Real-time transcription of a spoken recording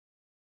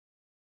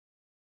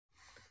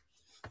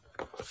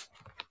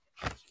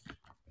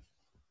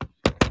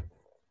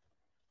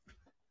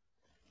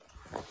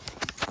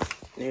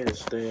Need to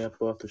stay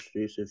up off the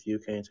streets if you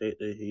can't take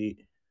the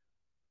heat.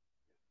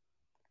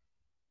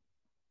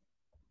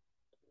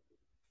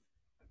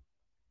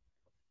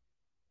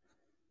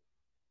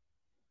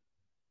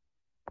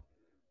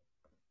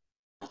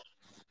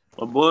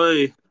 Oh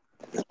boy,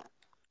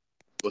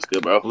 What's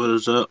good, bro? what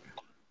is up?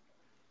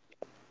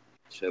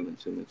 Chilling.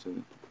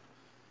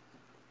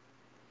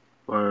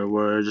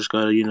 Word. Just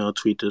gotta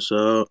tweet this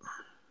out.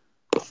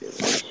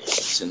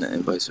 Send the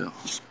invites out.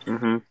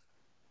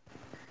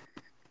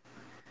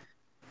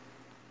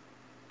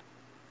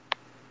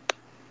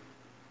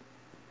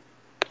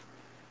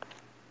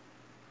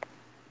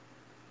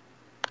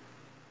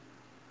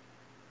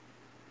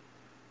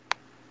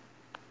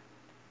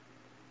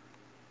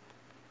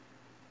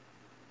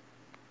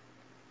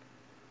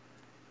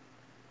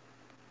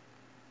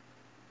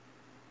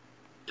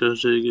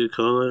 Does it get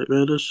cold like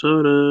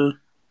Minnesota?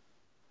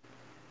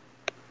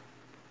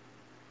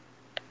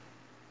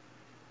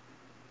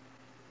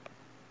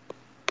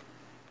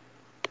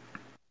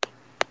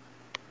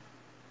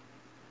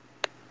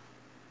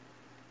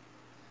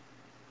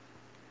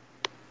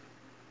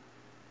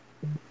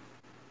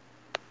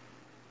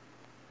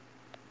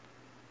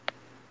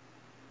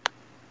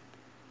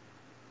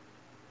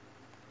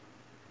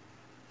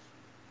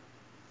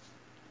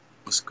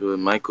 What's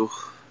good, Michael?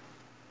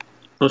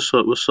 What's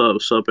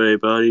up,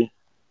 everybody?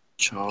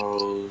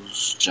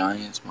 Charles,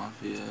 Giants,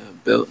 Mafia,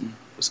 Belton.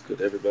 What's good,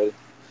 everybody?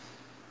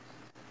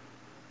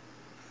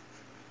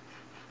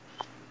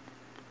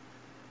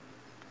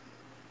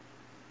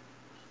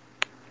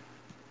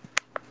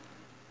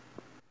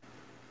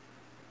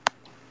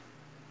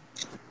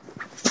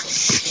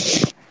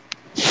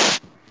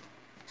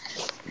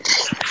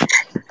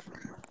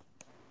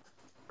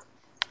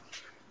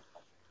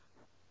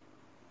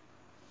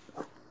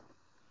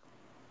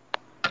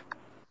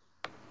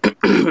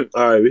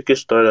 All right, we can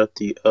start at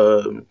the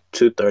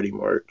 2:30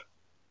 mark.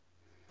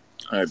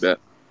 All right, bet.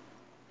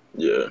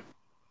 Yeah.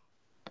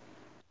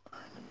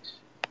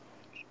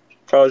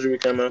 How was your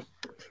weekend, man?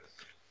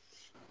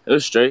 It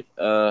was straight.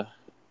 Can't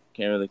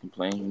really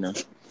complain,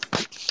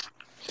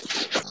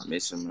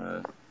 Made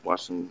some,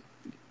 watched some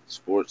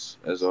sports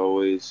as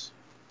always.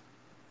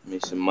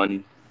 Made some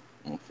money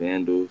on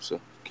FanDuel, so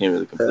can't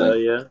really complain. Hell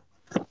yeah.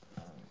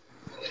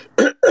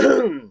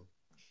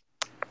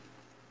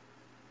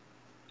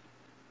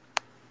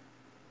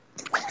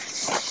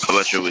 How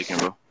about your weekend,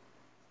 bro?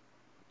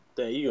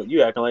 Dang,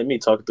 you acting like me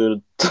talking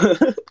through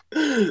the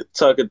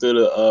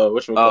Oh,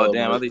 whatchamacallit,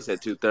 damn! I Mike. think you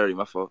said 2:30.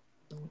 My fault.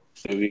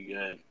 Yeah, we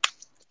good.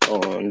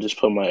 Hold on, just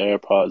put my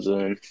AirPods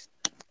in.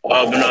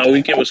 But no,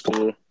 weekend was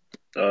cool.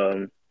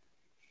 Um,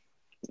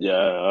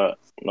 yeah,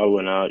 I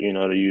went out,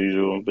 the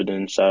usual. But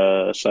then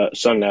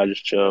Sunday I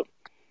just chilled.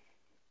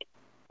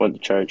 Went to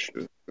church.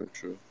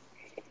 True.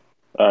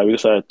 All right, we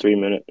started 3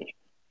 minutes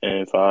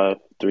and 5,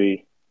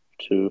 3,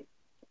 2.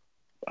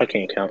 I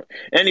can't count.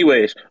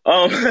 Anyways,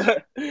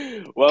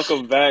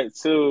 welcome back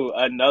to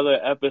another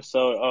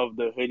episode of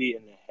the Hoodie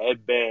and the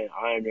Headband.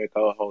 I am your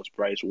co-host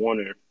Bryce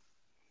Warner,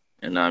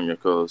 And I'm your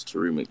co-host,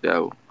 Tariq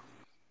McDowell.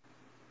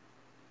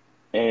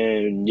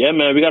 and yeah,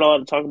 man, we got a lot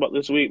to talk about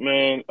this week,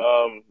 man.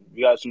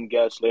 We got some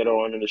guests later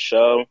on in the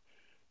show,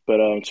 but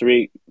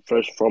Tariq,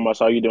 first and foremost,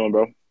 how you doing,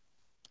 bro?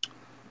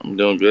 I'm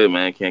doing good,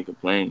 man. Can't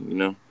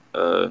complain,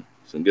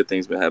 Some good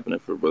things been happening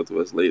for both of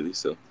us lately,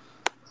 so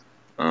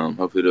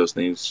hopefully those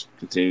things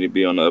continue to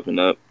be on the up and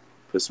up.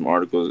 Put some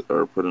articles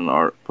or put an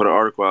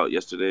article out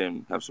yesterday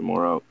and have some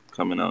more out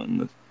coming out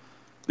in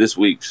this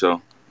week.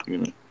 So,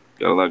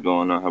 got a lot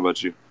going on. How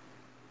about you?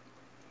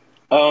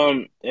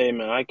 Hey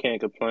man, I can't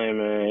complain,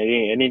 man.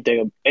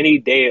 Any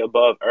day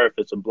above Earth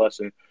is a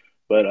blessing.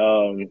 But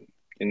I'm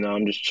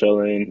just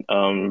chilling.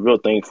 Real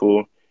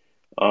thankful.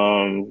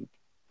 Um,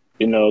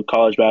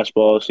 college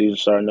basketball season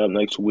starting up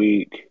next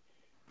week.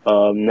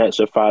 Nets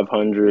are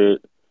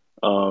 500.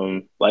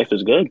 Life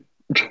is good.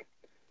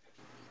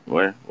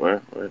 Where?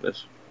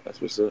 That's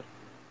what's up.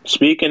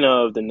 Speaking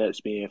of the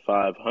Nets being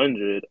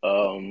 500,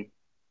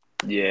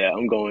 yeah,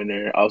 I'm going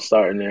there. I'll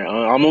start in there.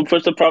 I'm gonna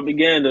push the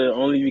propaganda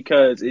only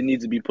because it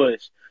needs to be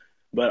pushed.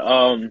 But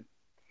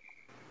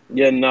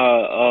yeah,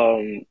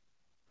 nah.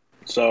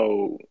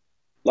 So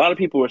a lot of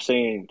people were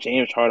saying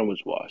James Harden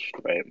was washed,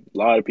 right? A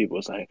lot of people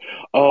were saying,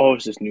 "Oh,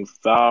 it's this new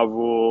foul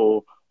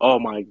rule. Oh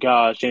my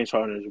gosh, James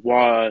Harden is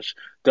washed."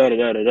 Da da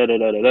da da da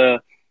da da da.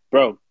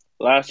 Bro,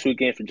 last 2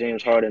 games for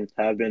James Harden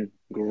have been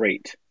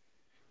great.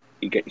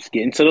 He's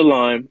getting to the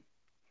line.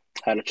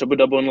 Had a triple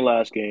double in the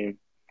last game.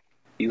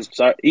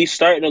 He's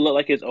starting to look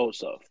like his old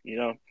self,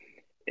 And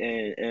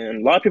a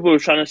lot of people were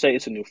trying to say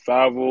it's a new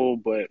foul rule,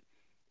 but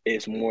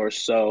it's more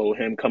so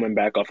him coming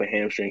back off a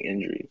hamstring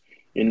injury.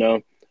 You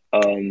know,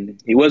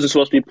 he wasn't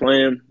supposed to be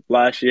playing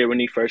last year when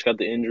he first got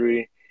the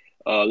injury.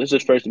 This is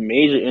his first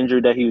major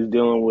injury that he was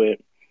dealing with,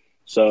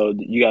 so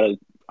you got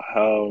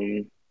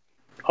to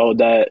hold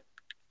that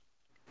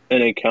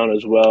in account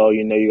as well.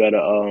 You got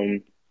to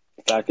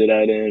factor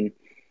that in.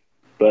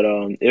 But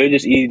it was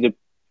just easy to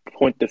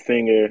point the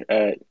finger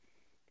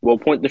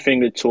point the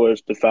finger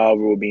towards the foul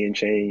rule being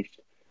changed.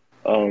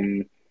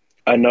 Um,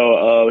 I know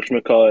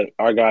whatchamacallit,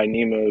 our guy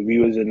Nima, we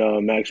was in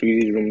Max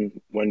Weezy's room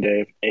one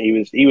day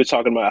and he was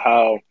talking about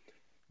how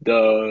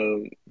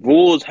the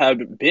rules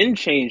have been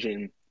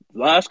changing the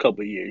last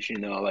couple of years,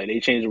 like they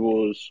changed the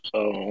rules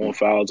on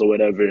fouls or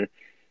whatever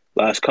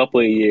last couple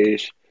of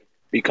years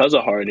because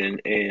of Harden,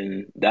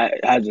 and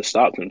that hasn't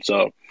stopped him.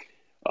 So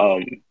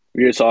um,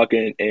 we were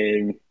talking,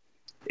 and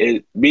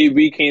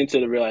we came to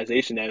the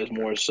realization that it's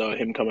more so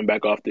him coming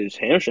back off this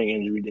hamstring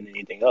injury than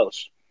anything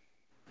else.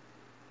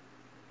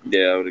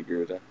 Yeah, I would agree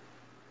with that.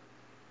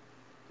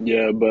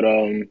 Yeah, but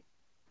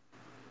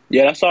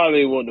yeah, that's all I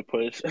really wanted to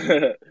push.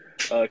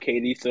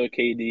 KD still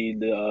KD.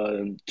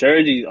 The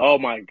jerseys. Oh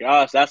my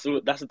gosh, that's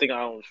the thing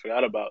I almost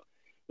forgot about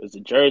was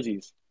the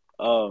jerseys.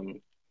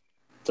 Um,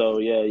 so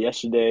yeah,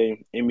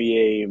 yesterday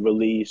NBA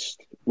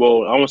released.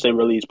 Well, I won't say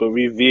released, but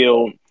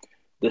revealed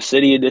the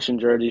City Edition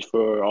jerseys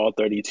for all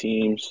 30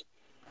 teams.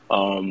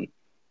 Um,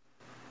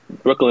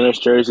 Brooklyn Nets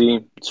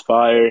jersey, it's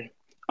fire.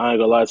 I ain't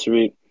gonna lie to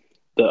it.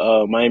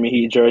 The Miami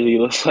Heat jersey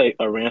looks like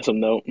a ransom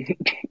note.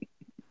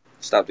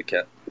 Stop the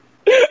cap.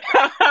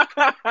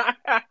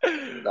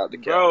 Stop the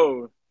cap.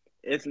 Bro,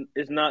 it's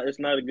not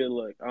a good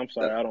look. I'm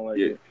sorry, That, I don't like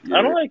you're, it. I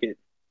don't you're, like it.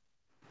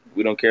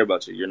 we don't care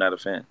about you. You're not a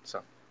fan,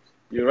 so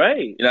You're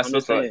right. you're not I'm supposed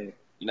just to like it. saying.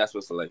 You're not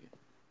supposed to like it.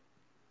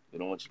 We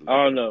don't want you to I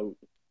like it. don't know.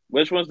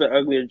 Which one's the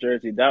uglier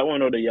jersey? That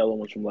one or the yellow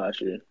ones from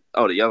last year?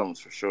 Oh, the yellow ones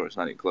for sure. It's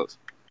not even close.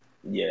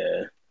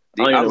 Yeah.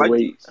 I don't I even like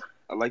wait. these.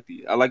 I like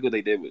these. I like what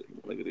they did with it.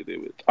 I like what they did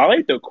with it. I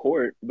like the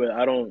court, but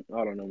I don't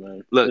know,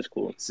 man. Look, It's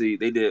cool. see,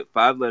 they did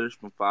 5 letters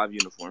from 5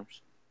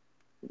 uniforms.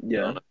 I don't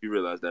Yeah. know if you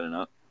realize that or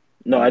not.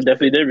 No, And I the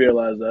definitely did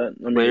realize that.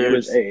 I mean, it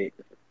was players, eight.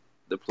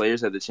 the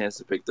players had the chance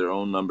to pick their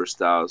own number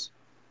styles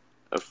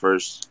of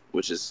first,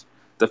 which is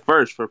the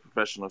first for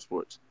professional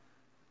sports.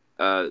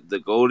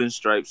 The golden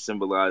stripes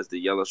symbolize the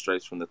yellow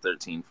stripes from the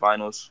 13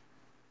 finals.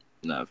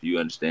 Now, if you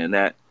understand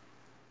that,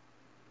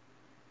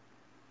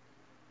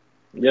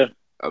 Yeah.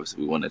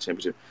 obviously we won that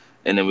championship.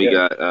 And then we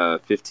Yeah.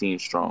 got 15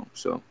 strong.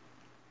 So,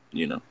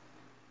 you know,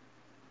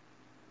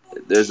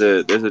 there's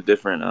a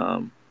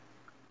different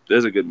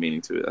there's a good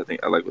meaning to it. I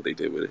think I like what they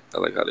did with it. I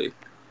like how they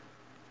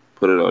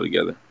put it all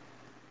together.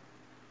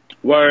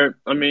 Word.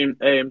 I mean,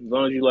 hey, as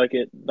long as you like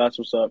it, that's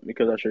what's up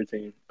because that's your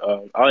team.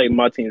 I like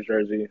my team's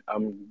jersey.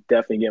 I'm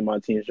definitely getting my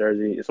team's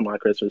jersey. It's on my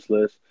Christmas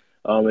list.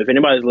 If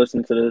anybody's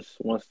listening to this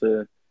wants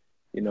to,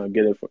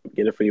 get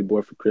it for your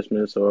boy for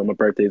Christmas, or my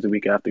birthday is a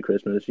week after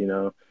Christmas,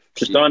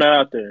 just throwing Jeez. that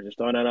out there. Just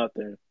throwing that out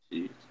there.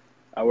 Jeez.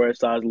 I wear a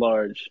size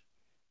large.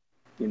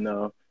 You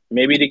know,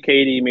 maybe Yeah. the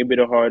KD, maybe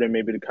the Harden,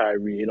 maybe the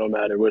Kyrie. It don't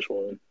matter which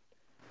one.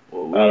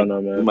 Well, I don't know,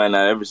 we man. might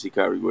not ever see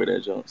Kyrie wear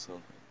that jump. So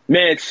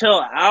Man,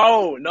 chill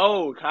out.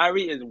 No,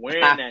 Kyrie is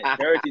wearing that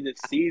jersey this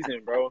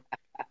season, bro.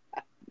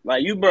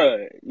 Like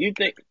bro, you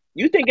think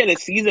in a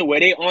season where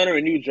they honor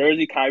a New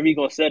Jersey, Kyrie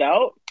gonna sit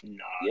out?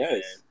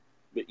 yes,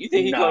 but you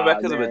think he coming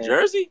back Nah, because of a man.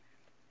 jersey?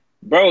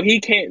 Bro, he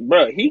came.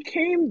 Bro, he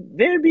came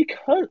there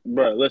because.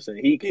 Bro, listen,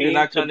 he He did came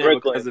not to come there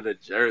because Brooklyn. of the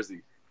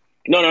jersey.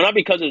 No, no, not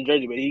because of the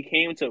jersey, but he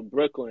came to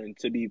Brooklyn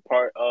to be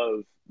part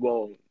of.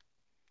 Well,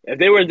 if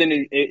they were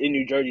in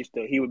New Jersey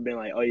still, he would have been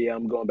like, "Oh yeah,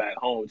 I'm going back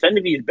home."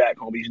 Technically, he's back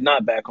home, but he's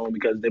not back home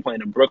because they're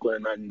playing in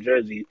Brooklyn, not New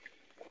Jersey.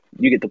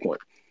 You get the point.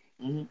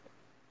 Mm-hmm.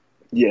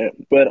 Yeah,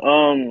 but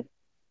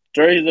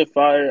jerseys are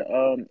fire.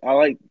 I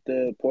like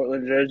the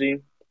Portland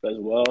jersey as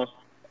well.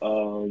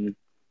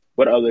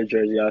 What other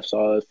jersey I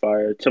saw is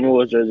fire?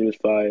 Timberwolves jersey was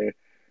fire.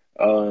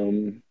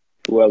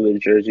 What other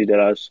jersey that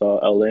I saw?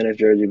 Atlanta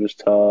jersey was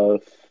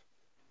tough.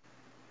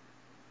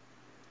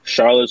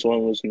 Charlotte's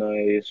one was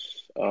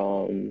nice.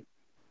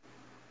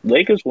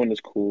 Lakers one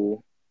is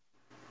cool.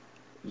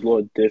 It's a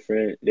little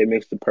different. They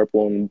mixed the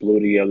purple and blue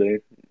together.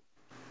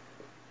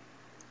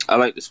 I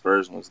like the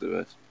Spurs ones the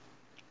best.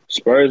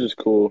 Spurs is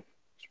cool.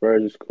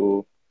 Spurs is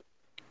cool.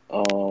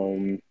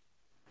 Um,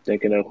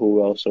 Thinking of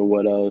who else or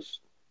what else.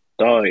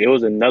 Dog, it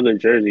was another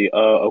jersey.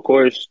 Of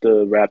course,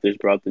 the Raptors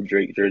brought the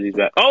Drake jerseys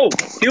back. Oh,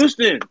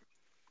 Houston!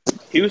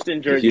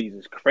 Houston The Houston jerseys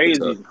is are tough.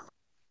 crazy.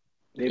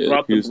 They Yeah,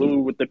 brought the Houston blue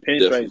with the definitely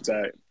pinstripes tough.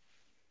 back.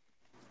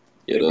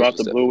 Yeah, They those brought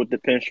was the blue definitely. with the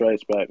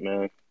pinstripes back,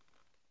 man.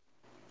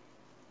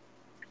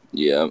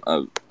 Yeah,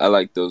 I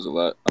like those a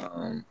lot.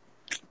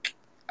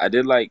 I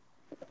did like.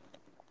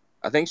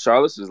 I think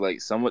Charlotte's is like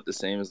somewhat the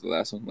same as the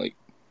last one. Like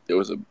there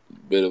was a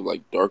bit of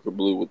like darker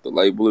blue with the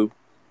light blue.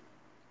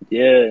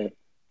 Yeah,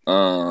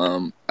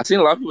 I seen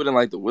a lot of people didn't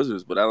like the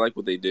Wizards, but I like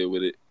what they did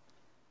with it.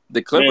 The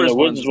man, the Clippers ones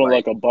Wizards is went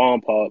like like a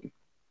bomb pop.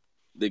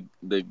 the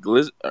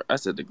glizz. I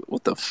said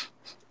what the.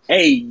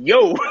 Hey,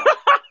 yo,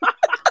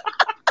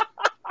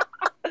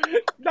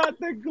 not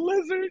the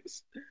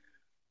Glizzards.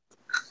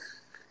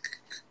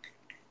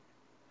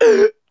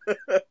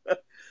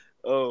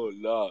 Oh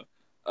no.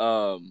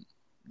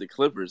 The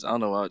Clippers. I don't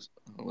know why. I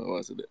don't know why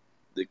I said that.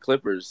 The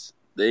Clippers.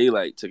 They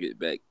like took it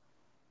back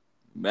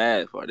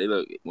mad far. They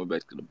went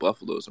back to the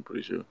Buffaloes. I'm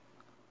pretty sure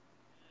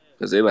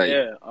because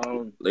Yeah,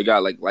 they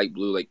got like light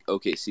blue like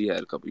OKC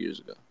had a couple years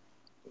ago.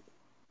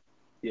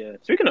 yeah.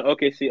 Speaking of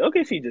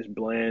OKC just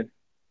bland,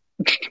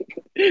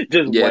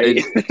 just Yeah, they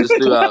white. just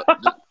threw out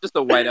just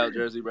a white out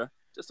jersey, bro.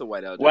 Just a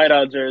whiteout jersey.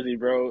 Whiteout jersey,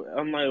 bro.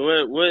 I'm like,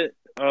 what?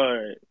 All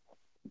right,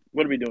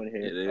 what are we doing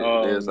Yeah,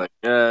 here? they was like,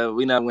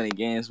 we not winning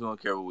games. We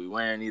don't care what we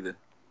wearing either.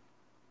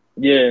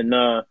 Yeah,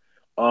 nah.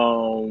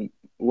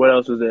 What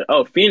else was there?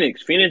 Oh,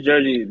 Phoenix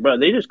jersey, bro.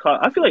 They just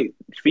caught. I feel like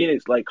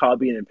Phoenix like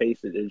copied and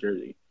pasted their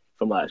jersey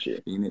from last year.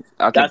 Phoenix.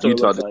 I think That's what it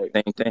Utah looks did like.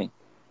 the same thing.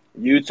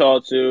 Utah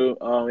too.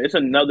 It's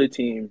another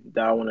team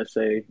that I want to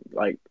say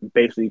like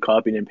basically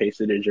copied and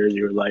pasted their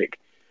jersey or like,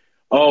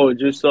 oh,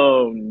 just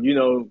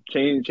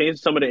change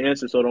some of the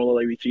answers so it don't look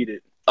like we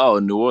cheated. Oh,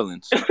 New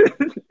Orleans.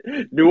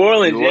 New New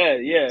Orleans,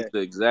 Orleans yeah, is yeah. the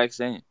exact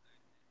same.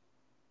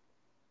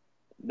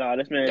 Nah,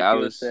 this man Akil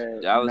Dallas.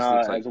 said, Dallas nah,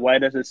 looks like as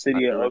white as the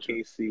city of under retro.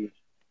 OKC.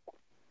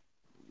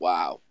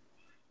 Wow,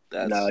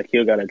 Nah, that's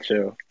Akil gotta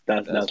chill.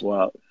 That's that's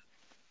wild.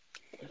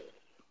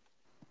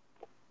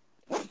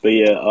 But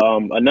yeah,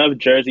 enough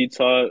jersey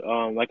talk.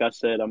 Like I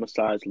said, I'm a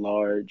size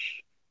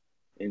large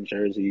in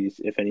jerseys.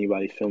 If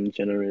anybody's feeling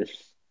generous,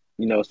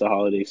 it's the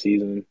holiday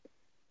season.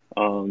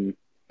 Um,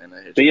 and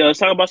I hit but you. yeah, let's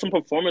talk about some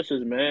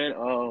performances, man.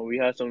 We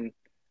had some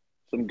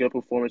good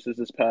performances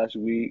this past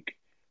week.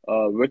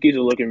 Rookies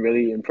are looking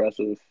really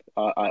impressive.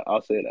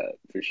 I'll say that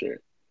for sure.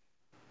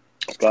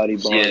 Scotty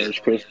Yeah. Barnes,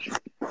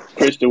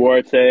 Chris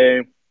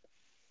Duarte,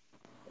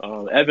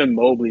 Evan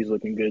Mobley's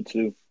looking good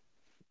too.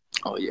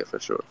 Oh yeah, for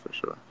sure, for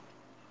sure.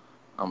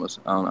 I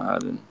don't know how I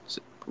didn't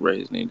write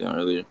his name down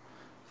earlier.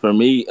 For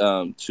me,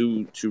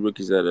 two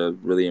rookies that have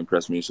really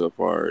impressed me so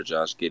far are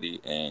Josh Giddey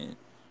and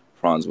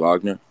Franz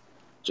Wagner.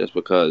 Just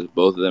because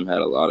both of them had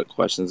a lot of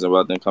questions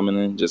about them coming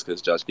in, just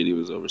because Josh Giddey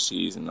was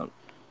overseas, and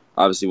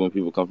obviously when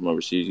people come from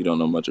overseas, you don't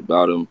know much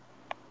about them,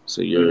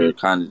 so Hmm. you're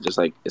kind of just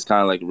like it's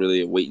kind of like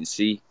really a wait and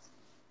see.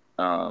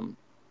 Um,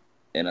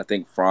 and I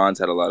think Franz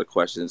had a lot of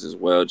questions as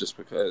well, just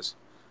because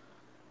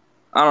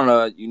I don't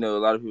know. A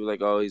lot of people are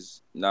like, oh,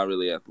 he's not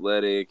really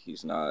athletic.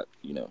 He's not,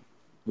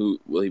 who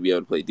will he be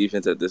able to play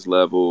defense at this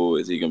level?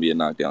 Is he going to be a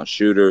knockdown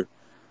shooter?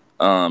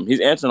 He's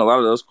answering a lot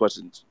of those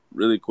questions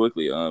really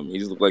quickly.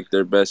 He's looked like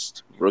their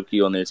best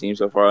rookie on their team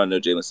so far. I know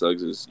Jalen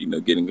Suggs is,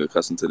 getting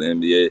accustomed to the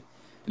NBA,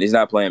 and he's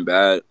not playing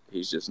bad.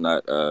 He's just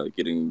not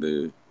getting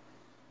the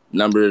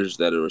numbers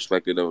that are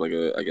respected of like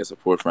I guess a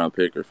fourth round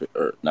pick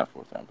or not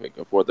fourth round pick,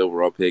 a fourth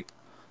overall pick.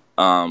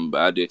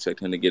 But I do expect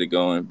him to get it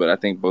going. But I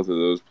think both of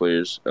those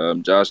players,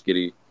 Josh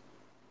Giddey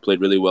played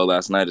really well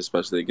last night,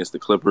 especially against the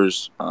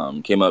Clippers.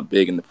 Came up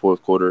big in the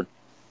fourth quarter,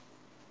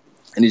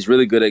 and he's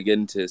really good at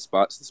getting to his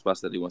spots, the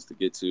spots that he wants to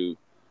get to.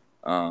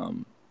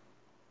 Um,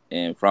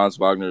 and Franz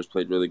Wagner has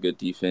played really good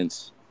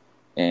defense,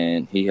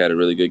 and he had a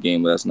really good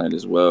game last night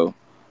as well.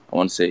 I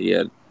want to say he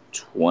had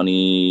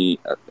 20.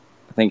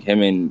 I think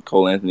him and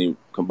Cole Anthony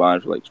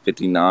combined for like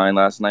 59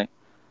 last night.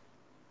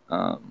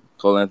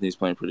 Cole Anthony's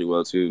playing pretty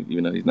well too,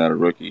 even though he's not a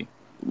rookie.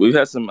 We've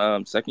had some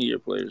second year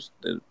players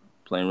that are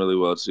playing really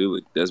well too,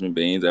 like Desmond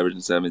Baines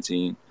averaging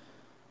 17.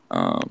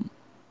 Um,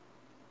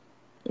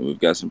 and we've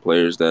got some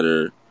players that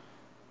are.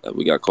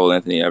 We got Cole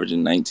Anthony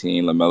averaging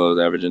 19, LaMelo's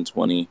averaging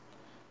 20.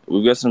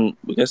 We got some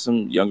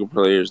younger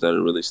players that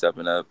are really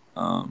stepping up.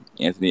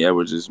 Anthony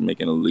Edwards is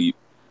making a leap.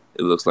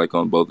 It looks like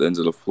on both ends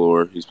of the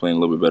floor, he's playing a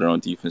little bit better on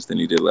defense than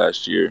he did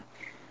last year.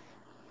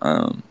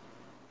 Um,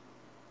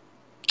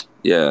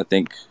 yeah, I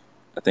think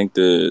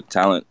the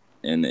talent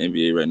in the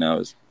NBA right now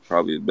is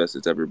probably the best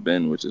it's ever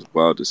been, which is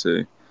wild to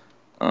say.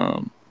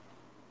 Um,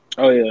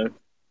 Oh yeah,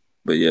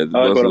 but yeah, I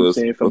like both what of I'm those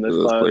seeing from both of this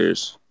those class.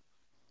 players,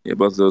 yeah,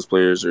 both of those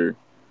players are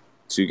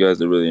two guys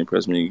that really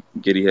impressed me.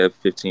 Giddey had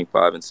 15,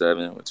 5, and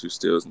 7 with 2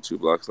 steals and 2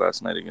 blocks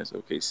last night against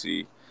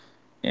OKC.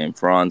 And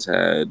Franz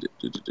had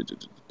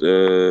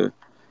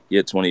he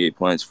had 28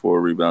 points,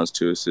 4 rebounds,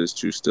 2 assists,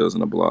 2 steals,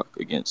 and a block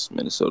against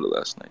Minnesota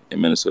last night.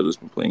 And Minnesota's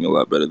been playing a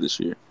lot better this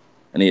year.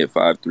 And he had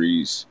 5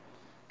 threes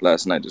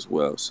last night as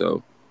well.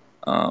 So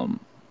um,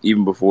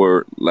 even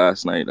before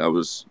last night, I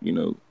was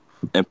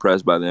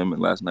impressed by them,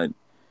 and last night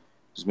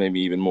just made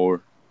me even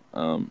more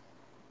um,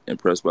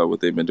 impressed by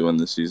what they've been doing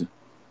this season.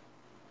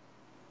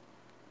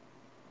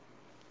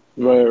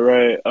 Right,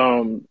 right.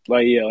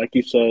 Like yeah, like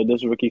you said,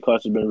 this rookie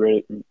class has been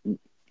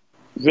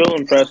real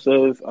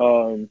impressive.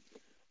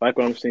 Like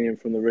what I'm seeing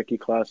from the rookie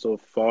class so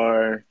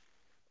far.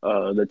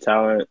 The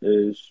talent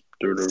is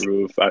through the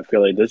roof. I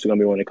feel like this is gonna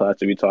be one of the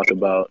classes we talk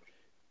about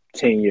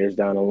 10 years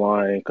down the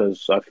line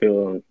because I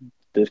feel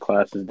this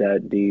class is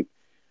that deep.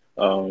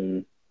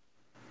 Um,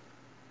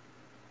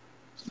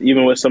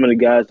 Even with some of the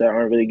guys that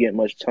aren't really getting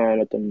much time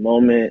at the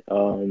moment,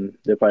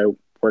 they're probably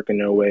working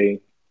their way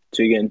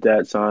to getting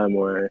that time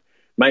or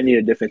might need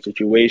a different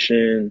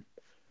situation.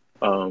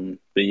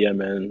 But yeah,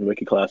 man,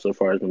 rookie class so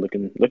far has been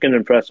looking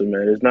impressive,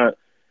 man. It's not.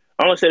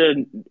 I don't say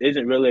there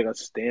isn't really like a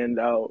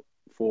standout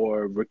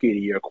for rookie of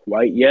the year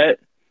quite yet,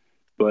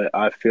 but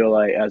I feel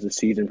like as the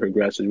season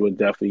progresses, we'll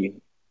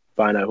definitely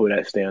find out who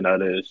that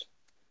standout is.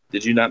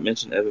 Did you not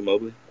mention Evan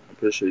Mobley? I'm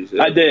pretty sure you said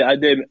I Evan. did, I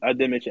did, I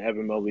did mention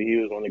Evan Mobley. He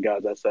was one of the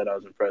guys I said I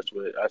was impressed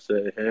with. I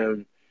said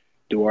him,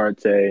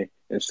 Duarte,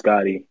 and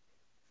Scotty.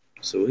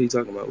 So what are you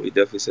talking about? We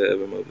definitely said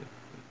Evan Mobley.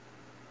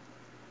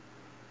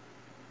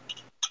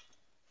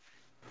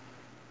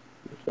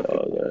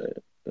 So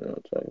that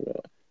I'm talking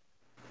about.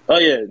 Oh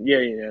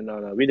yeah.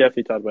 No. We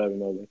definitely talked about Evan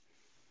Mobley.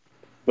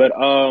 But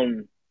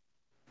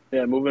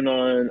yeah, moving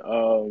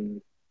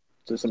on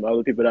to some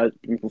other people that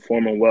been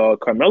performing well.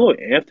 Carmelo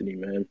Anthony,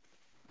 man.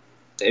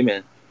 Hey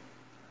man,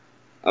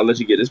 I'll let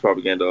you get this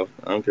propaganda off.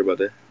 I don't care about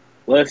that.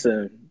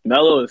 Listen,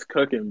 Melo is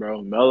cooking,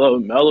 bro.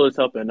 Melo is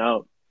helping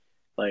out.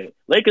 Like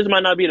Lakers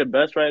might not be the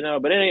best right now,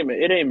 but it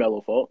ain't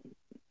Melo's fault.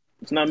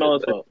 It's not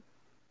Melo's fault.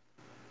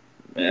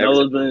 Man, averaging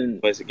Melo's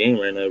been points a game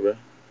right now, bro.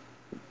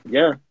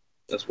 yeah,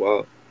 That's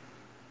wild.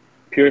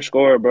 pure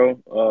scorer, bro.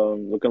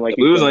 Looking like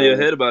We he's was on your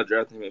gonna head about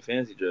drafting him in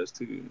fantasy drafts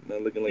too.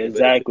 Not looking like a bad fit.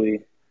 exactly,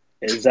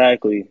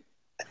 exactly.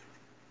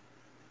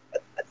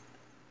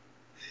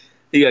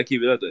 He gotta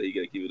keep it up though. He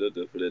gotta keep it up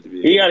though for that to be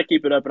a He good got to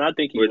keep it up, and I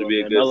think he for it to will, be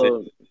a man.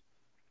 good fit.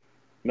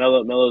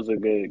 Melo's a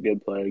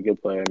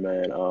good player,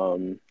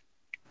 man.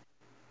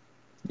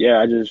 Yeah,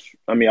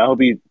 I hope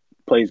he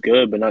plays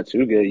good, but not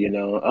too good.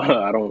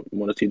 I don't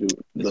want to see the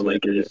This man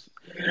here. Lakers.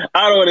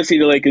 I don't want to see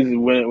the Lakers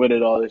win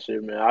it all this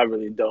year, man. I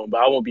really don't.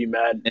 But I won't be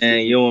mad to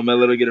And you see. don't want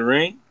Melo to get a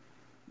ring?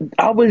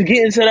 I was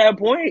getting to that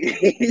point.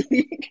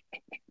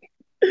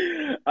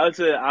 I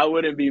said I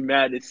wouldn't be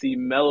mad to see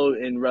Melo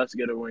and Russ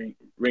get a ring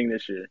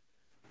this year.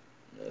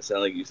 It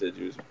sounded like you said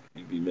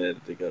you'd be mad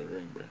if they got a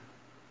ring, bro.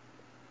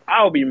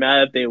 I'll be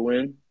mad if they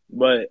win,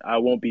 but I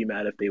won't be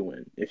mad if they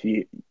win. If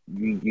you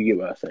get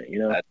what I'm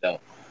saying, I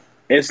don't.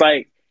 it's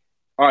like,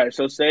 all right.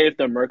 So say if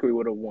the Mercury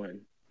would have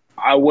won,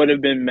 I would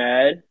have been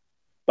mad,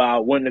 but I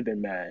wouldn't have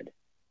been mad.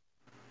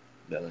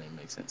 That doesn't even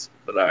make sense.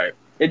 But all right.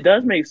 It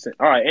does make sense.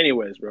 All right.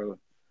 Anyways, bro.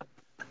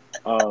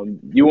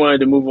 You wanted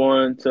to move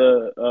on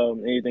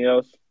to anything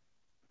else?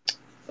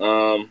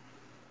 Um,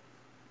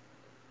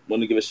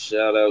 want to give a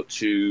shout out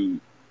to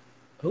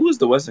who was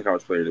the Western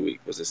Conference Player of the Week?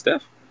 Was it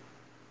Steph?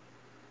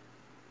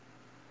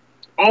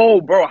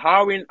 Oh, bro.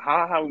 How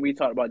haven't we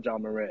talked about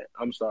John Morant?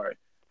 I'm sorry.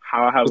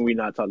 How haven't we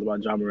not talked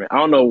about John Morant? I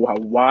don't know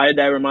why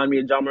that reminded me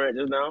of John Morant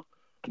just now,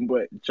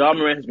 but John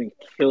Morant has been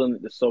killing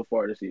it so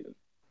far this season.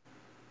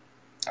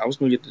 I was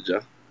gonna get to Ja.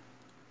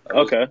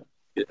 Okay.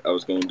 I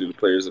was gonna do the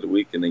Players of the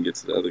Week and then get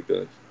to the other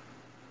guys.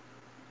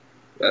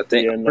 Yeah, I'm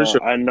pretty no,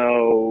 sure I it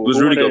know was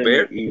who Rudy won it in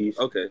Gobert. the East.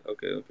 Okay.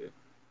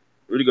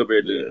 Rudy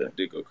Gobert Yeah,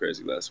 did go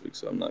crazy last week,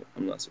 so I'm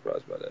not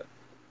surprised by that.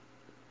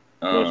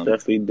 most Um,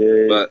 definitely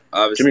did. but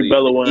Jimmy obviously in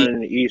Butler the won East, in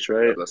the East, I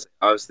right? was gonna say,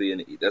 obviously in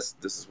the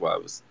East, this is why I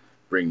was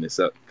bringing this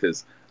up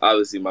because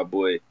obviously my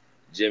boy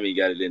Jimmy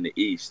got it in the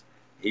East.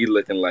 He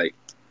looking like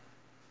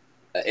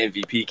an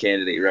MVP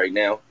candidate right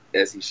now,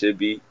 as he should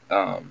be.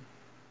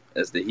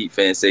 As the Heat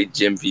fans say,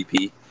 Jim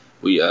VP.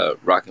 We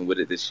rocking with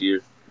it this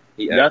year.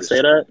 He Y'all say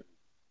averaged. that?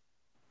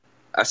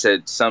 I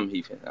said some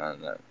Heat fans. I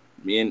don't know.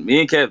 Me and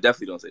Kev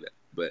definitely don't say that,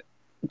 but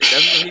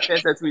definitely some Heat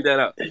fans that tweet that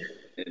out,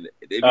 and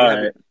they be All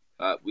happy.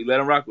 right. We let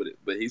him rock with it,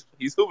 but he's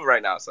hooping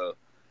right now. So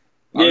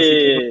Yeah, honestly,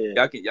 yeah, people,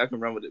 yeah, yeah. y'all can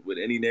run with it with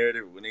any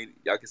narrative.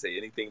 Y'all can say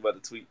anything about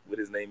the tweet with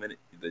his name in it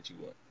that you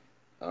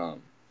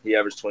want. He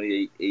averaged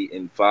 28, 8,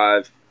 and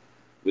 5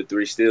 with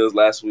 3 steals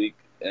last week,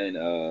 and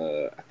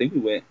I think we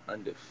went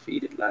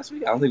undefeated last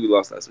week. I don't think we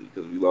lost last week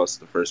because we lost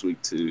the first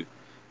week to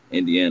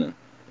Indiana,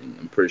 and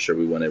I'm pretty sure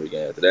we won every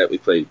game after that. We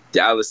played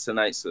Dallas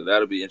tonight, so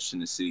that'll be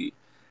interesting to see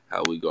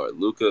how we guard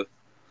Luka,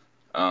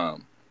 or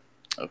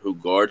who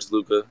guards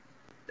Luka,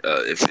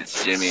 if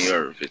it's Jimmy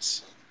or if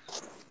it's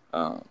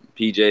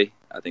PJ.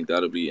 I think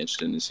that'll be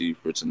interesting to see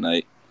for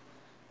tonight.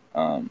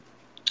 Um,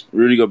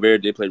 Rudy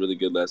Gobert did play really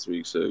good last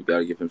week, so got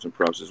to give him some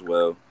props as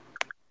well.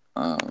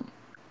 Um,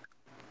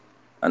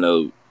 I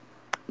know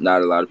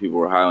not a lot of people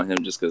were high on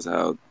him just because of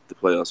how the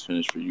playoffs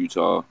finished for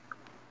Utah,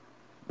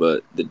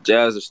 but the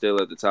Jazz are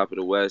still at the top of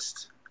the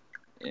West,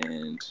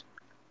 and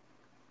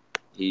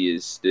he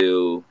is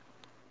still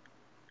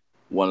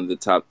one of the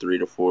top 3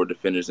 to 4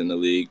 defenders in the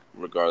league,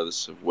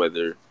 regardless of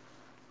whether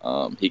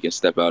he can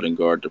step out and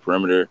guard the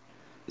perimeter.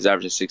 He's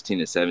averaging 16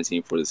 and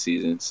 17 for the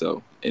season,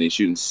 and he's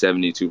shooting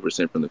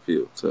 72% from the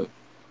field. So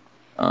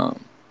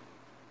um,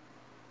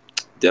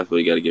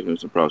 definitely got to give him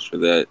some props for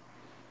that.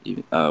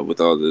 Even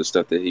with all the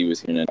stuff that he was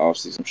hearing in the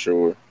offseason, I'm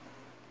sure.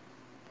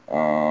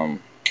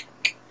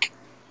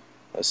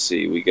 Let's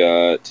see, we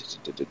got.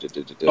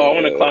 Oh, I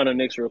want to clown the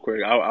Knicks real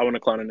quick. I want to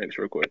clown the Knicks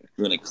real quick.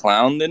 You want to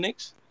clown the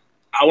Knicks?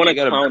 I want They to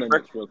got a clown better the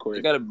record. Knicks real They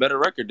quick. got a better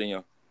record than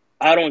you.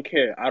 I don't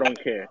care.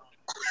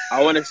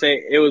 I want to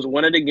say it was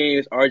one of the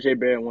games RJ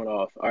Barrett went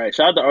off. All right,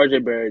 shout out to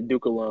RJ Barrett,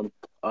 Duke alum.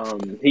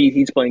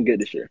 He's playing good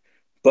this year,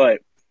 but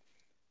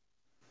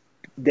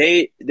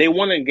they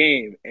won a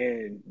game,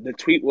 and the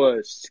tweet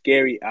was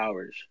 "scary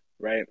hours."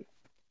 Right?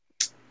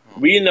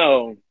 We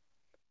know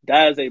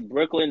that is a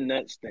Brooklyn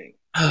Nets thing.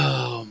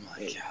 Oh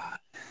my god.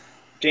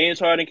 James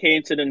Harden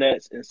came to the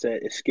Nets and said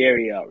it's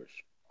scary hours.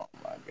 Oh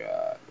my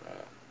god, bro.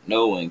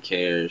 No one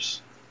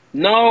cares.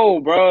 No,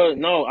 bro.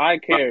 No, I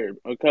care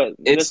because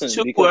It's listen,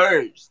 two because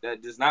words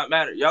that does not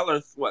matter. Y'all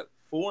are what?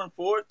 4-4,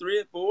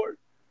 3-4.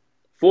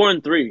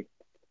 4-3,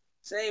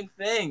 Same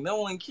thing.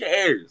 No one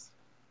cares.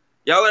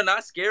 Y'all are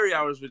not scary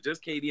hours with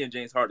just KD and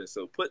James Harden.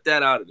 So put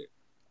that out of there.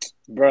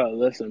 bro.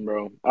 Listen,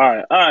 bro.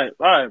 All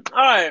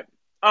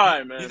right,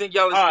 You man. think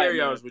y'all are All right, scary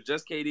man. hours with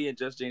just KD and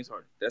just James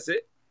Harden? That's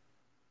it.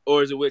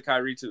 Or is it with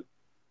Kyrie too?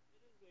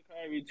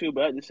 Kyrie too,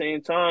 but at the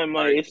same time,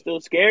 All like right. it's still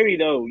scary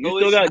though. You No,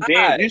 still it's got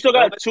James. not. You still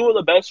No, got two of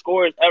the best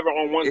scorers ever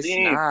on one it's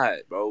team. not,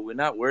 bro. We're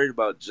not worried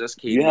about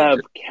just You KD and have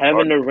just Kevin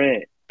Harden.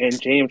 Durant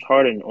and James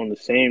Harden on the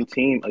same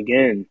team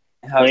again,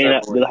 How's playing that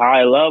at been the working out?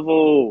 high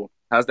level.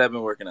 How's that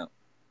been working out?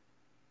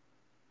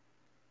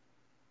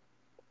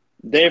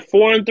 They're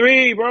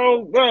 4-3,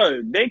 bro.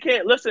 Bro, they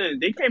can't listen.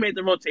 They can't make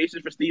the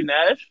rotations for Steve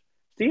Nash.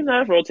 Steve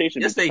Nash rotation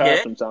be Yes, they trash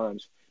can.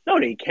 sometimes. No,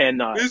 they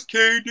cannot. It's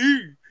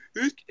KD.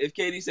 If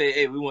KD say,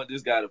 "Hey, we want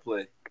this guy to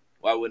play,"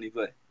 why wouldn't he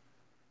play?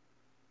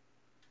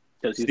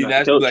 Because he's Steve not the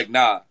Nash be coach. like,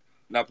 "Nah,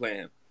 not playing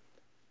him."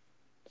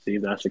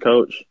 Steve's not the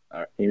coach. All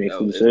right. He makes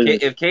the No,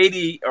 decisions. if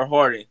KD or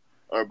Harden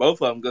or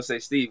both of them go say,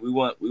 "Steve, we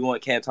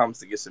want Cam Thomas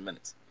to get some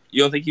minutes."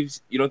 You don't think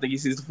he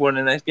sees the floor in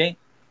the next game?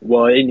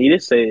 Well, they need to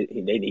say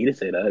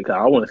that because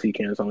I want to see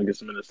Kansas get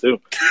some minutes too.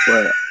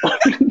 But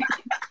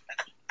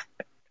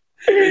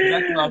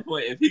Exactly my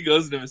point. If he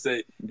goes to them and say,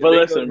 if but they go to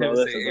listen, him bro, and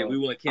say, listen, "Hey, bro. we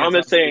want Cam I'm just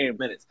Thomas to get saying, some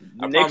minutes," the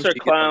I Knicks promise are you, he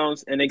get some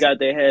clowns, and they minutes. got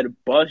their head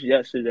bust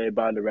yesterday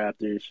by the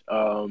Raptors.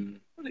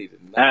 No, they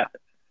did not. At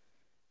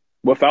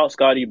without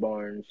Scotty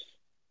Barnes,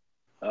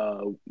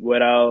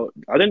 without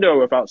I think they were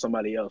without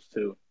somebody else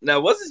too. Now,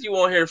 wasn't you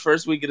on here the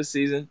first week of the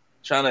season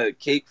trying to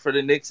cape for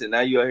the Knicks, and now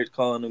you out here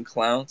calling them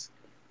clowns?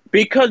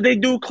 Because they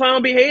do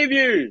clown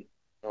behavior.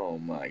 Oh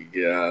my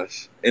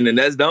gosh! And the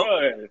Nets don't.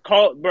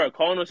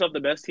 Calling themselves the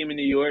best team in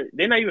New York.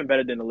 They're not even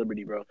better than the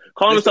Liberty, bro.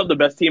 Calling This themselves the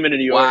best team in New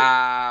York.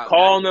 wow.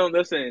 Calling them,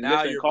 listen, Now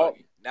listen, you're call,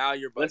 bugging. Now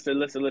you're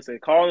bugging. listen.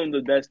 Calling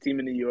them the best team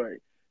in New York.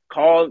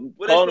 What are they Calling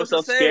supposed to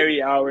themselves say,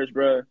 scary hours,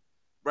 bro.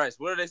 Bryce?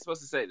 What are they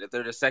supposed to say? That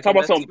they're the Talk second about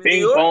best some team in New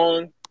bing York?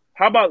 bong.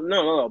 How about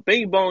no,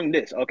 bing bong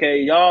this, okay?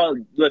 Y'all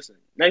listen.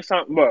 Next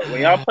time, bro,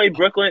 when y'all play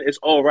Brooklyn, it's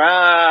all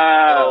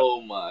right. Oh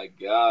my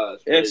gosh,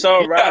 bro! It's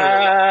all You gotta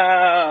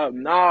relax. right.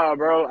 Nah,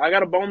 bro. I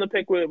got a bone to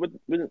pick with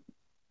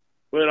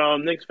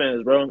Knicks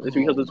fans, bro. It's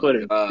because Oh of my Twitter.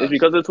 It's gosh,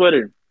 because of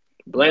Twitter.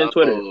 Blame no,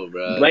 Twitter. bro,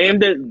 no. Blame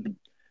the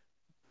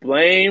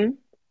blame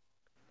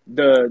I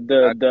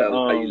the gotta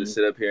allow you to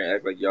sit up here and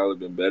act like y'all have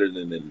been better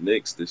than the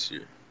Knicks this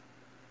year.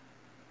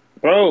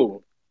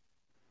 bro.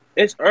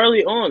 It's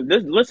early on.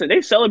 Listen,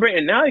 they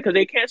celebrating now because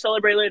they can't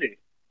celebrate later.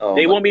 Oh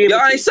They my! won't be able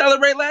Y'all ain't to.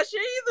 celebrate last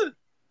year either.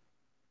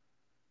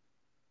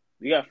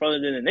 We got further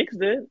than the Knicks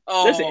did.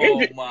 Listen,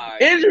 Oh my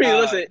injuries. god!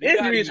 Listen, Do you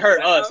know how to injuries use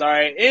hurt us. sound? All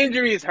right,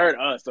 injuries hurt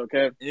us.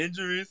 Okay.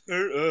 Injuries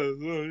hurt us.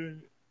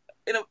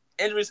 You know,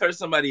 injuries hurt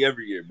somebody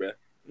every year, bro.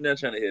 I'm not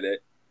trying to hear that.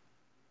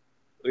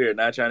 We are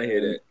not trying to hear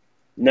And that.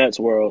 Nets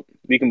world.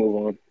 We can move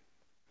on.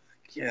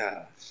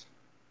 Gosh.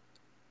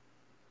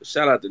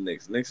 Shout out to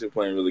Knicks. Knicks are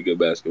playing really good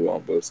basketball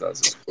on both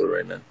sides of the floor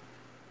right now.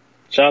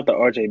 Shout out to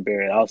RJ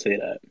Barrett. I'll say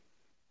that.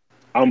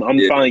 I'm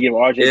Yeah. finally giving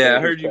RJ Yeah, I Barrett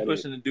his heard you credit.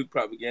 pushing the Duke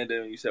propaganda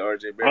when you said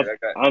RJ I'm Barrett. I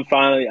got I'm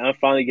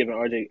finally giving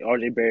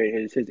RJ Barrett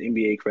his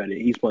NBA credit.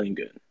 He's playing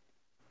good.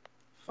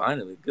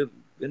 finally.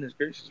 Goodness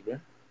gracious, bro.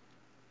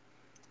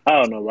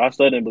 I don't know, bro. I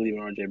still didn't believe in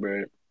RJ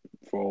Barrett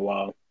for a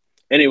while.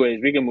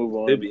 Anyways, we can move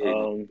Still be hating.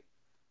 on.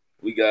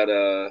 We got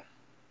all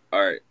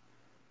right.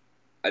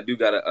 I do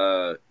got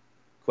a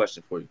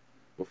question for you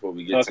before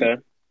we get to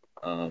Okay.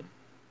 um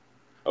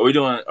are we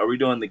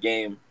doing the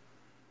game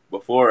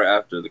before or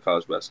after the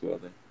college basketball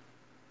thing?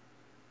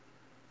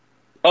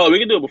 Oh, we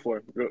can do it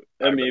before. All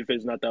I right, mean, if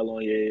it's not that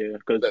long, yeah.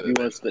 Because bet, you bet,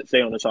 bet, want bet. to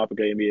stay on the topic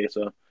of NBA,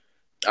 so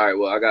All right,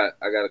 well I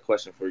got a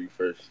question for you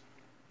first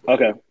before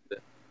okay. we get there.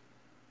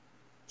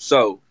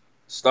 So,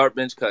 start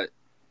bench cut.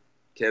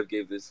 Kev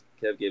gave this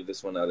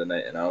one the other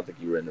night, and I don't think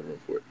you were in the room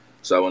for it.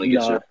 So I want to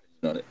get your Nah. opinion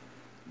on it.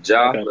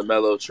 Ja, Okay.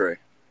 LaMelo, Trey.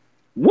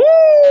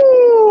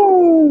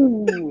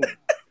 Woo!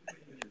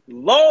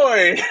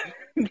 Lord.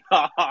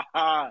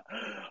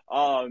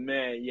 Oh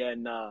man, yeah,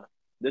 nah.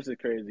 This is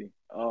crazy.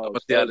 Oh,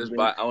 start bench.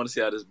 I want to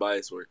see how this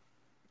bias works.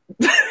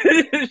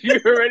 You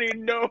already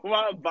know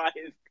my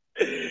bias,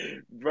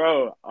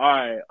 bro. All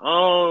right,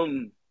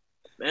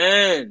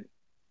 man.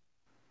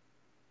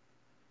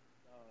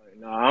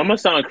 No, I'm gonna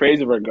sound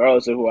crazy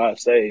regardless of who I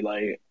say.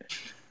 Like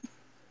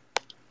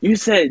you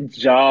said,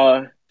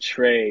 Ja,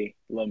 Trey,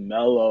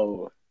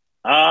 Lamelo.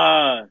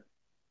 Ah,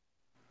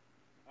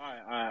 all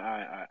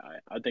right.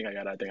 I think I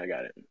got it. I think I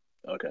got it.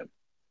 Okay,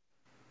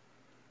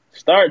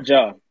 start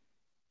Ja.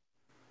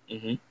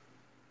 Mm-hmm.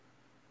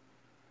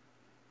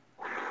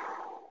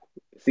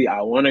 See,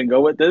 I want to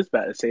go with this,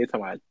 but at the same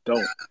time, I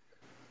don't.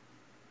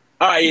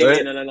 All right, yeah.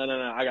 But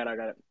No. I got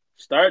it.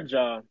 Start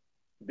Ja,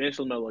 bench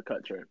Lamelo,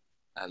 cut Trey.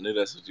 I knew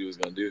that's what you was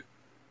gonna do.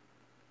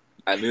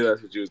 I knew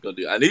that's what you was gonna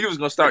do. I knew you was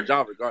gonna start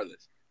Ja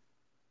regardless.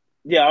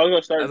 Yeah, I was gonna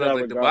I start Ja was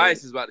like, the regardless.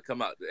 bias is about to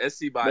come out. The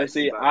SC But bias is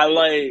see, about to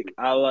get to you.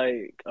 I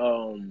like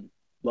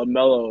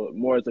Lamelo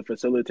more as a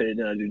facilitator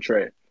than I do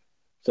Trey.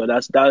 So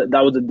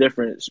that was the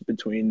difference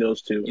between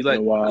those two and You like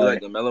why.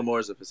 LaMelo more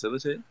as a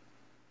facilitator?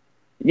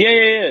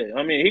 Yeah.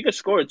 I mean, he could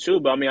score too,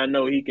 but I mean, I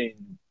know he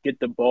can get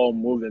the ball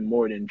moving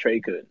more than Trey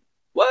could,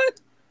 What?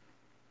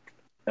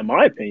 in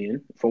my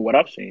opinion, for what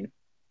I've seen.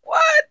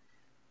 What?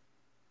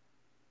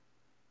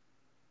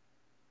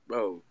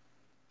 Bro,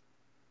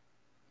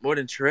 more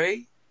than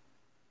Trey?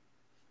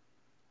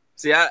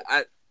 See,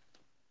 I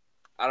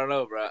I don't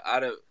know, bro.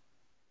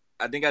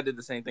 I think I did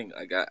the same thing.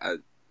 Like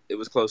it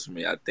was close for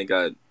me. I think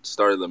I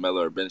started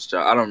LaMelo or bench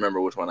Ja. I don't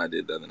remember which one I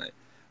did the other night.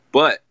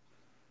 But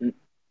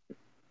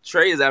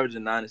Trey is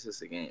averaging 9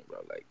 assists a game, bro.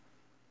 Like,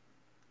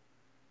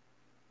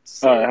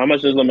 All right, so how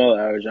much is LaMelo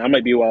averaging? I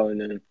might be wilding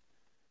then.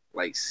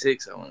 like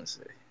 6, I want to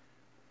say.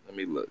 Let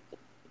me look.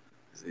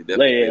 He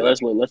definitely Yeah, like,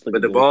 let's look but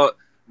at the this. ball.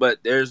 But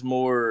there's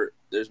more.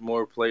 There's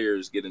more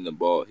players getting the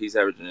ball. He's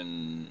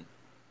averaging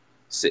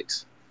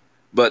 6,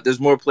 but there's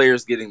more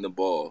players getting the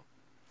ball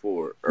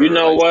for You or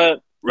know like what?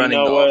 You running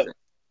know the what? offense.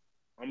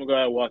 I'm gonna go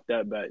ahead and walk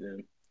that back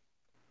then.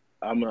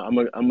 I'm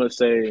gonna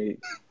say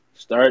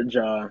start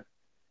Ja,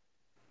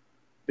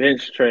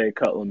 bench Trey,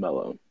 cut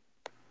LaMelo.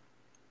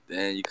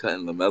 Then you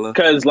cutting Lamelo.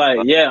 Cause like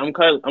yeah, I'm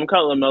cutting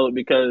LaMelo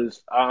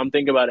because I'm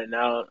thinking about it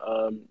now.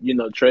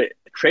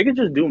 Trey could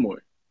just do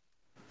more.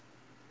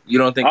 You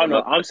don't think I don't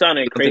know. Lamelo? I'm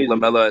sounding You don't think crazy.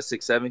 Lamelo at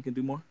 6'7" can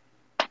do more?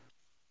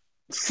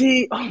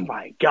 See, oh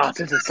my gosh,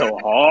 this is so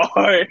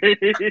hard.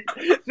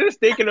 Just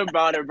thinking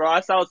about it, bro.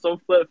 I sound so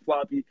flip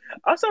floppy.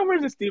 I sound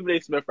worse than Stephen A.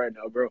 Smith right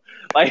now, bro.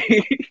 Like,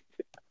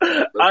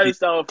 I Okay. just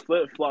sound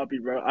flip floppy,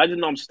 bro. I just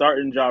know I'm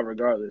starting job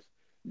regardless.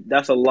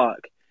 That's a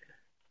lock.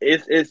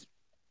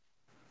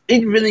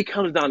 It really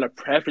comes down to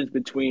preference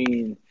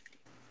between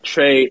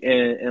Trey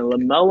and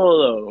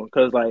Lamelo though,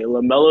 because like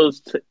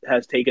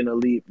has taken a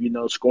leap,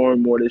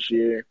 scoring more this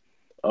year.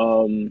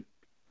 Um,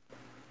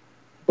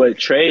 but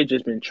Trey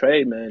just been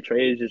Trey, man.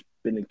 Trey has just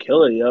been a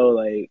killer, yo.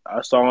 Like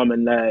I saw him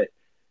in the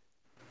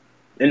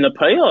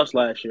playoffs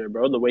last year,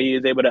 bro. The way he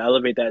was able to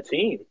elevate that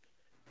team,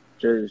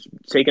 just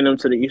taking them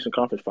to the Eastern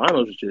Conference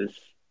Finals, was just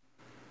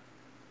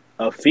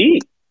a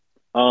feat.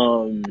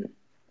 Um,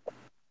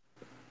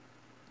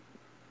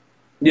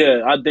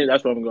 yeah, I think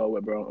that's what I'm going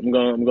with, bro. I'm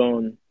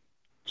going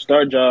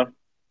start Ja,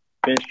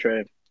 bench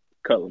Trey,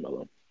 cut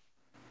LaMelo.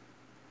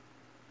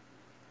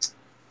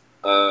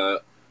 Uh,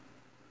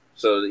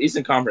 so the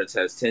Eastern Conference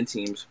has 10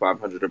 teams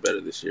 500 or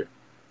better this year.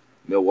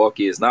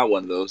 Milwaukee is not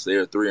one of those. They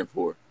are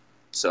 3-4.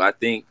 So I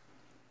think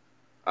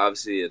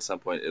obviously at some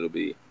point it'll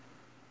be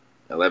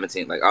 11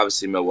 teams. Like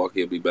obviously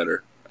Milwaukee will be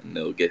better and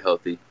they'll get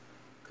healthy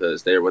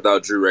because they're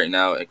without Drew right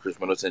now and Chris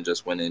Middleton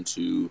just went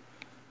into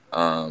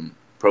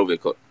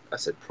COVID. I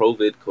said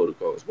COVID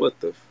protocols. What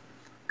the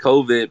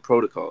COVID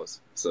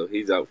protocols? So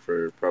he's out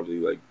for probably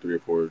like 3 or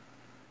 4,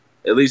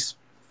 at least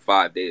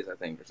 5 days, I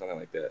think, or something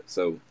like that.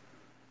 So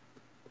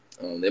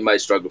they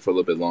might struggle for a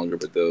little bit longer,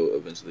 but they'll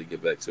eventually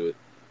get back to it.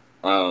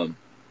 Um,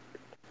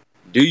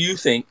 do you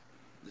think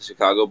the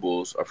Chicago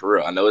Bulls are for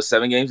real? I know it's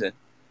 7 games in.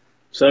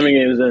 Do you Seven think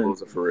games the in,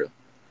 Bulls are for real?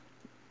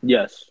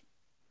 yes,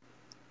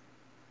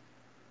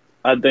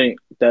 I think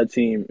that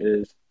team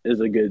is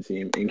a good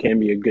team and can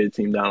be a good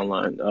team down the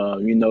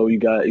line. You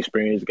got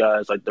experienced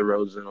guys like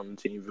DeRozan on the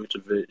team,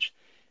 Vucevic,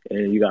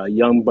 and you got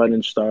young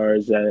budding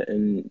stars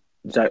and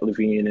Zach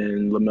LaVine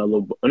and not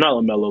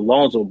Lamelo,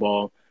 Lonzo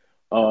Ball.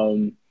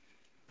 Um,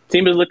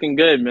 Team is looking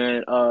good,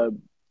 man.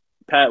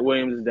 Pat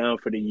Williams is down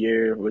for the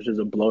year, which is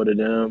a blow to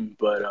them,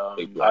 but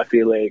Big blow. I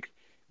feel like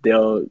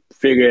they'll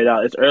figure it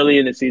out. It's early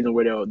in the season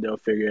where they'll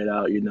figure it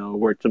out.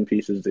 Work some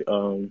pieces,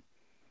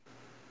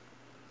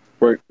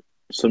 work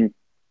some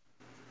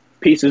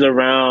pieces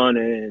around,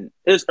 and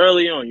it's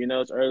early on.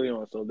 It's early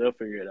on, so they'll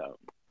figure it out.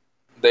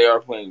 They are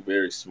playing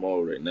very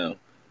small right now.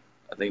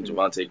 I think Mm-hmm.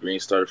 Javante Green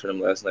started for them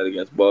last night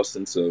against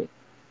Boston, so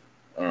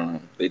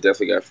they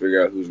definitely got to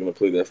figure out who's going to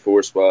play that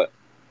 4 spot.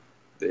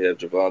 They have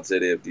Javante,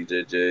 they have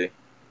DJJ,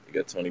 they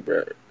got Tony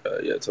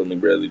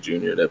Bradley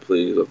Jr. that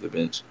plays off the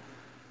bench.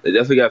 They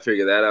definitely got to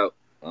figure that out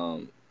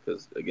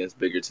because against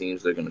bigger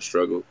teams they're going to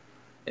struggle.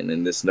 And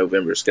then this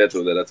November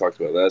schedule that I talked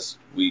about last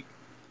week,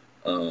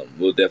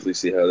 we'll definitely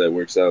see how that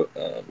works out.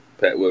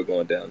 Pat Will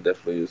going down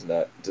definitely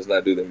does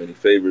not do them any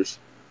favors.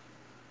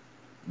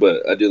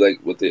 But I do like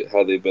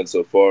how they've been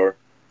so far.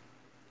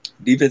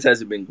 Defense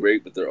hasn't been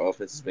great, but their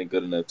offense has been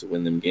good enough to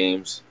win them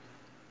games.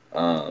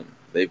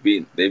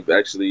 They've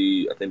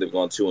actually I think they've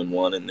gone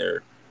 2-1 in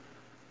their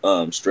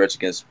stretch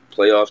against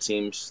playoff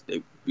teams.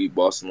 They beat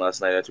Boston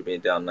last night after being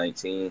down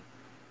 19.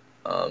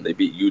 They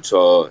beat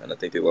Utah, and I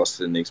think they lost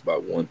to the Knicks by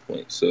 1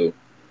 point. So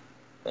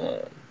um,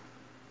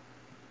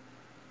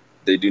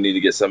 they do need to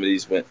get some of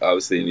these wins.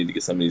 Obviously, they need to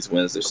get some of these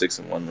wins. They're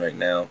 6-1 right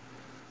now,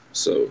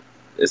 so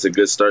it's a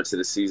good start to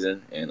the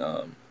season. And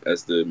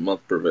as the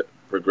month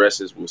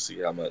progresses, we'll see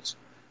how much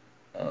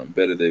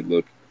better they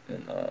look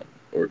and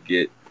or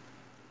get.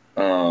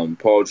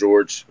 Paul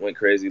George went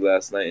crazy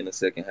last night in the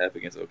second half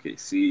against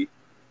OKC.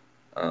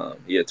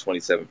 He had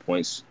 27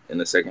 points in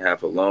the second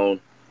half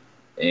alone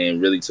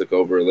and really took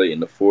over late in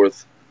the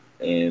fourth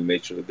and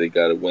made sure that they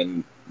got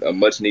a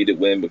much needed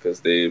win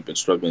because they've been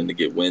struggling to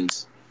get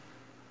wins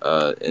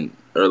in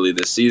early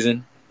this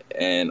season.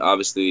 And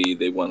obviously,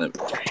 they want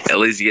to at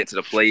least get to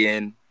the play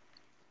in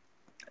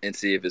and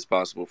see if it's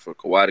possible for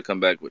Kawhi to come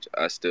back, which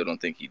I still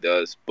don't think he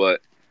does.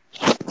 But,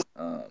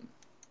 um,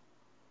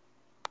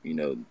 you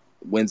know,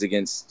 wins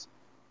against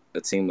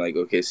a team like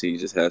OKC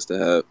just has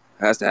to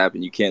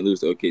happen. You can't lose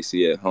to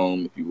OKC at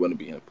home if you want to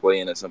be in a play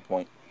in at some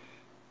point.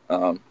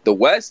 The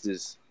West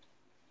is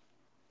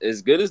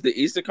as good as the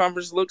Eastern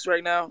Conference looks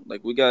right now,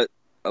 like we got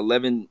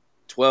 11,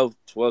 12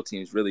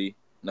 teams really.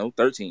 No,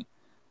 13.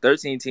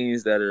 13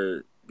 teams that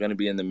are going to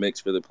be in the mix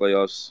for the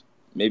playoffs.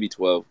 Maybe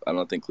 12. I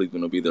don't think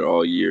Cleveland will be there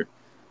all year.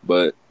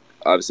 But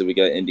obviously we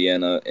got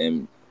Indiana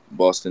and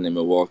Boston and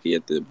Milwaukee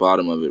at the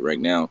bottom of it right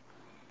now.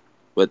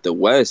 But the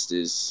West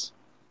is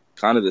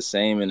kind of the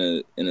same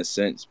in a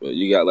sense. But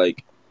you got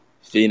like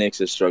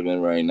Phoenix is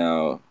struggling right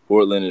now.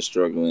 Portland is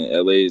struggling.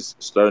 LA is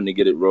starting to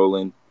get it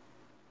rolling.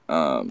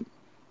 Um,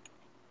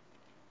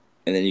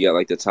 and then you got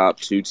like the top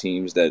two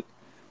teams that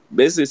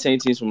basically the same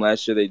teams from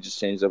last year. They just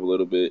changed up a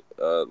little bit.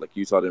 Like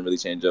Utah didn't really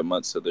change up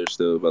much, so they're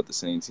still about the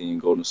same team.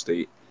 Golden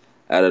State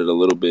added a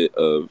little bit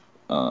of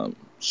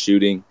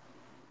shooting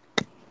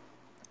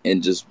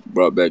and just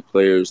brought back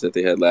players that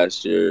they had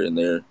last year, and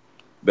they're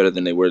better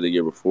than they were the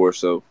year before.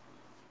 So,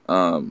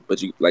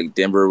 but you like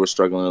Denver was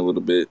struggling a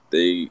little bit.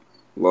 They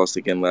lost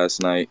again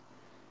last night.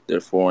 They're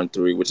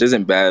 4-3, which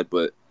isn't bad,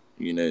 but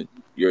you know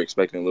you're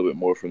expecting a little bit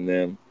more from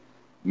them.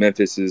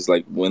 Memphis is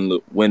like win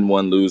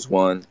one, lose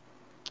one.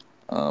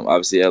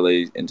 Obviously,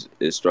 LA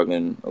is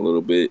struggling a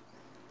little bit,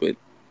 but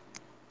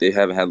they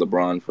haven't had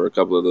LeBron for a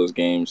couple of those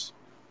games.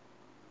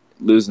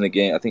 Losing the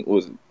game, I think it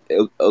was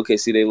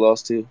OKC they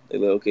lost to. They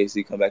let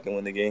OKC come back and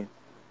win the game,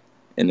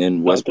 and then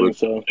I Westbrook think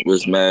so.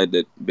 was mad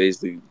that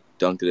basically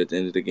dunked it at the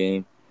end of the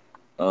game.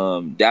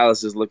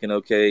 Dallas is looking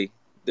okay.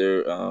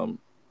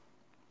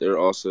 They're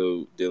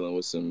also dealing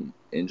with some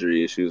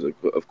injury issues. Like,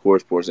 of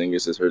course,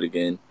 Porzingis is hurt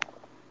again,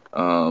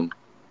 um,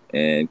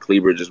 and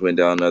Kleber just went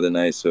down another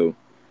night, so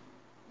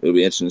it'll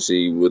be interesting to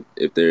see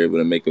if they're able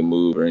to make a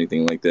move or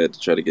anything like that to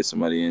try to get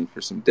somebody in for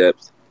some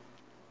depth.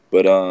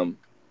 But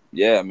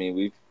yeah, I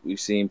mean we've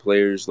seen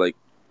players like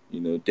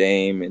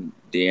Dame and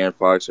De'Aaron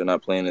Fox are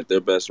not playing at their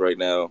best right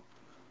now.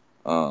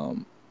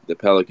 The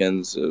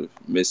Pelicans have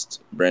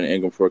missed Brandon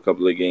Ingram for a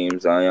couple of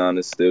games. Zion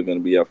is still going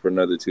to be out for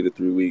another 2 to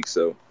 3 weeks,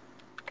 so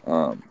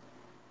um,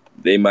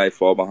 they might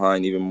fall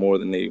behind even more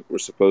than they were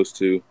supposed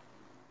to.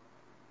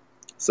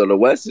 So the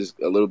West is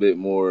a little bit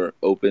more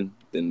open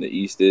than the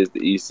East is. The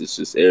East is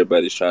just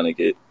everybody's trying to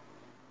get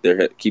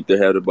keep their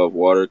head above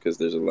water because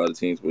there's a lot of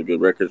teams with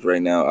good records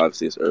right now.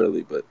 Obviously, it's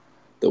early, but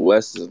the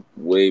West is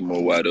way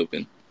more wide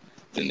open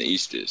than the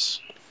East is.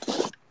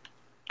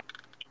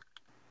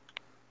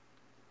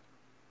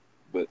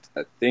 But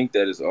I think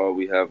that is all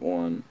we have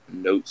on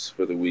notes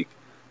for the week,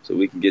 so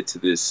we can get to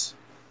this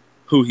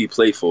who he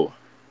played for.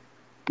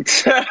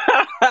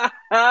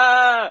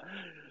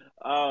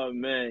 Oh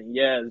man,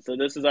 yeah. So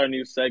this is our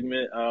new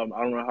segment. I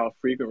don't know how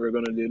frequent we're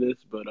gonna do this,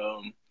 but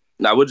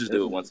Now we'll just do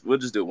this it is once. We'll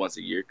just do it once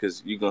a year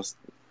because you gonna.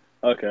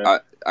 okay.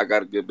 I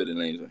got a good bit of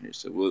names on here,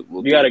 so we'll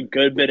You do got it. a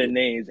good bit of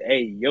names.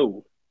 Hey,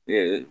 yo,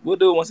 Yeah, we'll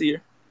do it once a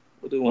year.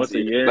 We'll do it once once a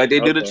a year, year. like they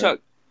do the Okay. Chuck.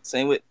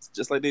 Same with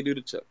just like they do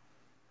the Chuck.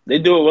 They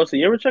do it once a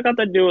year. But check out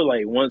they do it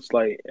like once,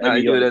 like Nah, they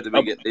every do it at the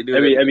beginning. They do it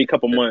at the every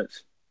couple beginning.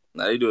 months.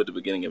 Nah, they do it at the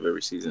beginning of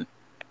every season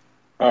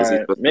All because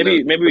right,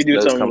 maybe we supposed to do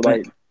know it's something coming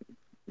in. like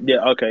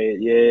yeah. Okay,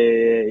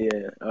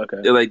 yeah. Okay.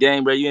 They're like,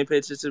 dang, bro, you ain't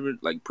paid attention to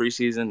like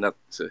preseason, nothing.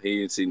 So he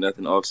didn't see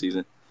nothing off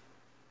season.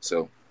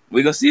 So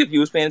we're gonna see if you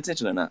was paying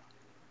attention or not.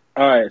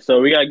 All right. So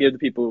we gotta give the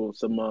people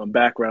some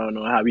background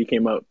on how we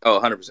came up Oh,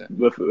 100%.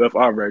 with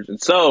our version.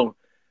 So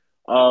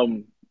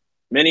um,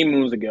 many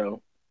moons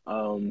ago,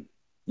 me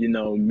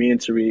and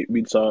Tariq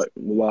we talked a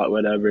lot,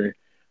 whatever.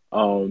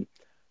 Um,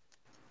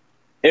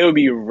 it would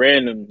be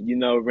random,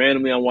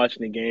 randomly I'm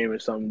watching the game or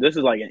something. This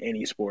is like in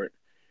any sport.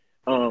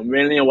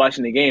 Randomly I'm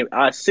watching the game.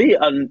 I see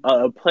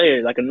a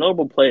player, like a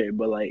notable player,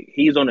 but like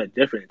he's on a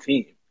different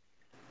team.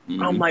 I'm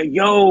Mm-hmm. like,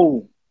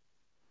 yo,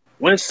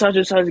 when such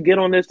and such get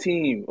on this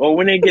team, or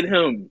when they get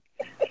him,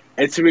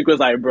 and Tariq was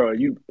like, bro,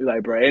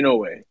 ain't no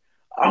way.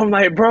 I'm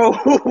like, bro,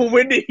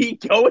 when did he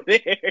go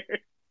there?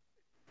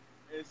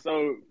 And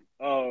so,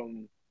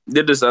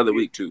 Did this other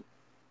we week too.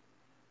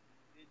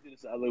 did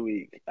this the other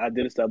week. I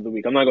did this the other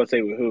week. I'm not gonna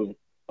say with who.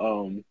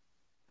 Um,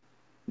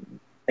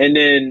 and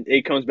then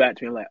it comes back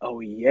to me like, oh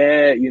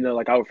yeah,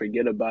 like I would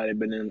forget about it,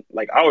 but then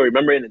like I would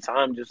remember in the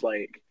time, just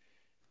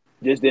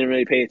didn't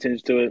really pay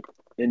attention to it,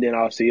 and then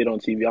I'll see it on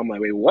TV. I'm like,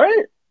 wait,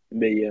 what?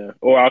 But yeah,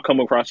 or I'll come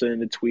across it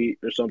in a tweet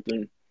or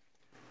something,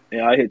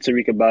 and I hit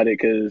Tariq about it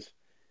because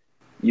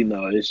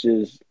it's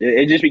just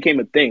it just became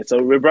a thing.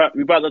 So we brought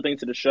the thing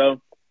to the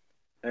show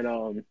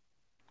and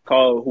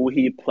called who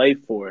he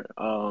played for.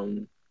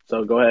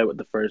 So go ahead with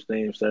the first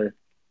name, sir.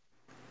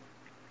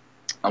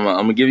 I'm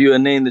gonna give you a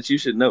name that you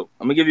should know.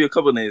 I'm gonna give you a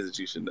couple of names that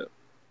you should know.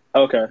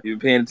 Okay, You've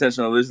been paying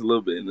attention on this a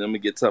little bit, and then I'm gonna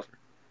get tougher.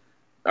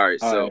 All right,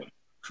 all so right.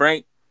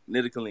 Frank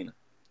Ntilikina.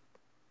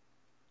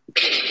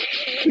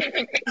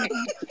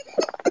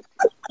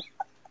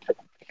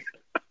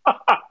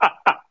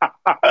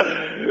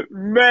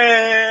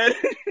 Man,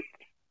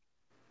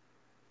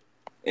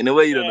 In a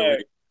way, you don't know where man,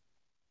 he.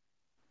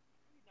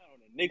 he's not on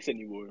the Knicks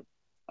anymore.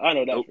 I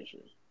know that Nope. for sure.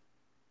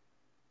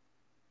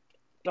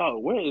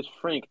 Dog, where is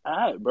Frank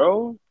at,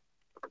 bro?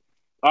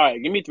 All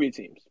right, give me three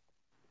teams.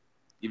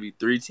 Give you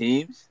three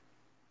teams.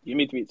 Give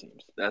me three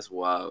teams. That's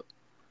wild.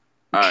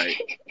 All right,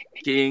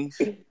 Kings,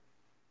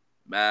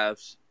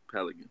 Mavs,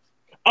 Pelicans.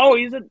 Oh,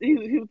 he was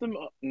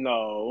the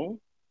no.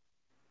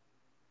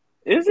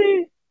 Is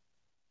he?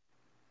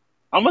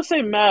 I'm gonna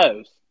say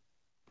Mavs.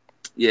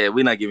 Yeah,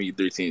 we're not giving you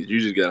three teams. You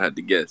just gotta have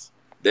to guess.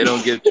 They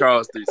don't give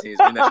Charles three teams.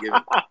 We're not giving.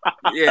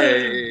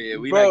 Yeah.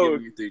 We're not Bro,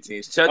 giving you three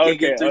teams. Chuck ain't okay,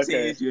 get three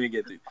okay. teams. You ain't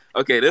get three.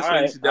 Okay, this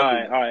one you should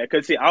definitely know. All right.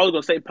 Cause see, I was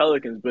gonna say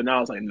Pelicans, but now I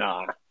was like,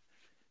 nah.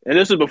 And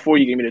this was before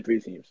you gave me the three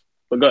teams.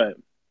 But go ahead.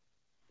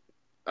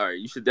 All right,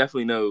 you should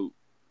definitely know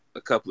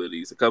a couple of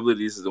these. A couple of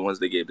these is the ones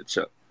they gave to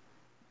Chuck.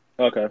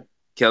 Okay.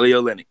 Kelly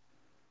Olynyk.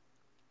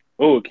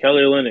 Oh,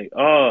 Kelly Olynyk.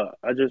 Oh,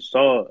 I just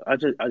saw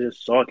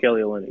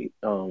Kelly Olynyk.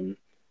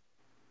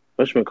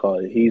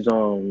 Whatchamacallit? He's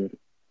Ain't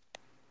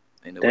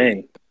no way.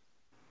 dang.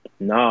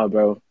 Nah,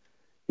 bro.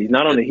 He's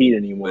not on the Heat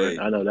anymore. Way.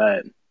 I know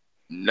that.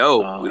 No,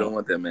 we Uh don't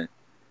want that man.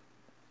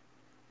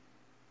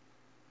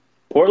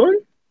 Portland?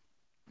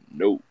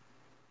 No,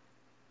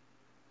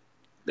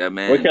 that Where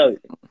man. Kelly?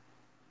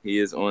 He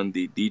is on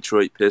the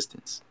Detroit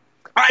Pistons.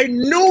 I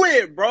knew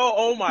it, bro.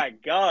 Oh my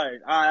god.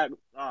 All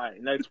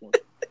right, next one.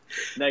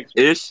 Next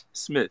one. Ish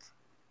Smith.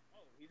 Oh,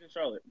 he's in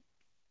Charlotte.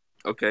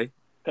 Okay.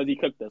 Because he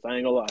cooked us. I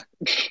ain't gonna lie.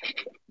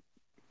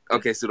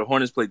 Okay, so the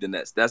Hornets played the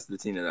Nets. That's the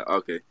team that.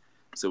 Okay,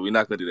 so we're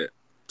not gonna do that.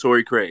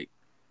 Torrey Craig.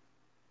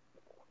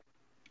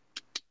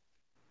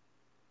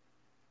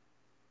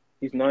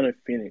 He's not in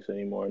Phoenix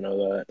anymore, I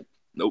know that.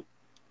 Nope.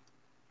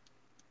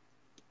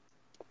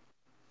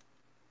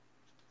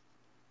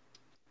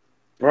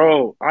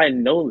 Bro, I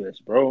know this,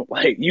 bro.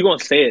 Like, you gonna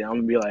say it, I'm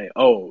gonna be like,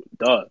 oh,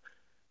 duh.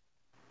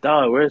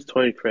 Duh, where's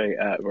Toy Craig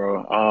at,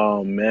 bro?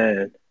 Oh,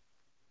 man.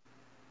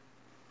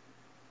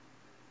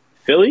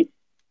 Philly?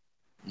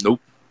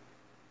 Nope.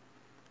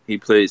 He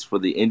plays for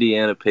the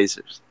Indiana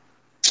Pacers.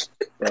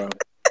 Bro.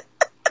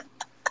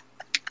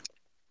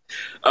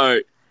 All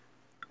right.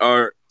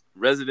 Our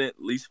resident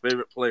least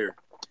favorite player,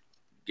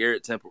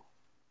 Garrett Temple.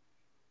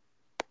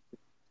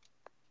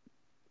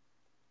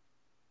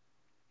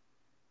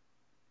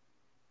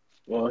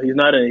 Well, he's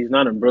not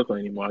in Brooklyn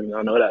anymore.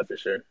 I know that for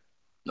sure.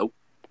 Nope.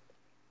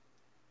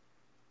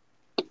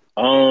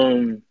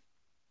 Um,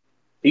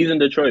 he's in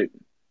Detroit.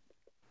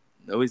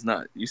 No, he's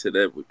not. You said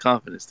that with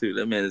confidence too.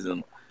 That man is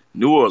in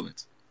New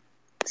Orleans.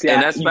 See,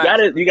 And that's you facts.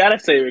 gotta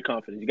say it with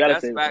confidence. You gotta say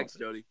That's it with facts, confidence.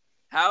 Jody.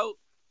 How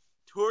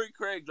Torrey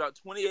Craig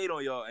dropped 28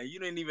 on y'all and you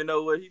didn't even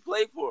know what he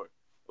played for.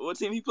 What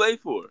team he played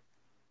for.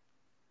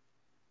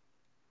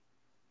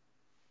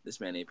 This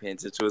man ain't paying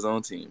attention to his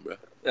own team, bro.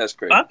 That's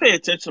crazy. I pay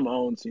attention to my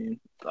own team.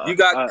 You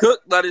got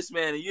cooked by this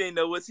man and you ain't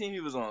know what team he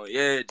was on.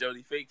 Yeah,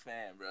 Jody, fake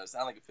fan, bro.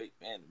 Sound like a fake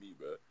fan to me,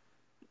 bro.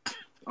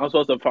 I'm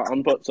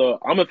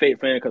a fake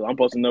fan because I'm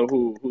supposed to know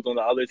who's on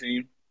the other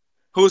team.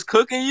 Who's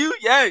cooking you?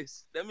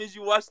 Yes. That means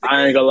you watched the I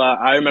ain't game. gonna lie.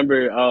 I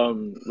remember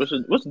what's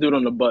the dude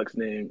on the Bucks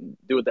name?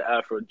 Dude with the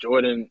afro,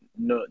 Jordan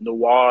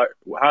Noir,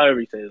 however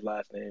he says his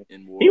last name.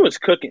 In war. He was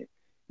cooking.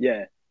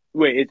 Yeah.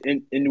 Wait, it's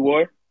in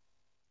War.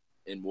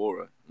 In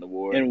Wara.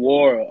 In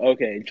War.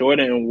 Okay,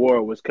 Jordan and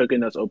War was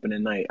cooking us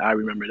opening night. I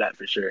remember that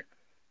for sure.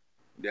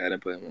 Yeah, I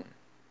didn't play him on.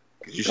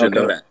 Because you should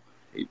know that.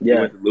 He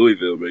Yeah. went to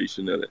Louisville, bro. You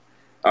should know that.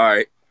 All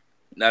right.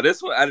 Now,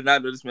 this one, I did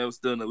not know this man was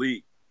still in the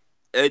league.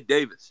 Ed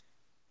Davis.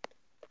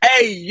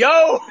 Hey,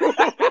 yo!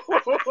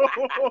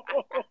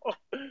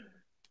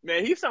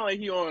 Man, he sound like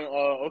he on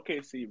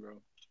OKC, bro.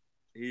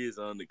 He is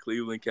on the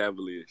Cleveland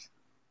Cavaliers.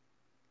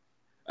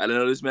 I didn't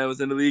know this man was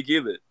in the league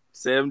either.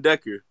 Sam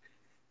Decker.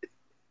 He's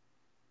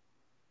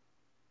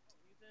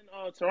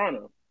in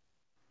Toronto.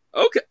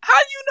 Okay. How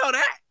you know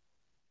that?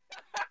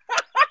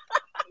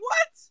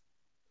 What?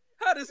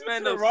 How does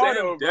man know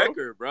Sam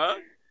Decker, bro?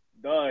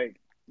 Dog,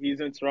 he's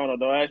in Toronto.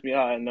 Don't ask me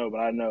how I know, but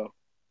I know.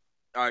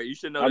 All right, you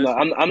should know this.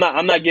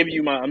 I'm not giving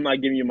you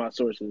my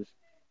sources.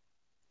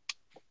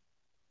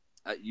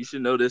 You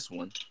should know this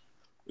one.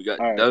 We got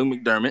All right. Doug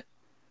McDermott.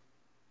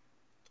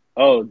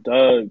 Oh,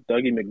 Dougie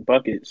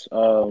McBuckets.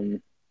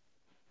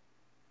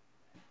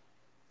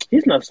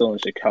 He's not still in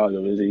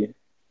Chicago, is he?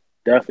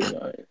 Definitely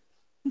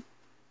not.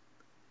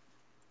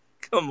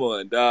 Come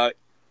on, dog.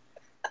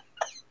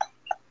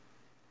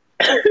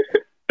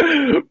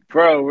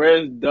 Bro,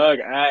 where's Doug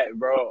at,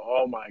 bro?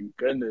 Oh my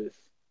goodness.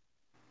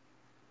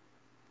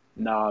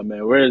 Nah,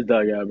 man, where's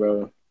Doug at,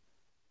 bro?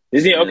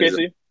 Is he in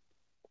OKC?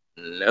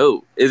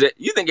 No. Is it?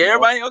 You think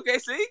everybody in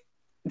OKC?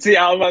 See,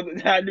 I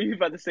knew you were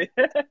about to say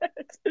that.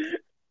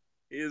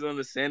 He is on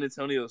the San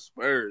Antonio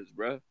Spurs,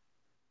 bro.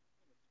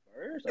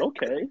 Spurs?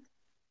 Okay.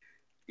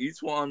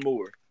 Etuan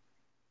Moore.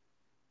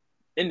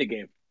 In the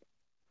game.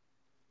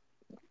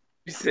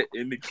 You said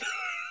in the game.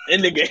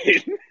 In the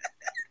game.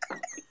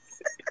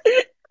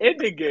 In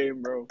the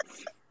game, bro.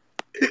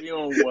 You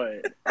on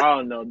what? I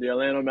don't know. The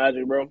Orlando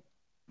Magic, bro.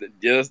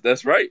 Yes,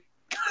 that's right.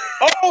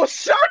 Oh,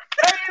 Shark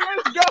Tank,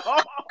 let's go.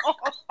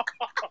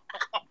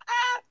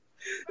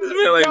 This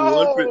man like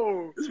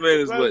one. This man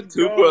is what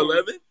 2 for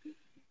 11.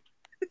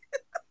 Let's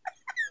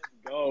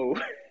go.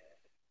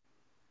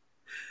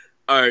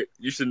 All right,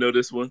 you should know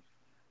this one.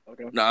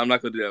 Okay. No, I'm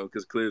not gonna do that one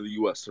because clearly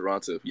you watch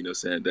Toronto if you know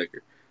Sam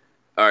Decker.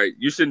 All right,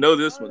 you should know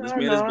this one.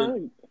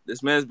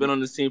 This man's been on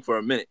this team for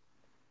a minute.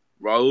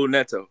 Raul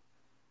Neto.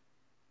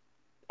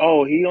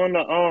 Oh, he on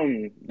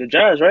the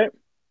Jazz, right?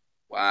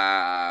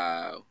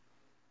 Wow.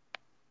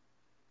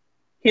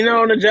 He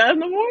not on the Jazz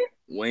no more.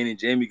 Wayne and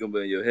Jamie gonna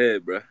be in your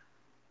head, bro.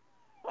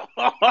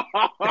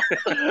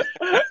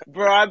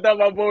 Bro, I thought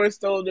my boy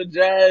stole the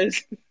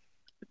Jazz.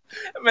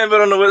 Man, been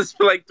on the West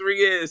for like 3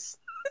 years.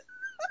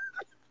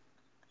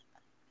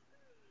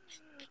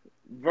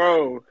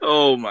 Bro,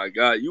 Oh my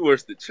God, you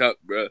worse than Chuck,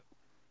 bro.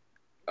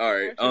 All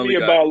right, I question only me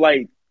got. about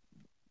like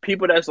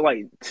people that's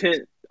like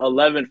 10th,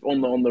 11th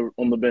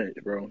on the bench,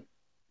 bro.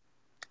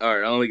 All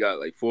right, I only got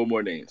like four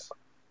more names,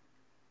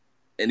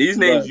 and these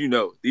names But you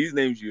know. These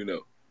names you know.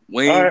 all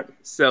Wayne right,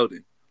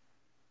 Selden.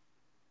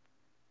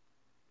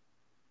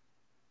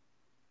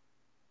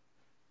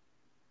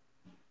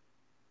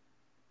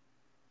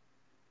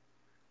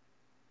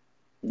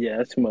 yeah,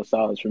 that's too much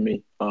silence for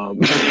me.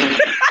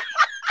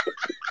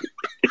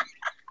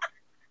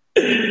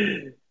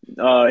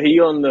 He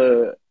on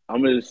the.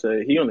 I'm gonna just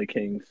say he on the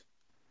Kings.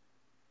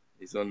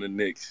 He's on the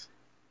Knicks.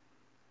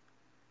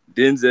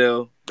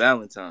 Denzel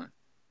Valentine.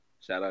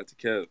 Shout out to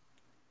Kev.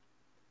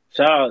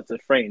 Shout out to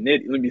Frank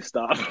Nitty. Let me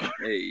stop.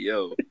 Hey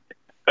yo.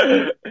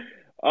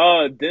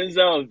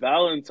 Denzel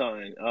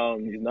Valentine.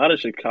 He's not in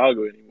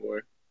Chicago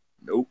anymore.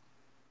 Nope.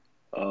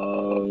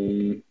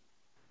 Um,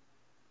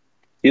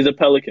 he's a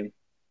Pelican.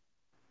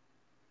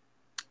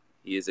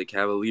 He is a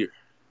Cavalier.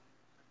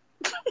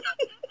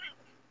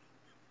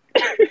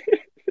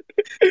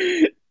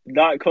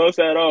 Not close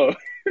at all.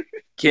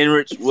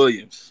 Kenrich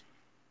Williams.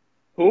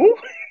 Who?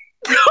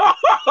 No,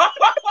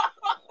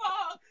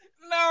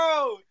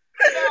 no.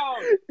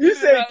 You did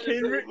said not just say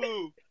Kendrick?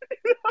 who.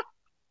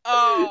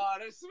 Oh,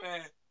 this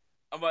man.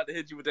 I'm about to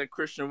hit you with that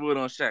Christian Wood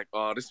on Shaq.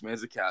 Oh, this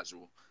man's a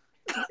casual.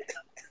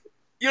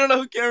 You don't know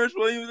who Kenrich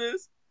Williams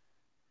is?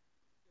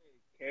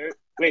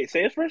 Wait,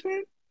 say his first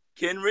name?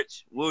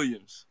 Kenrich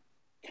Williams.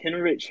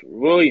 Kenrich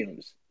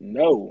Williams.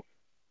 No.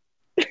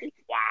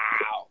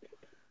 Wow.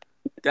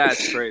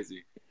 That's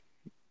crazy.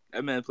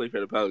 That man played for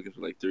the Pelicans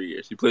for like 3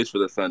 years. He plays for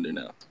the Thunder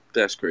now.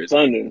 That's crazy.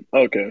 Thunder.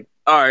 Okay.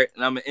 All right,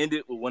 and I'm going to end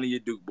it with one of your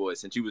Duke boys.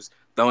 Since you was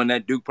throwing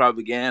that Duke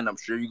propaganda, I'm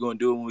sure you're going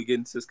to do it when we get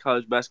into this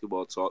college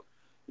basketball talk.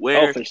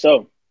 Oh, for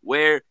sure.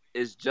 Where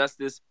is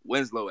Justice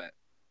Winslow at?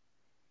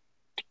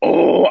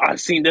 Oh, I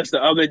seen this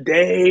the other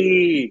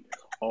day.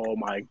 Oh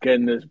my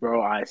goodness,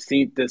 bro. I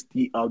seen this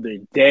the other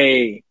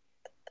day.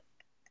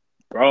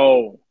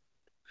 Bro.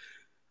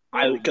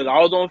 Because I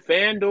was on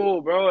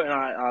FanDuel, bro, and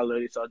I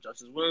literally saw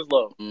Justice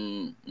Winslow.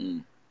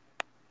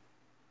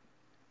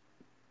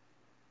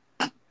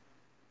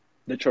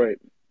 Detroit.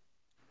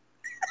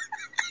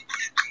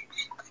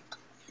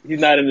 He's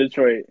not in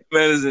Detroit.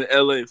 Man is in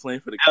LA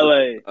playing for the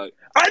LA.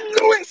 I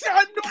knew it.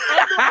 I knew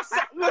it.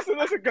 Listen,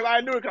 because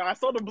I knew it. Because I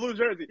saw the blue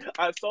jersey.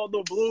 I saw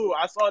the blue.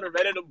 I saw the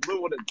red and the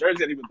blue with the jersey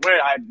that he was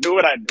wearing. I knew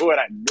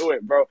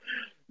it, bro.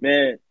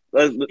 Man,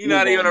 let's You're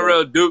not even a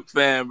real Duke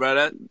fan,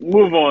 bro.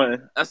 Move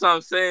on. That's what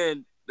I'm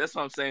saying. That's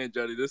what I'm saying,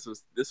 Jody. This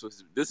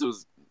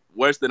was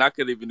worse than I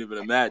could even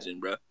imagine,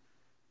 bro.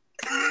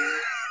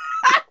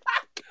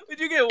 Did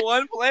you get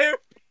one player?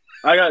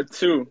 I got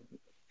two.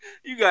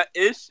 You got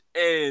Ish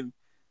and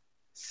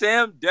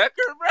Sam Decker,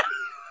 bro.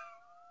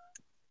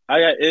 I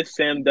got Ish,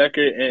 Sam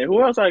Decker, and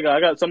who else I got? I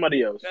got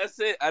somebody else. That's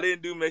it. I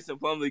didn't do Mason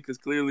Plumlee because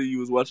clearly you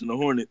was watching the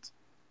Hornets.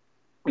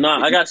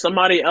 Nah, I got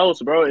somebody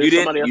else, bro. You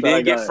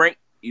didn't get Frank.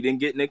 You didn't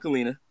get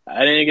Nicolina.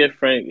 I didn't get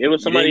Frank. It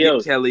was somebody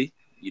else. Kelly.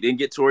 You didn't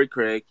get Torrey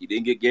Craig. You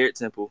didn't get Garrett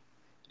Temple.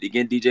 You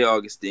didn't get DJ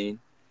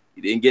Augustine.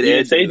 You didn't get You Ed.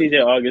 didn't say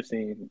DJ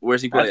Augustine.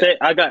 Where's he playing?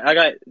 I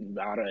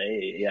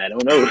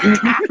don't know.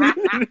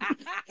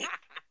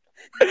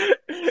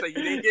 So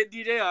you didn't get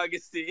DJ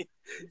Augustine.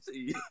 So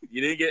you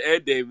didn't get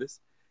Ed Davis.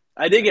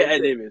 I did get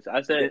Ed Davis.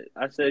 I said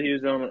he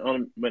was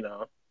on but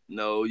no.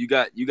 No, you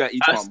got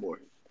Etwan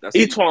Moore. That's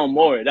Etwan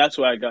Moore. That's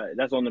what I got.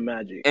 That's on the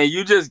Magic. And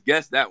you just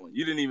guessed that one.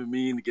 You didn't even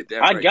mean to get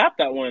that I right. got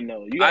that one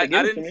though. You gotta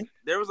give it to me.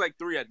 There was like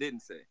three I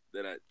didn't say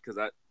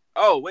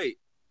Oh wait,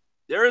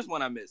 there is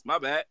one I missed. My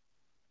bad.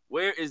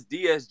 Where is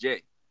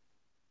DSJ?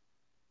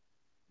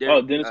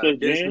 Dennis Smith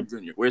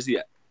Jr. Where's he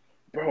at?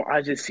 Bro,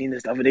 I just seen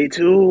this the other day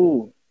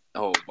too.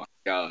 Oh my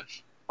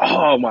gosh.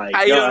 Oh my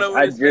gosh.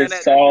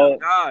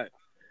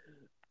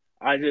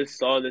 I just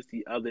saw this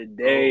the other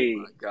day.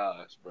 Oh my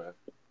gosh, bro.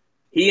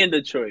 He in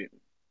Detroit.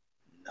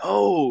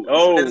 No,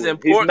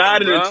 he's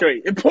not in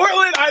Detroit. In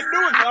Portland, I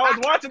knew it. I was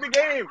watching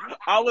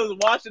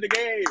the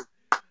game.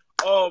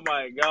 Oh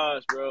my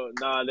gosh, bro.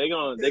 Nah, they're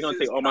gonna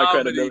take all my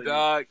credibility.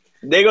 Dog.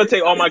 They're gonna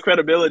take all my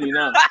credibility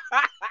now.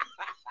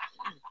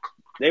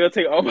 They're gonna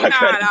take all my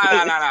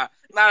credibility.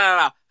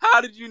 Nah. How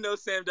did you know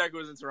Sam Decker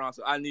was in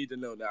Toronto? I need to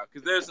know now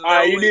because there's. All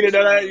right, you need to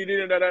know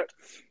that.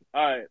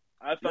 All right,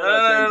 I found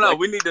out. No.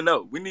 We need to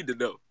know.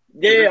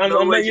 Yeah,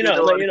 I'm letting you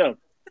know.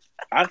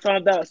 I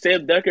found out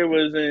Sam Decker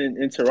was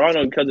in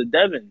Toronto because of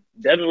Devin.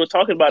 Devin was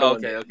talking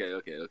about it.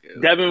 Okay.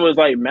 Devin was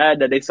like mad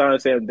that they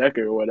signed Sam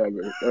Decker or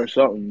whatever or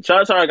something.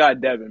 Shout out to our guy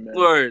Devin, man.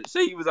 Word.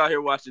 See, he was out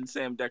here watching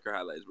Sam Decker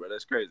highlights, bro.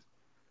 That's crazy.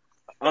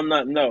 I'm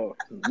not. No.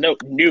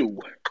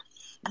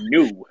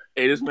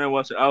 Hey, this man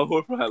watching Al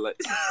Horford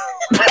highlights.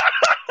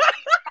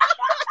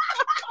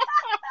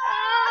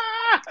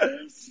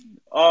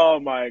 Oh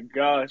my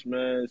gosh,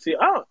 man. See,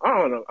 I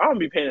don't know. I don't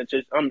be paying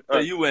attention. So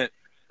you went.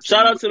 So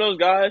Shout you out to those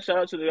guys. Shout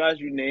out to the guys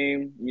you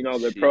named. You know,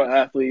 they're pro Sheesh. You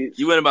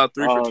athletes. went about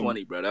 3 for Um,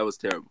 20, bro. That was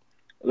terrible.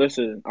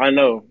 listen, I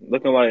know,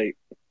 looking like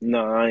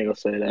no, I ain't gonna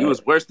say You that.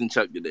 was worse than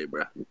Chuck today,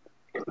 bro.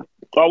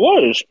 I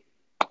was.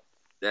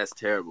 That's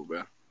terrible,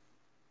 bro.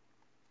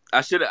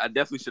 I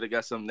definitely should have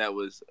got something that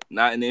was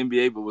not in the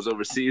NBA but was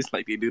overseas,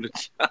 like they do to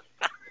Chuck.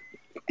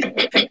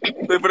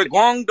 Play for the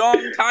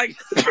Guangdong Tigers.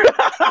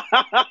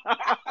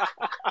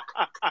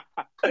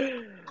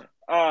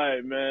 All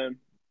right, man.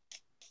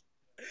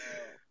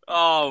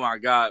 Oh my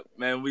god,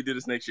 man! We do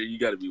this next year. You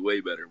got to be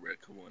way better, bro.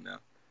 Come on now.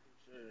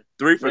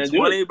 3 for Man, do it,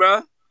 20,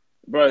 bro.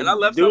 bro. And I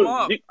left some Do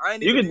off. it. I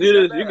ain't You even could do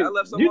do that this. bad. I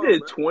left some You off, did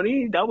bro.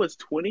 20. That was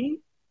 20.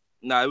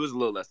 Nah, it was a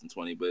little less than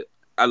 20, but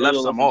I That left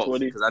was less some than off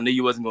 20. because I knew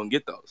you wasn't gonna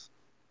get those.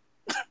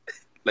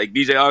 Like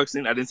DJ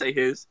Augustin, I didn't say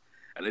his.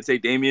 I didn't say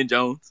Damian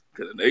Jones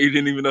because I know you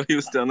didn't even know he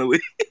was still in the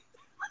league.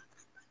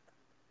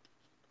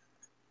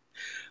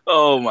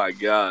 Oh my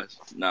gosh,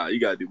 nah, you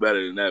gotta do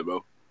better than that,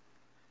 bro.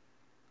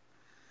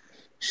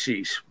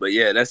 Sheesh, but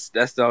yeah, that's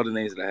all the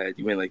names that I had.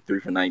 You went like 3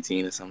 for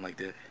 19 or something like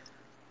that.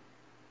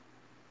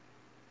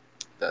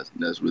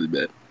 That's really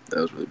bad. That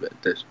was really bad.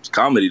 That's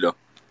comedy though.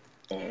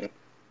 Uh,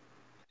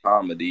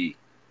 Comedy.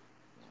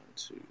 1,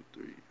 2,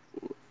 3,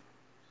 4.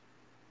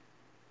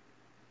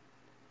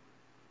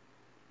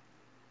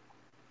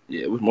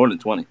 Yeah, it was more than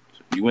 20.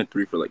 You went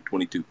 3 for like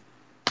 22.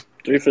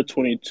 3 for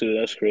 22.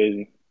 That's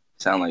crazy.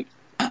 Sound like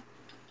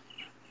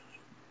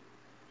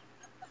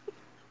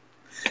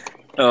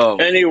oh,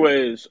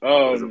 Anyways,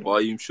 as a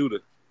volume shooter.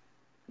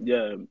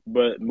 yeah,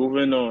 but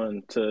moving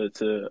on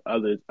to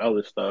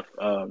other stuff.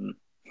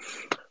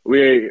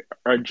 We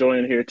are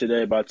joined here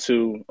today by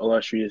two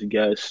illustrious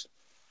guests.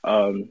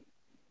 Um,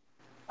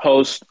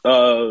 host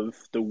of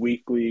the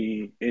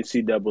weekly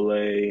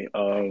NCAA.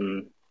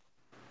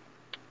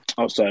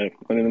 I'm sorry.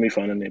 Let me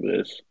find the name of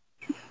this.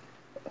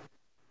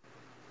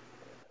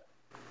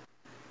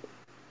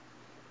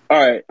 All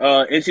right,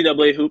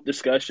 NCAA hoop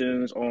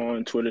discussions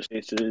on Twitter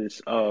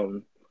Spaces.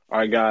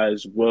 Our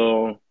guys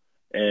Will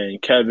and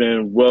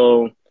Kevin.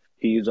 Will,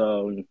 he's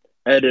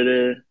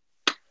editor,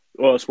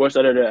 well, sports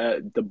editor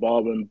at the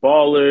Baldwin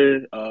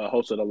Baller,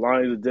 host of the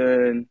Lions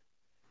Den,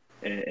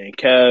 and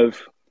Kev,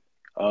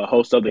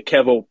 host of the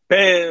Kevo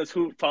Bands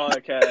Hoop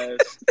Podcast,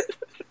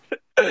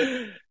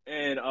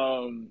 and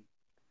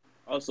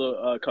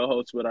also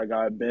co-host with our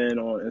guy Ben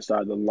on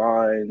Inside the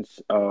Lines,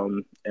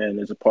 and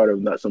is a part of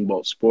Nuts and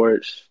Bolts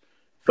Sports.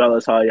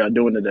 Fellas, how y'all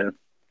doing today?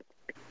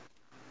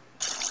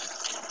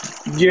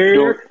 Yeah,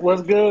 Doing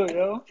what's good,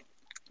 yo?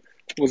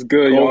 What's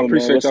good, y'all? cool, man.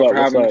 Appreciate What's y'all up?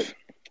 for What's having up? us.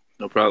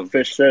 No problem.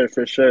 For sure,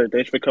 for sure.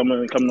 Thanks for coming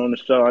on the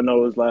show. I know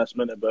it was last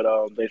minute, but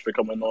thanks for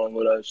coming on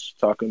with us,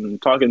 talking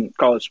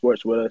college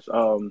sports with us.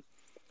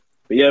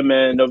 But yeah,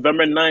 man,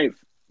 November 9th,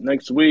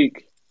 next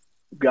week,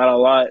 got a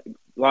lot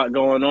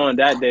going on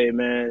that day,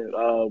 man.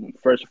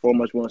 First and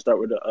foremost, we want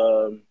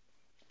to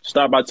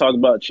start by talking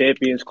about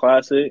Champions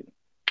Classic,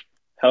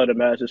 held at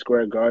Madison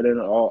Square Garden.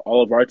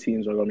 All of our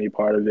teams are going to be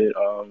part of it.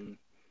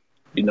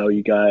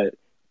 You got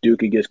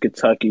Duke against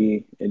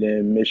Kentucky, and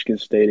then Michigan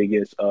State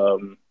against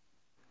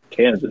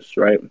Kansas,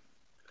 right?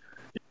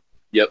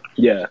 Yep.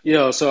 Yeah.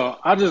 Yo, so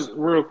I just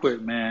real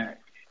quick, man.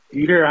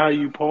 You hear how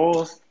you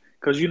pause?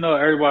 Because you know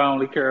everybody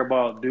only care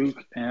about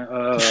Duke and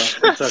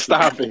Kentucky.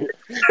 Stop it.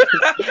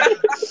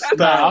 Nah,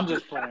 Stop. I'm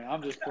just playing.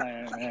 I'm just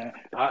playing, man.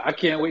 I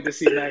can't wait to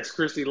see Max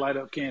Christie light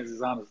up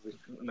Kansas. Honestly,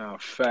 No,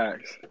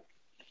 facts.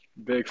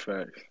 Big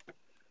facts.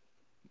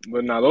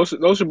 But no,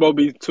 those should both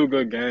be two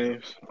good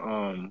games.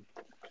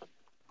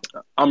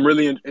 I'm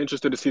really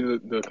interested to see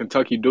the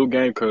Kentucky Duke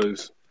game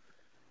because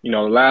the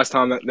last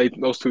time that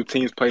those two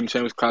teams played in the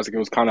Champions Classic, it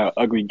was kind of an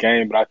ugly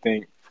game. But I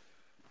think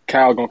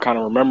Cal gonna kind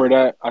of remember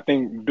that. I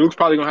think Duke's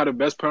probably gonna have the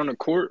best player on the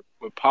court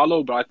with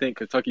Paulo, but I think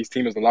Kentucky's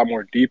team is a lot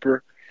more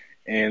deeper,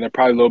 and they're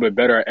probably a little bit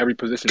better at every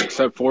position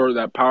except for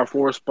that power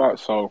forward spot.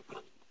 So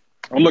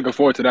I'm looking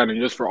forward to that.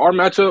 And just for our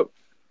matchup,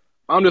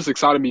 I'm just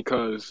excited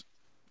because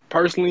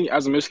personally,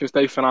 as a Michigan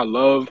State fan, I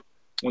love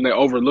when they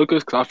overlook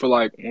us because I feel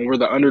like when we're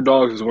the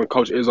underdogs is when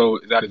Coach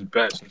Izzo is at his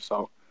best. And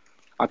so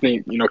I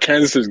think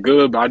Kansas is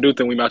good, but I do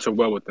think we match up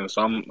well with them.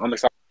 So I'm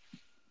excited.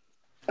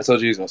 I told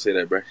you he was gonna say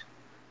that, bro.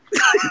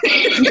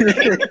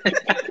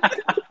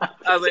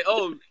 I was like,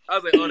 oh,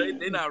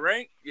 they not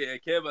ranked? Yeah,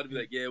 Kev about to be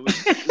like, yeah, we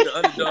the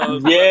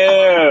underdogs.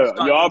 Yeah,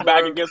 Shock y'all the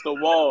back world. against the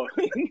wall.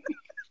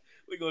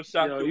 We gonna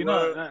shock yo, the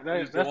world.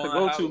 that's the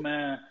go-to,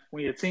 man.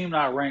 When your team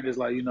not ranked, is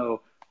like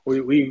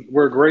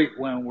we're great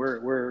when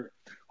we're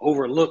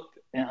overlooked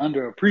and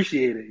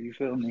underappreciated. You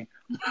feel me?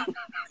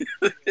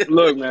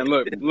 Look, man,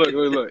 look. In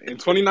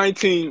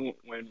 2019,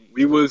 when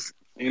we was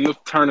in the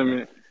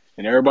tournament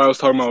and everybody was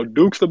talking about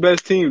Duke's the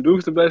best team,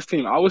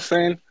 I was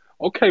saying,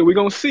 okay, we're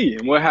going to see.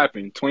 And what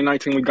happened?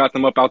 2019, we got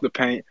them up out the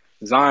paint.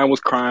 Zion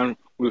was crying.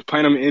 We was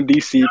playing them in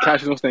D.C.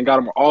 Cassius Winston got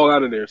them all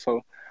out of there.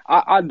 So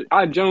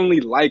I generally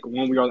like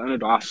when we are the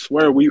underdog. I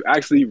swear we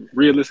actually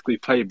realistically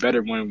play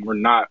better when we're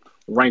not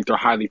ranked or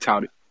highly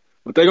touted.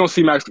 But they're going to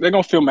see Max. They're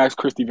going to feel Max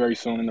Christie very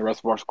soon in the rest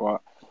of our squad.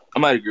 I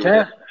might agree with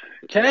that.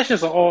 Cash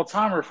is an all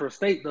timer for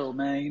State though,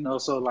 man.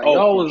 So like Oh,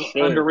 y'all for was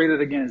sure.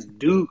 underrated against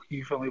Duke.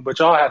 You feel me? But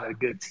y'all had a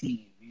good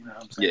team. You know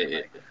what I'm saying? Yeah.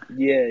 Like,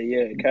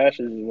 Yeah. Cash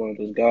is one of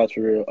those guys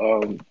for real.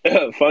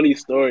 Funny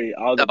story.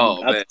 Oh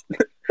man.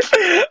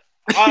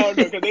 I don't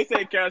know because they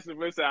say Cash is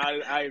missing.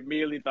 I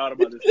immediately thought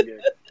about this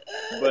again.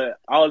 But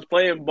I was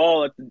playing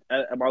ball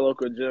at my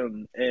local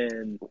gym,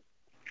 and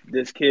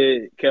this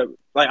kid kept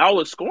like I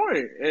was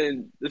scoring,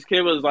 and this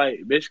kid was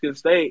like Michigan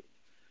State,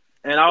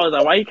 and I was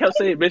like, why you kept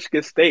saying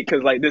Michigan State?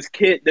 Because like this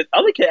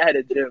other kid had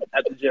at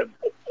the gym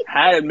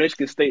had a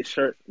Michigan State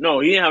shirt. No,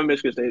 he didn't have a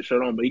Michigan State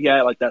shirt on, but he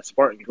had like that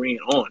Spartan green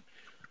on.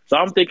 So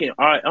I'm thinking,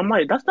 all right, I'm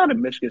like, that's not a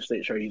Michigan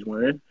State shirt he's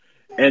wearing.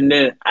 And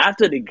then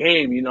after the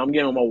game, I'm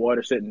getting on my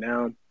water, sitting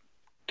down.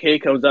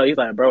 Kid comes out, he's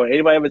like, bro,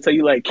 anybody ever tell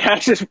you like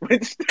Cassius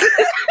Winston?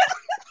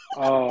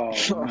 oh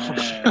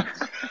man,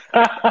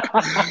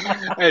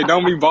 Hey,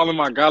 don't be balling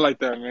my guy like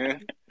that,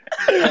 man.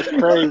 That's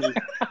crazy.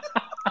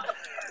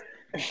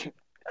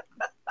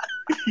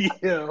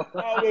 yeah.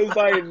 I was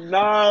like,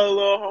 nah,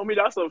 little homie,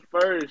 that's a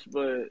first.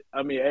 But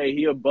I mean, hey,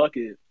 he a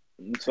bucket,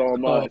 and so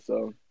am I.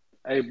 So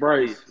Hey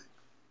Bryce,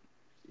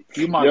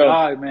 you my yeah,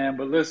 guy, man.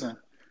 But listen,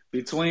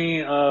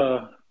 between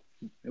the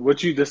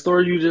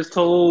story you just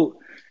told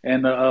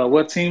and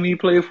what team he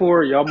played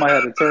for, y'all might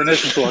have to turn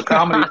this into a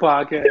comedy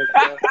podcast,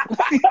 bro.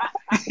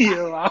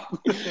 Yo, I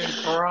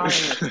was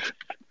crying.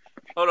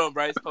 Hold on,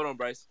 Bryce. What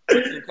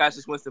team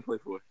Cassius Winston play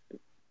for?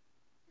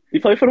 he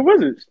played for the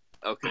Wizards.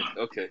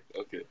 Okay.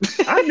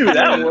 I knew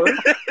that Man. one.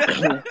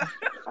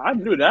 I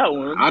knew that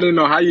one. I didn't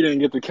know how you didn't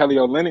get the Kelly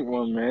Olynyk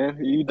one, man.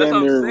 You That's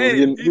damn what I'm near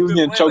saying. he was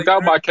getting choked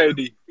out by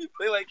KD. He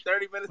played like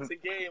 30 minutes a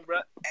game, bro.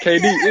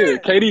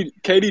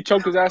 KD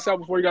choked his ass out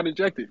before he got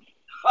ejected.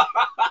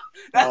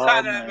 That's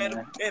how that man. man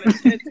was paying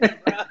attention,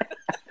 bro.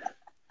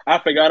 I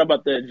forgot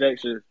about the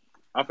ejection.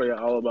 I forgot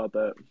all about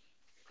that.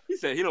 He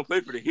said he don't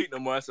play for the Heat no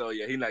more. I said, oh,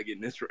 yeah, he's not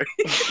getting this right.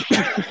 He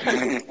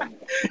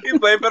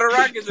played for the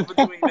Rockets in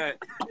between that.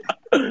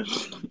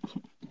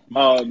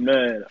 Oh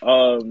man.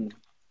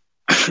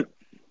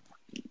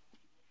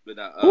 But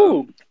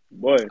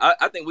boy.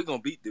 I think we're gonna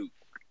beat Duke.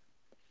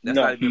 That's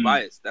not even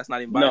biased. That's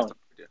not even biased.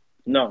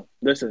 No.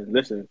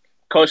 Listen.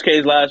 Coach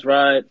K's last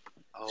ride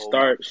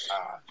starts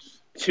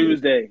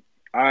Tuesday.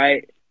 All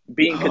right,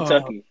 beating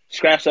Kentucky.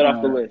 Scratch that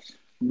off the list.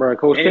 Bro,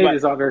 Coach K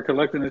is out there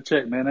collecting the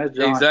check, man. That's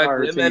John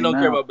exactly. That man don't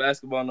care now. about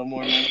basketball no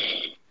more, man.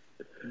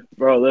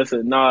 Bro,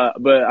 listen,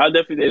 but I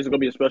definitely think it's gonna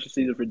be a special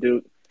season for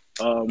Duke.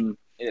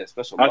 Yeah,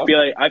 special. I feel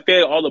like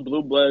all the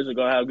blue bloods are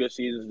gonna have good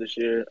seasons this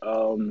year.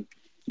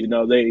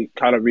 They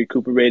kind of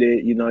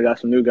recuperated. I got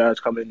some new guys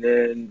coming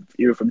in,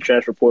 either from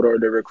transfer portal or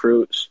the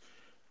recruits.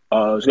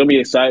 It's gonna be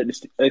exciting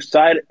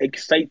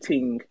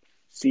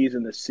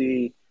season to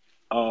see.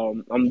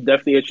 I'm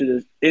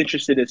definitely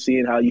interested in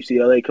seeing how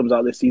UCLA comes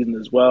out this season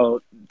as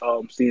well.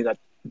 Seeing that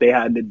they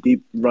had the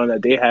deep run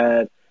that they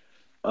had.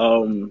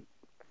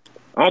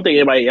 I don't think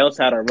anybody else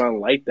had a run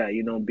like that.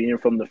 Being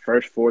from the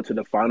first four to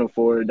the final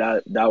four,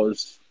 that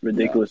was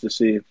ridiculous to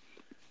see.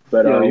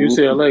 But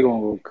UCLA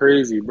gonna go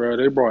crazy, bro.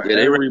 They brought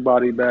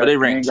everybody back. They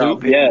ranked got two.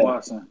 Peyton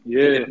Watson.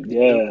 Yeah.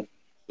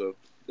 So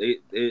they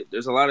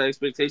there's a lot of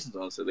expectations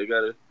on. So they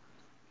gotta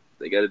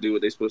do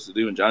what they're supposed to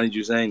do. And Johnny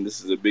Juzang,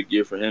 this is a big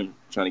year for him,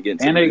 trying to get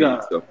into. And they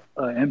got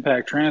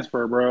impact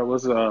transfer, bro.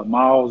 What's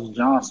Miles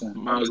Johnson,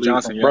 from Rutgers.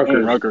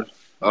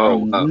 Oh,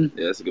 wow. Yeah,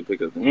 that's a good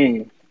pickup.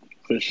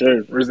 For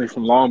sure. Originally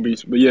from Long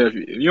Beach. But yeah, if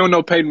you don't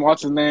know Peyton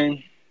Watson's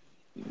name,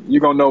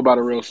 you're going to know about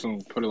it real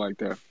soon. Put it like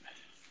that.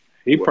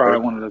 He probably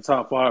one of the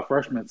top 5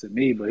 freshmen to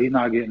me, but he's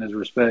not getting his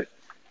respect.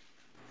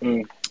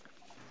 Yep.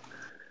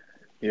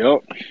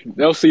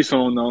 They'll see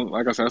soon, though.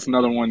 Like I said, that's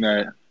another one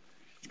that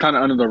kind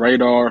of under the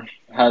radar,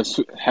 has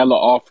hella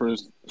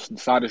offers,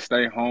 decided to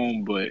stay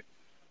home. But,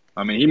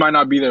 I mean, he might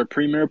not be their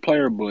premier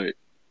player, but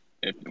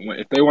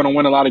if they want to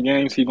win a lot of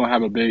games, he's going to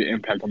have a big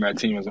impact on that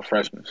team as a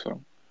freshman.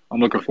 So I'm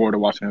looking forward to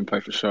watching him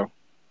play for sure.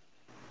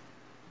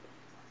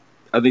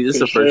 I think this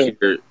is the first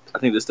year. I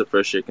think this is the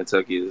first year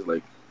Kentucky is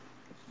like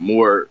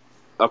more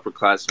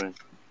upperclassmen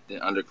than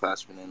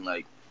underclassmen in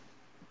like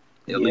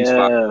at least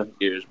 5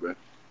 years, bro.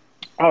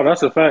 Oh,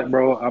 that's a fact,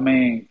 bro. I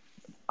mean,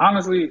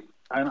 honestly,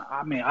 I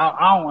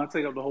don't want to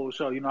take up the whole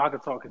show. I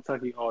could talk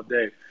Kentucky all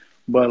day,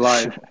 but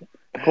like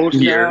Coach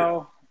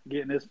Cal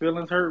getting his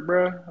feelings hurt,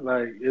 bro,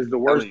 like is the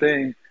worst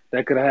thing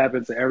that could have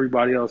happened to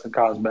everybody else in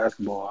college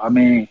basketball. I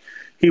mean,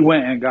 he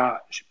went and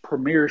got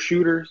premier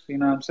shooters. You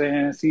know what I'm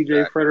saying?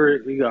 CJ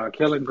Frederick. We got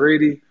Kellen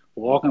Grady,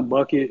 walking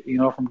bucket.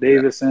 From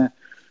Davidson.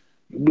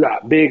 We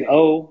got Big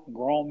O,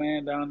 grown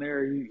man down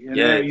there.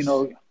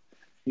 You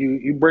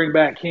bring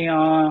back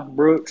Keon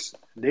Brooks,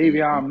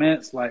 Davion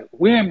Mintz. Like,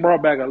 we ain't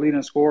brought back a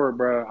leading scorer,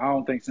 bro. I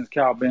don't think since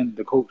Cal been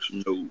the coach.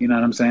 No. You know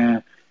what I'm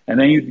saying? And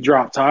then you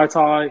drop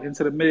Ty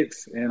into the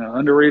mix and an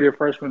underrated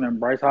freshman and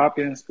Bryce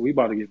Hopkins. We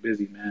about to get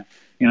busy, man.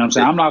 You know what I'm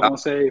saying? I'm not going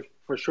to say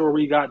for sure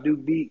we got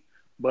Duke beat,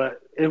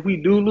 but if we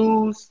do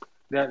lose,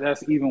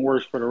 that's even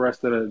worse for the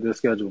rest of the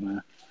schedule,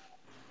 man.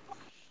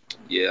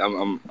 Yeah,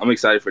 I'm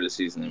excited for the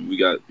season. We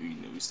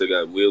still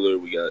got Wheeler,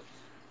 we got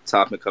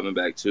Toppin coming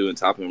back too, and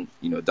Toppin,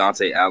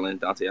 Dante Allen.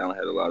 Dante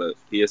Allen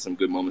he had some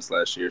good moments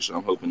last year, so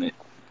I'm hoping that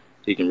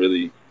he can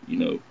really,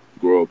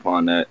 grow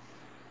upon that.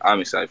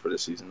 I'm excited for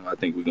this season. I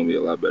think we're gonna be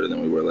a lot better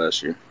than we were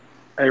last year.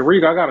 Hey,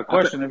 Reek, I got a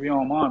question if you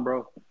don't mind,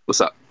 bro. What's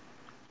up?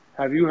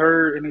 Have you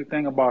heard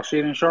anything about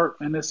Shaden Sharp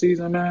in this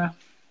season, man?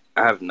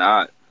 I have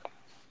not.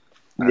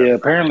 Yeah,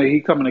 apparently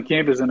he coming to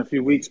campus in a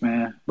few weeks,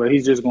 man. But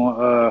he's just going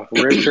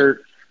redshirt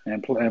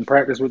and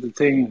practice with the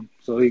team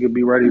so he could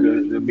be ready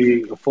to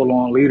be a full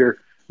on leader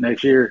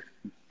next year.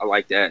 I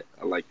like that.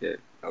 I like that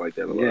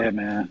a lot. Yeah,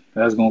 man,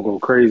 that's gonna go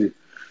crazy.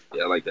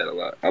 Yeah, I like that a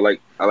lot. I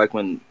like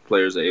when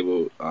players are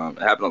able. It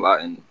happened a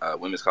lot in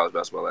women's college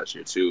basketball last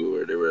year too,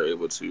 where they were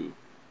able to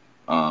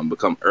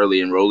become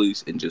early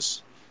enrollees and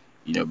just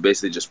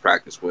basically just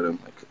practice with them.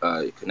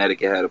 Like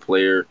Connecticut had a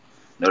player,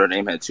 Notre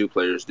Dame had 2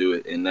 players do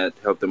it, and that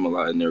helped them a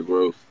lot in their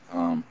growth.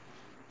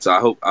 So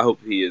I hope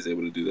he is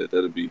able to do that.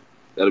 That'll be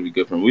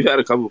good for him. We've had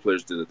a couple of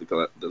players do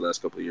that the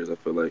last couple of years. I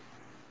feel like.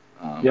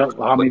 Yep,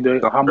 Hamidou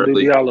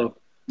Diallo.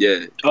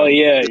 Yeah. Oh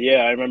yeah,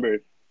 I remember.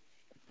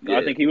 Yeah.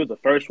 I think he was the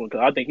first one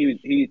because I think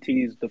he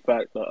teased the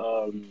fact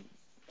that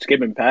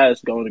skipping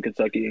past going to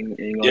Kentucky and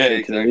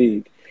going to the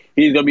league.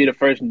 He's gonna be the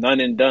first none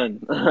and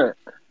done.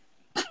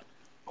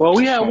 Well,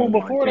 we had one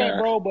before that,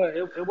 bro, but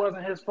it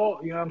wasn't his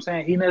fault. You know what I'm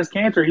saying? Inez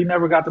Cantor, he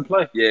never got to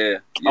play. Yeah.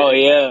 Oh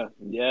yeah.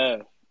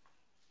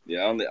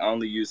 Yeah, I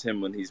only use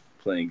him when he's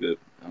playing good.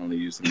 I only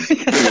use him.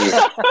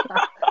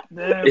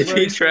 Man, if bro,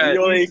 he tried,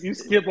 you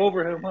skip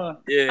over him, huh?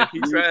 Yeah, he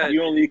tried.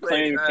 You only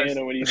claim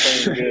Cantor when he's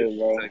playing good,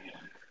 bro.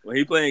 When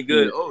he playing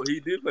good, he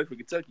did play for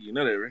Kentucky. You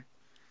know that,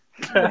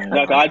 right?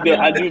 No,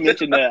 I do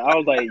mention that. I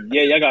was like,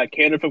 yeah, y'all got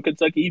Cantor from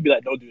Kentucky. He'd be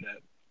like, don't do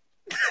that.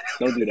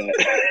 Don't do that.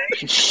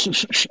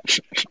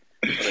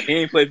 Like, he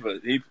ain't play for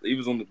us. He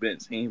was on the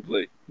bench. He ain't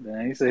play.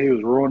 Man, he said he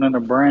was ruining the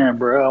brand,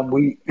 bro. I'm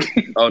weak.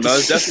 Oh no,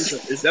 it's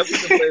definitely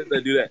some players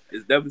that do that.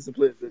 It's definitely some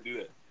players that do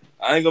that.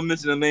 I ain't gonna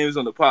mention the names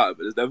on the pod,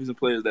 but it's definitely some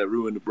players that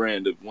ruin the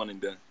brand of one and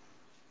done.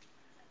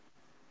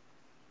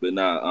 But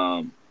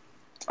nah,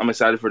 I'm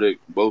excited for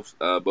both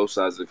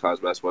sides of the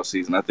college basketball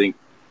season. I think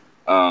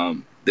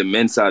the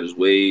men's side is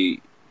way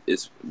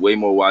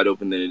more wide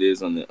open than it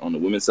is on the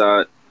women's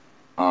side.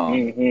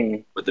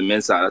 But the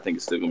men's side, I think,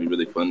 is still gonna be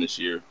really fun this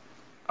year.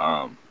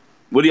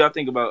 What do y'all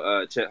think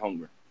about Chet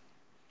Holmgren?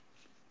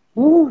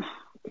 Woo.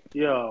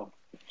 Yo,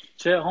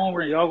 Chet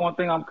Holmgren, y'all gonna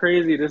think I'm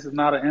crazy. This is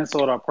not an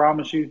insult, I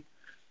promise you.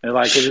 And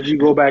like, cause if you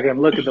go back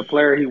and look at the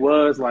player he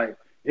was, like,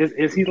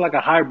 he's like a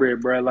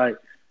hybrid, bro. Like,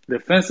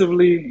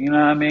 defensively, you know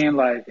what I mean?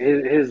 Like,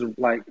 his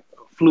like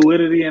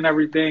fluidity and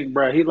everything,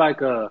 bro. He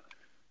like a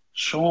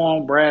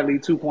Sean Bradley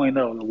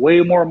 2.0,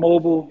 way more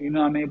mobile, you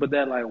know what I mean? But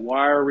that like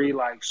wiry,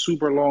 like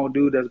super long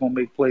dude that's gonna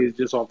make plays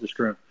just off the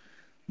strength.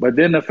 But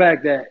then the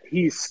fact that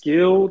he's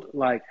skilled,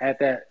 like at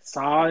that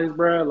size,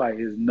 bro, like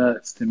is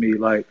nuts to me.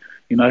 Like,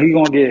 he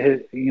gonna get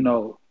hit,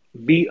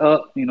 beat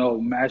up,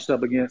 matched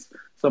up against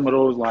some of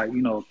those like,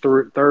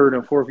 third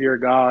and fourth year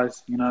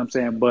guys, you know what I'm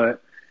saying?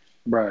 But,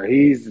 bro,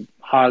 he's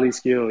highly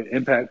skilled,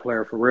 impact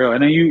player for real.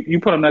 And then you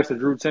put him next to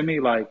Drew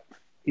Timme, like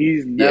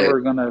he's never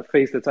gonna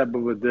face the type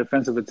of a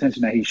defensive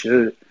attention that he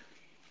should.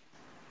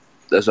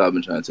 That's what I've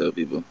been trying to tell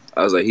people.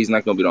 I was like, he's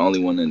not gonna be the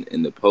only one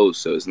in the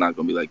post, so it's not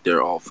gonna be like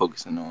they're all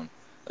focusing on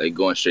like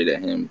going straight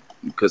at him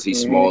because he's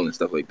small and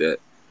stuff like that.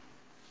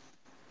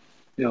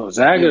 Yo,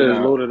 Zaga is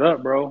loaded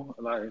up, bro.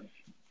 Like,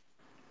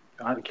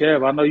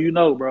 Kev, I know you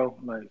know, bro.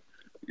 Like,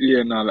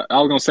 yeah, no,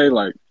 I was gonna say,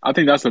 like, I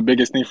think that's the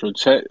biggest thing for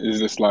Chet is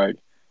just like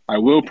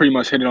Will pretty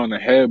much hit it on the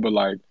head, but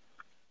like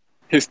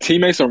his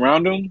teammates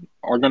around him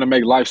are gonna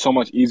make life so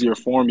much easier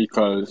for him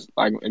because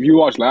like if you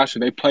watch last year,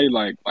 they played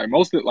like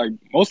most of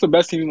the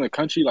best teams in the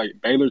country, like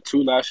Baylor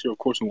too last year, of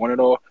course, who won it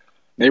all.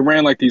 They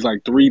ran like these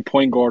like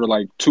 3-point guard or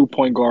like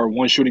 2-point guard,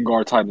 1 shooting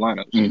guard type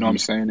lineups. You know what I'm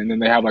saying? And then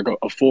they have like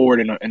a forward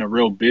and a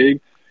real big.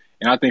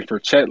 And I think for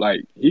Chet,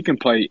 like he can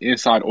play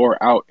inside or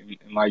out.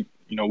 And like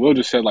Will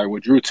just said, like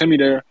with Drew Timme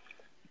there,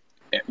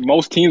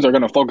 most teams are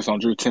gonna focus on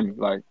Drew Timme.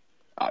 Like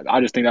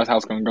I just think that's how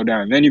it's gonna go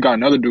down. And then you got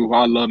another dude who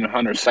I love, in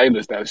Hunter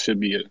Salis, that should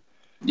be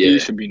he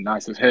should be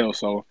nice as hell.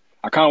 So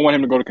I kind of want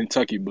him to go to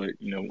Kentucky, but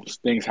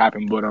things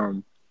happen. But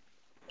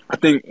I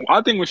think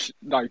with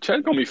like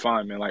Chet's gonna be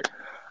fine, man. Like.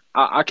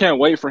 I can't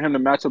wait for him to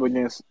match up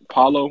against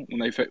Paulo when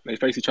they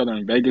face each other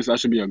in Vegas. That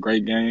should be a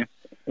great game.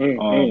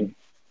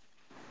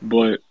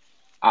 But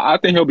I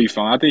think he'll be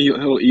fine. I think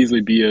he'll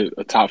easily be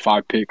a top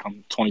 5 pick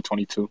come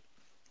 2022.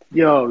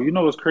 Yo, you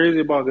know what's crazy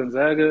about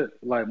Gonzaga?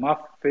 Like, my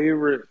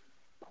favorite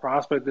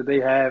prospect that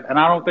they have, and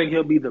I don't think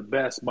he'll be the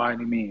best by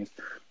any means,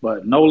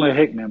 but Nolan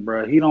Hickman,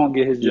 bro, he don't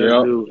get his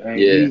just due, and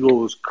he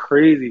goes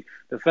crazy.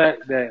 The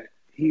fact that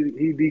he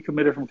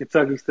decommitted from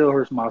Kentucky still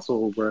hurts my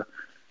soul, bro.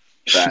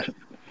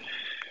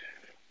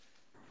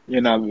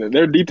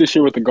 They're deep this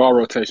year with the guard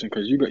rotation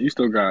because you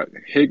still got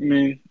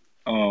Hickman.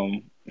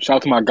 Shout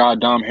out to my guy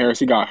Dom Harris.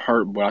 He got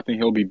hurt, but I think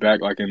he'll be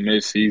back like in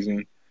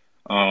mid-season.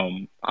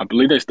 I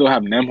believe they still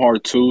have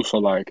Nemhard too. So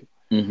like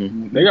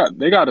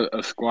they got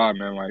a squad,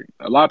 man. Like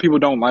a lot of people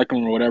don't like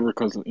them or whatever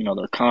because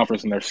their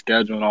conference and their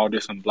schedule and all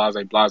this and blase.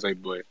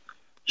 But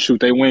shoot,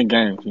 they win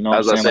games. You know what I I'm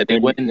was about to saying? say Like they they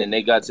win and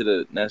they got to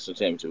the national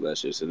championship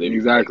last year. So they like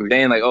exactly,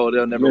 saying like, oh,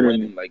 they'll never literally,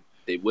 win. Like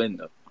they win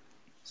though.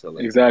 So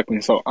like,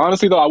 exactly. So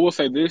honestly, though, I will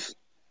say this.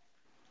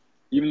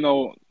 Even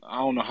though I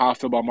don't know how I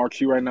feel about Mark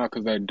Q right now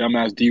because that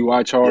dumbass DUI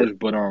yeah. charge,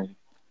 but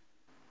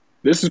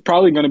this is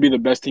probably going to be the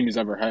best team he's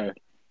ever had.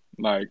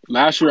 Like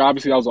last year,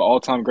 obviously that was an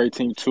all-time great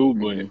team too,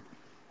 but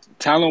Mm-hmm.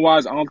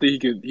 talent-wise, I don't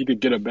think he could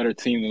get a better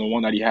team than the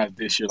one that he has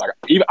this year. Like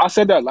even I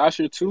said that last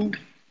year too,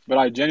 but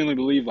I genuinely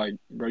believe like,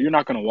 bro, you're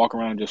not going to walk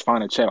around and just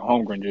find a Chet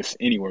Holmgren just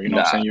anywhere. You know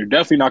what I'm Nah. saying? You're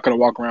definitely not going to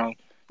walk around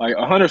like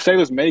Hunter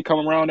Sailors may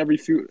come around every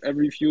few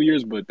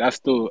years, but that's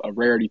still a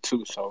rarity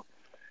too. So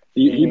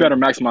he Hmm. better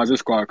maximize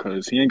this squad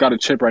because he ain't got a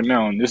chip right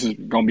now, and this is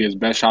gonna be his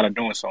best shot at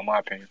doing so, in my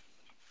opinion.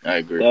 I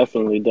agree.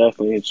 Definitely,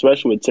 definitely,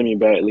 especially with Timmy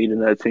Barrett leading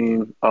that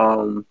team.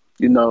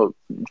 You know,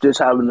 just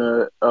having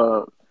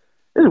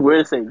it's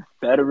weird to say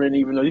veteran,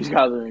 even though these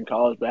guys are in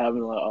college, but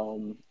having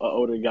an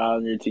older guy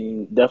on your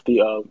team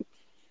definitely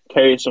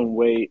carries some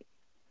weight.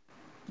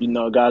 You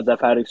know, guys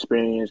that've had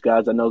experience,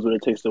 guys that knows what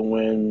it takes to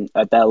win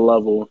at that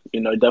level.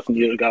 You know,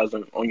 definitely the guys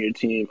on your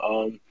team.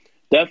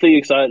 Definitely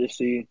excited to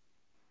see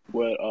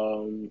what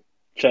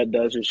Chet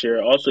does this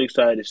year. Also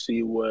excited to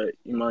see what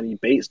Imani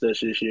Bates does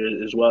this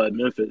year as well at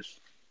Memphis.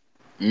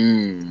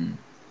 Mm.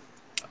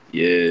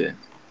 Yeah.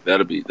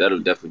 That'll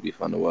definitely be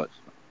fun to watch.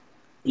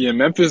 Yeah,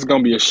 Memphis is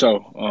gonna be a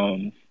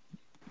show.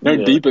 They're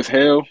Yeah. deep as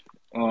hell.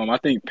 I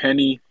think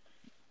Penny.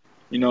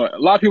 You know, a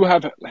lot of people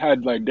have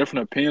had like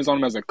different opinions on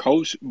him as a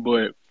coach,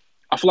 but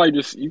I feel like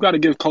just you got to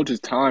give coaches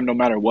time no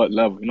matter what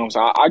level. You know what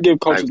I'm saying? I give I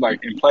coaches agree.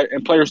 like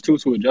and players too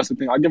to adjust the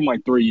thing. I give them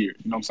like 3 years.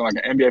 You know what I'm saying?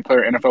 Like an NBA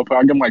player, NFL player,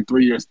 I give them like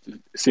 3 years to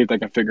see if they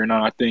can figure it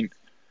out. I think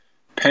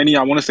Penny,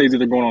 I want to say he's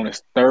either going on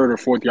his third or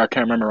fourth year. I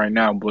can't remember right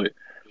now, but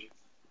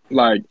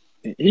like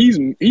he's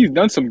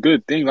done some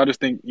good things. I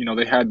just think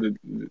they had the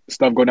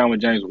stuff go down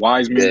with James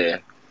Wiseman. Yeah.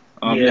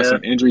 He had Yeah.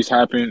 some injuries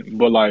happen,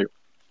 but like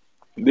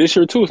this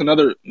year too is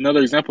another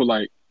example.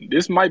 Like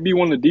this might be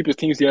one of the deepest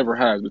teams he ever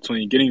has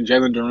between getting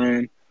Jalen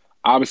Duran.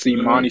 Obviously,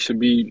 Hmm. Monty should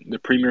be the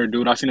premier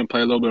dude. I seen him play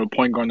a little bit of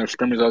point guard in their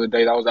scrimmage the other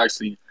day. That was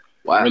actually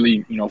Wow.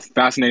 really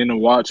fascinating to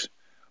watch.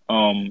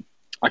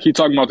 I keep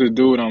talking about this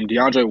dude,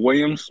 DeAndre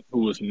Williams, who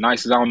was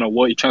nice as I don't know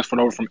what. He transferred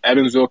over from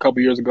Evansville a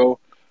couple years ago.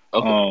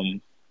 Okay.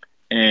 Um,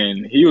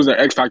 and he was an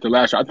X factor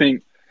last year. I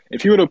think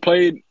if he would have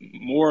played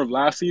more of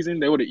last season,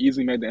 they would have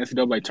easily made the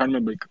NCAA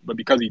tournament. But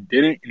because he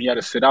didn't and he had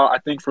to sit out, I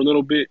think for a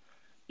little bit,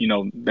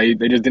 they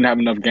just didn't have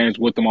enough games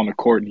with him on the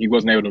court, and he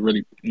wasn't able to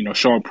really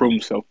show and prove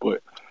himself.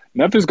 But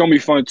Memphis is gonna be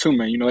fun too,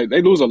 man.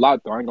 They lose a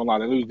lot though. I ain't gonna lie.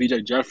 They lose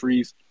DJ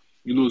Jeffries.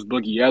 You lose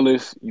Boogie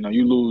Ellis.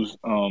 You lose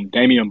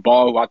Damian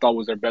Ball, who I thought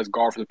was their best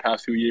guard for the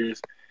past few years.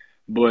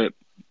 But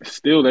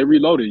still, they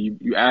reloaded.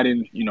 You add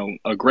in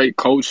a great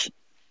coach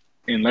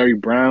in Larry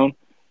Brown.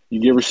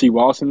 You give Rasheed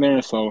Wallace in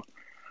there, so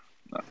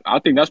I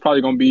think that's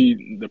probably going to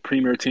be the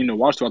premier team to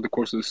watch throughout the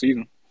course of the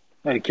season.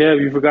 Hey, Kev,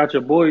 you forgot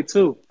your boy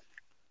too,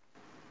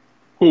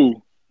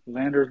 Who?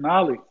 Landers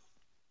Nolly.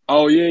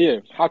 Oh yeah, yeah.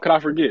 How could I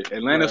forget? Bro,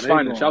 Atlanta's they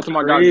finest. Shout out going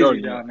to my guy crazy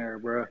Jordan. Yeah, down there,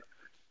 bro.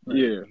 Like,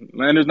 yeah.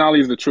 Landers Nolly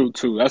is the truth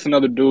too. That's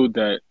another dude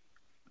that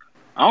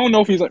I don't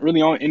know if he's like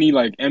really on any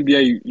like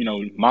NBA.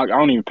 Mock. I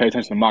don't even pay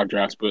attention to mock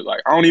drafts, but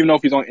like I don't even know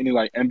if he's on any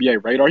like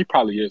NBA radar. He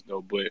probably is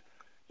though, but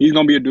he's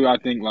gonna be a dude. I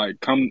think like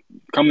come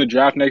the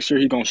draft next year,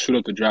 he's gonna shoot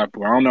up the draft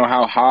board. I don't know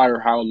how high or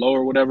how low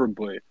or whatever,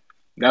 but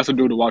that's a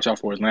dude to watch out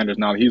for. Is Landers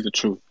Nolly? He's the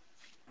truth.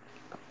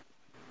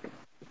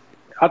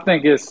 I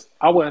think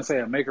I wouldn't say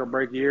a make or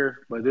break year,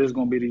 but this is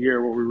going to be the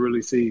year where we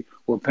really see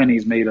what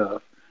Penny's made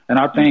of. And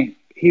I think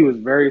he was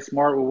very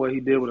smart with what he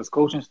did with his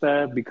coaching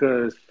staff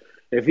because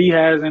if he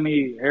has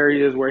any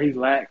areas where he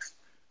lacks,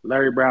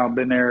 Larry Brown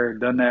been there,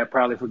 done that,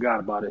 probably forgot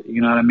about it.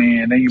 You know what I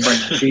mean? And then you bring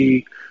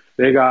Rasheed.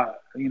 They got,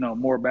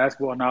 more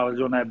basketball knowledge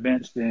on that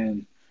bench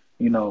than,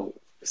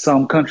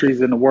 some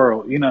countries in the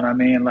world. You know what I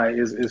mean? Like,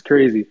 it's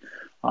crazy.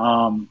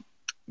 And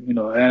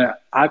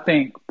I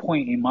think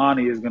Point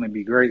Imani is going to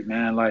be great,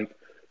 man. Like,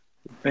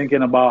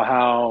 thinking about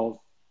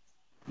how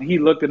he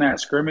looked in that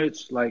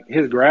scrimmage, like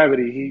his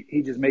gravity,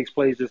 he just makes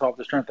plays just off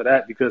the strength of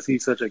that because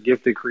he's such a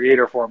gifted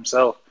creator for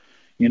himself,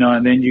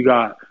 and then you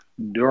got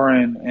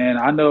Duran, and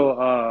I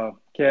know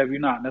Kev, you're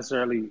not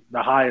necessarily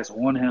the highest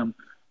on him,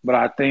 but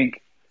I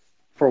think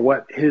for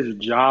what his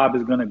job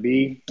is going to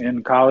be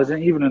in college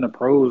and even in the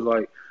pros,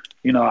 like,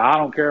 I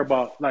don't care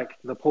about like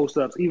the post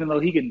ups, even though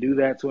he can do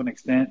that to an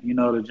extent.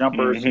 The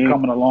jumpers Mm-hmm.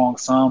 coming along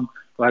some,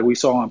 like we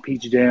saw on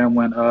Peach Jam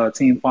when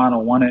Team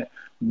Final won it.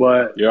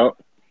 But Yep.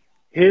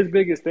 his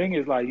biggest thing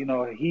is like,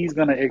 he's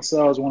gonna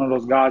excel as one of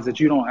those guys that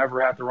you don't ever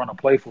have to run a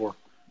play for.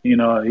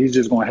 He's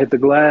just gonna hit the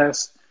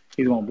glass,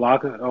 he's gonna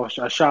block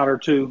a shot or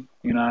two,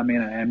 you know what I mean,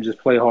 and just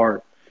play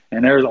hard.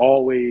 And there's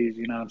always,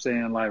 what I'm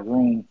saying, like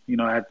room,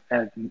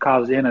 at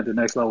college and at the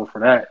next level for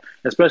that,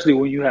 especially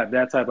when you have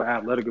that type of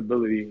athletic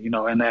ability, in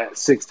that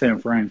 6'10"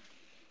 frame.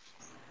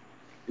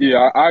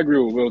 Yeah, I agree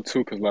with Will too,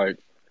 because like,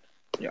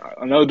 yeah,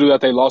 another dude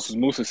that they lost is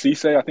Musa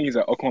Cisse. I think he's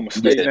at Oklahoma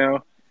State Yeah.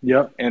 now,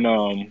 Yep. and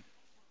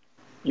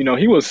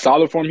he was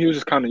solid for him. He was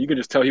just kind of, you could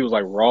just tell he was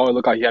like raw. It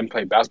looked like he hadn't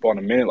played basketball in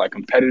a minute, like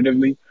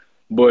competitively.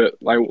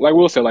 But like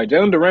Will said, like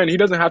Jalen Durant, he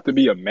doesn't have to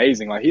be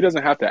amazing. Like he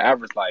doesn't have to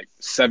average like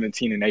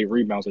 17 and 8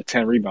 rebounds or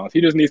 10 rebounds.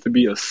 He just needs to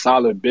be a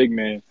solid big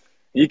man.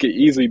 He could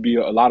easily be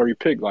a lottery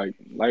pick. Like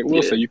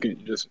Will said, you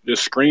can just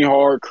screen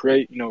hard,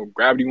 create,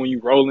 gravity when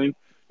you rolling,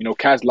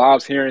 catch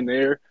lobs here and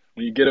there.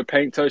 When you get a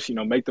paint touch,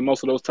 make the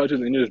most of those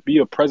touches and just be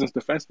a presence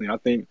defensively. I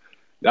think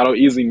that'll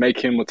easily make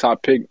him a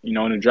top pick, in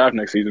the draft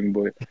next season.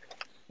 But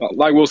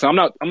like Will said,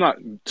 I'm not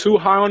too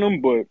high on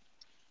him, but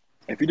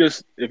if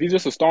he's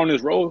just a star in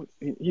his role,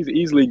 he's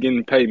easily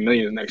getting paid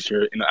millions next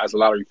year as a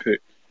lottery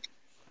pick.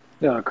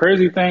 Yeah,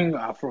 crazy thing,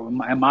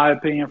 in my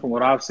opinion, from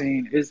what I've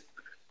seen, is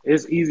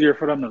it's easier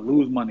for them to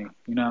lose money.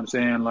 You know what I'm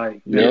saying?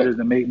 Like than it is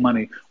to make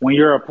money. When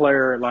you're a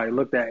player, like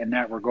looked at in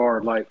that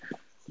regard, like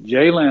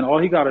Jalen, all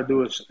he got to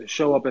do is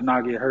show up and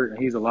not get hurt, and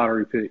he's a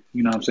lottery pick.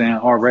 You know what I'm saying?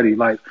 Already,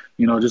 like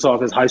just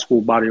off his high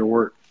school body of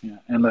work,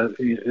 and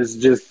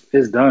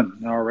it's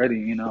done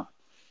already.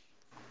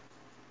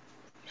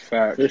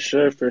 Fact. For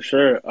sure.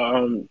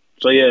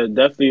 So yeah,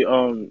 definitely.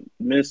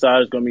 Men's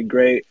side is gonna be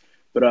great,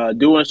 but I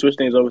do want to switch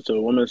things over to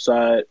the women's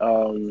side.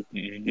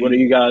 What are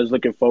you guys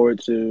looking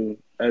forward to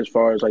as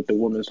far as like the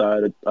women's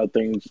side of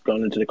things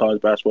going into the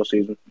college basketball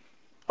season?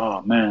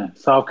 Oh man,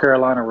 South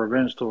Carolina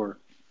revenge tour.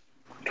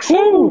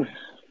 Whew.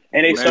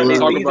 And they Man, start their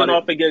talk season about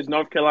off against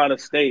North Carolina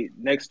State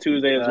next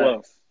Tuesday as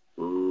well.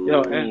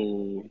 Yo,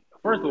 and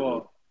first of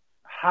all,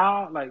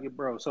 how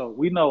bro? So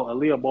we know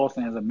Aaliyah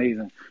Boston is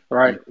amazing,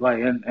 right?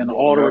 Like, and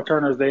all the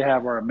returners they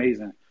have are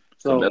amazing.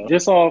 So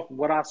just off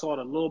what I saw,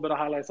 the little bit of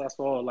highlights I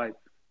saw, like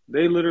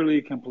they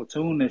literally can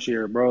platoon this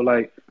year, bro.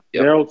 Like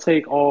they'll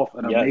take off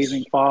an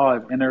amazing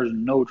five, and there's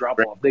no drop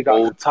off. They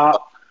got the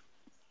top.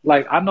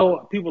 Like I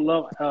know people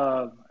love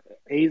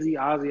Ozzy.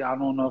 I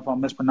don't know if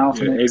I'm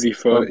mispronouncing it. AZ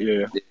Foot,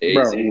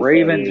 Bro,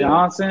 Raven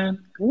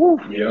Johnson, woo,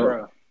 yeah.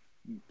 bro.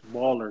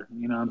 Baller,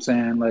 you know what I'm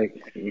saying?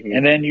 Like,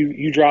 and then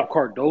you drop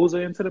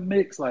Cardoza into the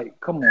mix. Like,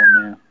 come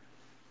on,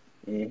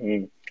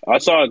 man. I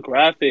saw a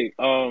graphic.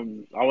 I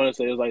want to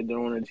say it was like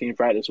during a team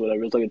practice, whatever.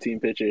 It was like a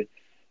team picture,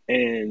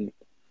 and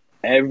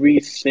every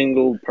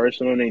single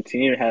person on their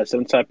team has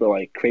some type of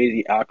like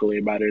crazy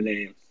accolade by their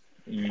name.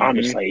 I'm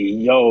just like,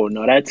 yo,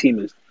 no, that team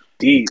is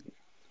deep.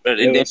 But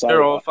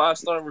they're all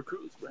 5-star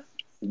recruits, bro.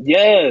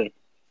 Yeah,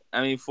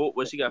 I mean,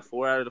 she got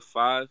 4 out of the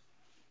 5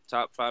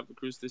 top 5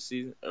 recruits this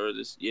season, or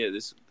this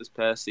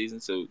past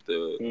season. So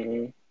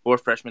the 4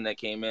 freshmen that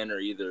came in are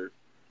either,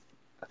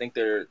 I think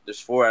there's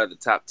 4 out of the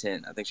top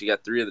 10. I think she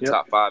got 3 of the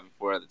top 5 and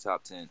 4 out of the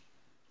top 10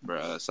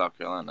 for South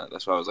Carolina.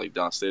 That's why I was like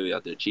Don Staley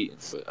out there cheating,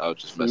 but I was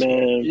just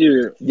messing.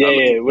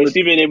 Yeah. What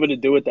she's been able to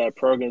do with that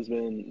program's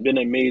been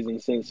amazing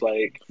since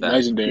like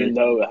legendary.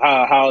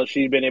 How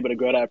she's been able to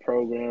grow that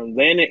program.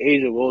 Landing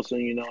Asia Wilson,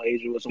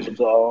 Asia Wilson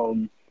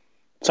was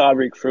top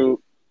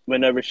recruit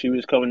whenever she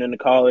was coming into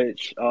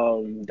college.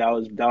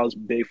 That was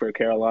big for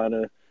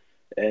Carolina,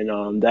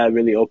 and that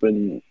really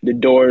opened the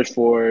doors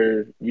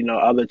for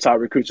other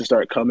top recruits to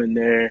start coming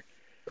there.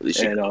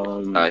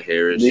 Ty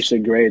Harris, Alicia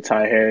Gray,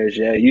 Ty Harris.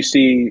 Yeah, you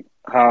see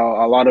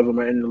how a lot of them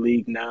are in the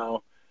league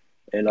now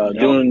and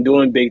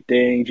doing big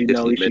things.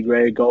 Alicia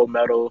Gray, gold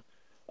medal.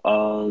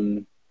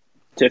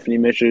 Tiffany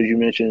Mitchell, as you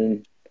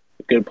mentioned,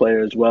 a good player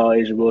as well.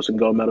 Asia Wilson,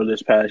 gold medal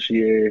this past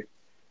year,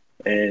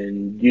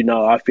 and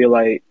I feel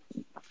like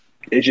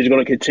it's just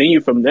going to continue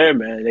from there,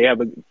 man. They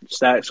have a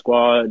stacked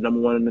squad,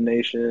 number 1 in the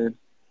nation.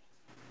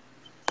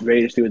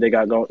 Ready to see what they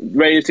got going.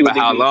 Ready to see what.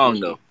 But how long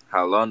though?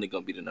 How long they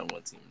gonna be the number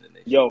 1 team in the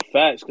nation? Yo,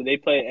 facts, because they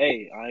play.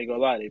 Hey, I ain't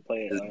gonna lie, they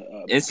play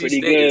a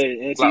pretty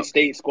good NC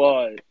State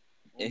squad.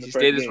 NC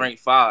State is ranked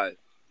 5.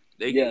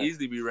 They can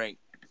easily be ranked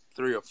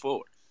 3 or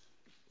 4.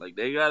 Like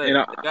they got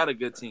a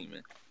good team,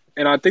 man.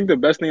 And I think the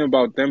best thing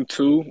about them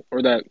too,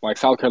 or that like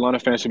South Carolina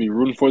fans should be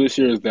rooting for this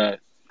year, is that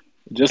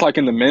just like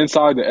in the men's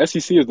side, the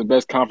SEC is the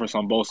best conference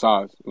on both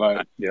sides.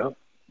 Like,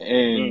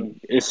 and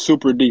it's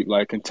super deep.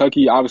 Like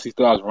Kentucky obviously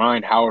still has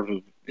Ryan Howard,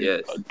 who's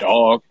a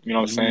dog. You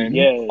know what I'm saying?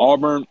 Yeah.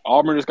 Auburn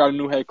just got a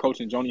new head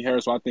coach in Joni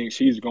Harris, so I think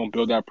she's gonna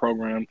build that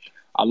program.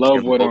 I love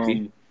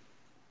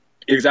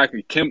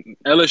exactly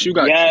LSU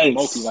got Kim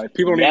Mulkey. Like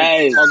people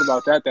don't even talk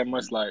about that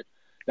much. Like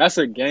that's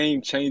a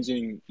game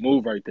changing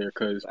move right there.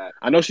 Because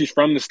I know she's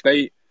from the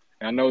state,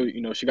 and I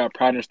know she got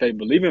pride in her state.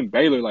 But leaving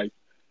Baylor, like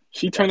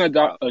she turned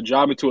a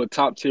job into a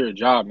top tier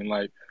job, and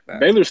like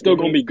Baylor's still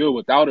gonna be good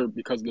without her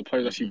because of the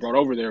players that she brought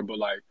over there. But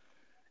like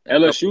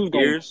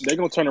LSU's they're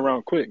gonna turn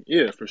around quick.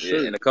 Yeah, for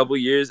sure. In a couple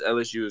of years,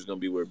 LSU is gonna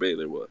be where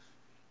Baylor was.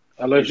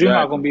 LSU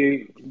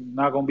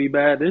not gonna be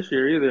bad this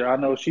year either. I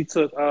know she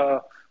took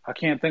I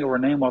can't think of her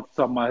name off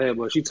the top of my head,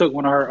 but she took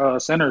one of her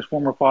centers,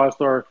 former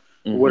 5-star,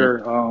 with her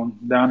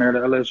down there to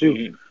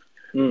LSU.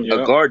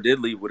 A guard did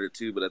leave with her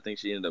too, but I think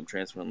she ended up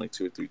transferring like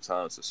 2 or 3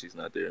 times, so she's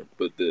not there.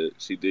 But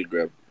she did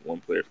grab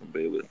one player from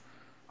Baylor.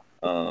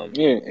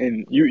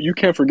 And you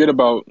can't forget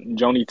about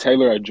Joni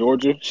Taylor at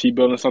Georgia. She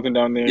building something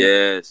down there.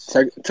 Yes.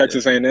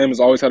 Texas A&M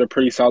has always had a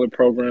pretty solid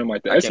program.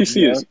 Like the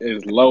SEC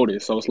is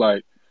loaded, so it's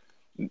like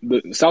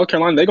the South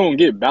Carolina, they're gonna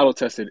get battle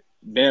tested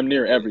damn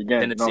near every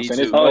game. You know what I'm saying?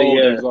 It's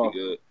days off.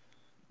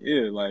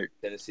 Yeah, like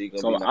Tennessee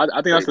gonna so be I think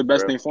that's great the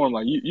best forever. thing for him.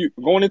 Like you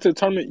going into the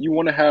tournament, you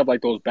want to have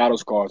like those battle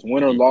scars,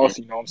 win or Mm-hmm. loss.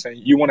 You know what I'm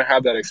saying? You want to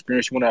have that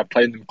experience. You want to have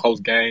played in them close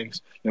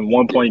games and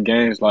one Yeah, point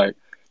games. Like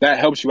that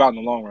helps you out in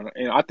the long run.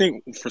 And I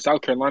think for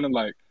South Carolina,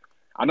 like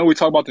I know we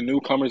talk about the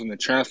newcomers and the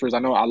transfers. I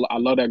know I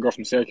love that girl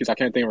from Syracuse. I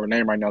can't think of her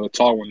name right now, the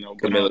tall one though.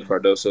 But Camila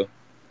Cardoso.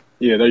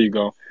 yeah, there you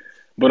go.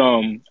 But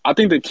I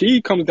think the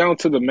key comes down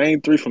to the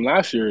main three from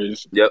last year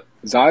is Yep,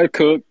 Zaya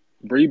Cook,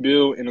 Bree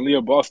Bill, and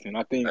Aaliyah Boston. I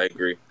I think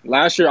agree.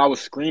 last year I was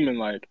screaming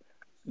like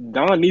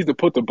Don needs to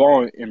put the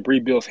ball in Bree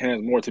Bill's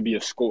hands more to be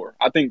a scorer.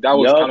 I think that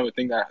was kind Yup. of a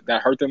thing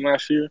that hurt them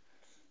last year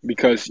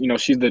because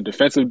she's the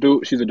defensive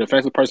dude. She's a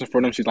defensive person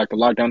for them. She's like the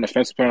lockdown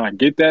defensive player. And I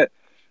get that,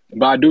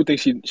 but I do think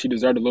she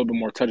deserved a little bit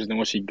more touches than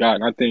what she got.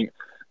 And I think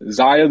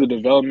Zaya, the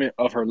development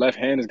of her left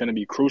hand is going to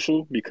be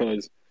crucial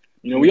because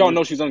we all Hmm.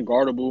 know she's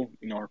unguardable.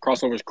 Her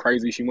crossover is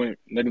crazy. She went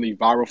literally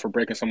viral for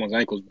breaking someone's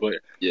ankles. But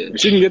Yeah, if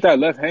she can get that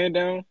left hand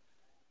down,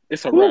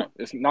 it's a Whew. wrap.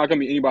 It's not gonna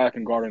be anybody that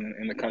can guard her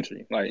in the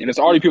country. Like, yeah, and it's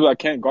already people that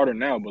can't guard her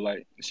now. But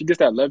like, if she gets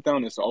that left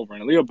down, it's over.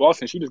 And Leah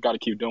Boston, she just got to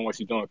keep doing what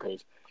she's doing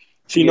because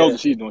she knows Yeah. what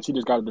she's doing. She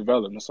just got to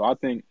develop. And so I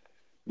think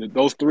that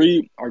those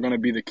three are gonna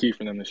be the key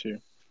for them this year.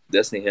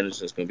 Destiny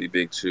Henderson's gonna be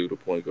big too, the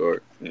point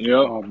guard,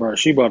 Yep. Oh, bro,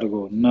 she about to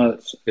go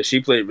nuts. because she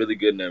played really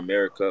good in the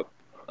America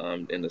Cup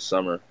in the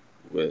summer,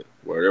 where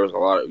there was a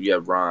lot of you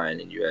had Ryan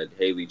and you had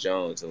Haley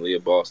Jones and Leah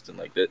Boston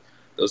like that.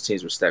 Those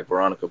teams were stacked.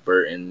 Veronica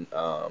Burton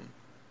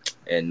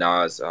and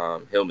Nas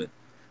Hillman.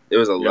 There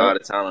was a Yep. lot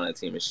of talent on that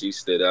team, and she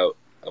stood out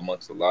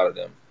amongst a lot of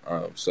them.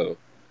 So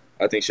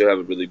I think she'll have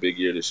a really big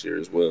year this year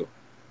as well.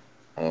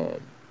 Um,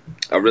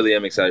 I really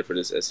am excited for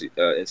this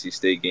NC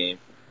State game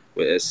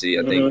with SC.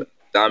 I think Mm-hmm.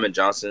 Diamond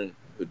Johnson,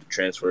 who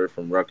transferred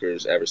from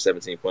Rutgers, averaged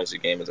 17 points a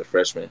game as a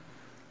freshman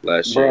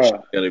last year.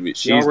 Bruh, y'all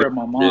She's gonna read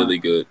my be really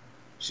mind. good.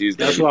 She's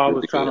gonna That's be why I was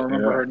really trying to good.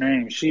 remember Yeah. her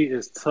name. She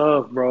is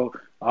tough, bro.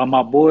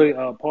 My boy,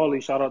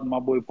 Paulie, shout out to my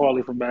boy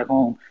Paulie from back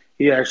home.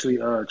 He actually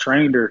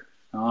trained her,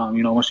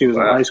 when she was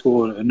in Wow. high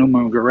school at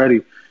Newman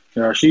Goretti.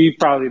 She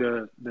probably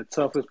the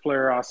toughest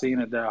player I've seen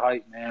at that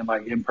height, man,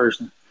 like in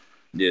person.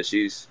 Yeah,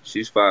 she's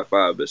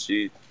 5'5", but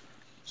she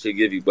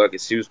give you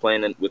buckets. She was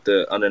playing with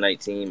the under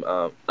 19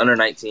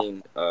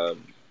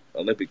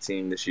 Olympic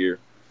team this year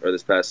or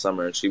this past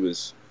summer, and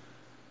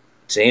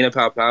Tahina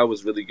Pau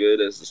was really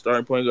good as the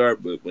starting point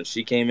guard, but when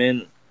she came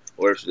in,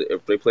 or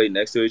if they played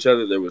next to each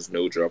other, there was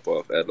no drop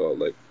off at all.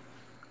 Like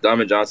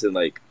Diamond Johnson,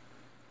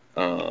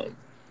 um,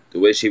 the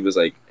way she was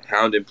like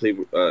hounding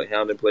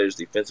players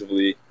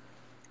defensively,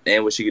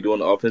 and what she could do on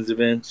the offensive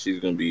end, she's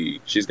gonna be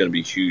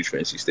huge for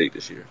NC State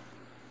this year.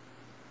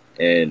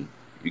 And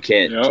you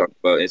can't Yep. talk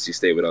about NC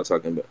State without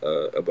talking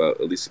about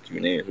Elisa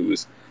Cunane, who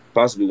is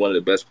possibly one of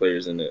the best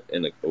players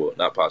well,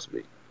 not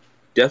possibly,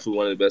 definitely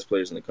one of the best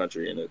players in the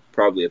country, and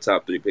probably a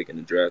top 3 pick in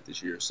the draft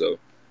this year. So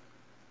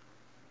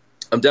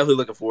I'm definitely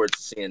looking forward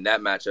to seeing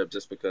that matchup,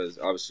 just because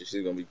obviously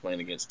she's going to be playing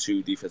against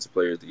 2 defensive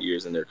players of the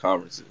years in their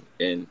conferences.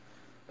 And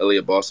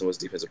Aaliyah Boston was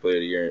defensive player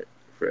of the year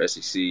for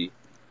SEC,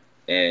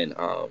 and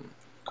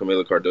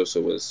Camila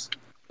Cardoso was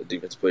a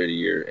defensive player of the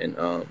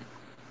year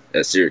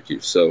at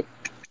Syracuse. So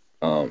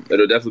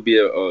it'll definitely be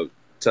a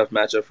tough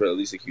matchup for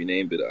Elisa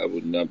Cunane, but I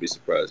would not be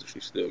surprised if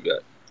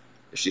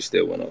she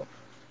still went off.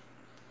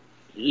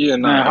 Yeah.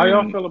 Man, Nah. how y'all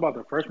And feel about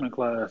the freshman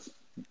class?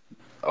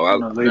 Oh,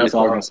 Lately that's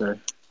all for I'm gonna her.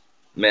 say.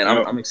 man, I'm,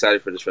 Yep. I'm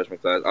excited for this freshman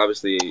class.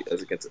 Obviously,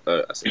 as a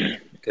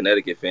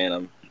Connecticut fan,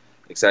 I'm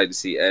excited to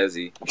see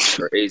Azzy,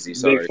 Big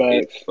sorry,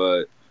 facts.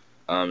 but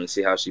and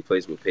see how she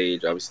plays with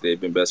Paige. Obviously,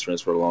 they've been best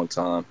friends for a long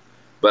time.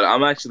 But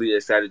I'm actually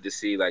excited to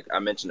see, like I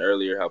mentioned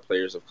earlier, how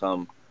players have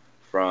come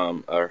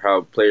or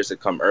how players had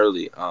come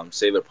early.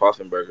 Sailor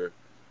Poffenbarger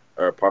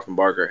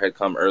had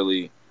come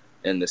early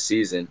in the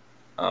season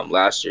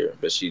last year,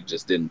 but she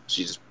just didn't.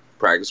 She just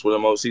practiced with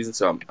them all season.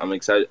 So I'm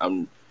excited.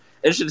 I'm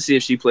interested to see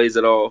if she plays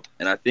at all.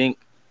 And I think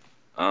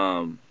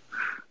um,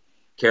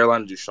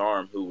 Carolina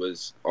Ducharme, who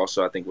was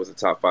also I think was a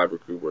top 5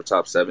 recruit or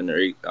top 7 or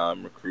 8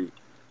 recruit.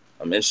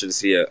 I'm interested to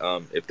see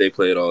if they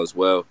play at all as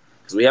well,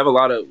 because we have a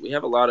lot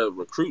of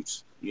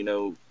recruits,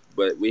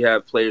 but we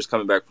have players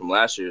coming back from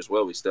last year as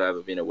well. We still have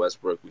Avina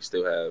Westbrook. We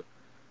still have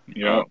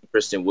Yep.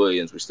 Kristen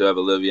Williams. We still have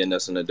Olivia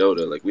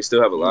Nelson-Adota. Like we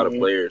still have a lot of Hmm.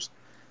 players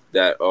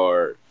that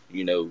are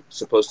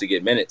supposed to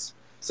get minutes.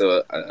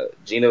 So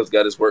Gino's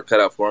got his work cut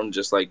out for him,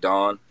 just like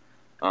Don,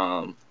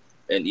 and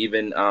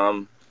even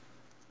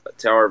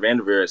Tower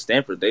Vanderveer at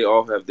Stanford. They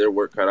all have their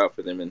work cut out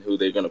for them, and who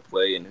they're going to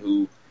play and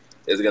who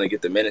is going to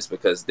get the minutes,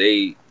 because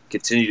they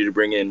continue to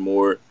bring in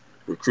more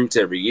recruits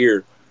every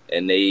year,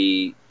 and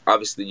they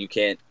obviously you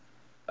can't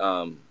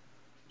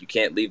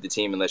leave the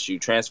team unless you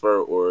transfer,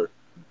 or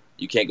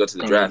you can't go to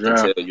the Go to the draft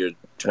until draft. you're Yep.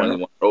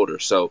 21 or older.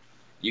 So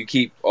you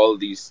keep all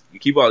these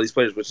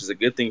players, which is a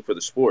good thing for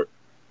the sport,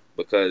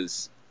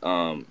 because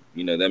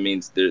that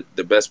means the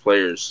best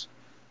players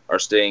are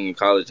staying in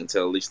college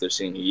until at least their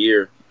senior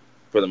year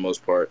for the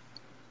most part.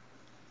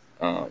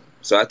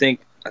 So I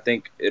think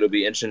it'll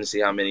be interesting to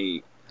see how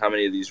many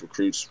of these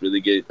recruits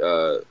really get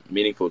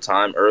meaningful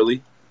time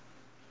early,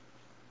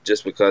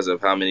 just because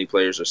of how many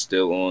players are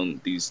still on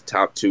these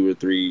top 2 or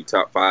 3,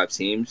 top 5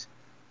 teams.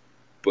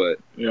 But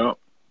yeah,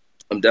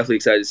 I'm definitely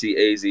excited to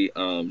see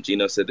AZ.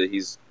 Gino said that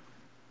he's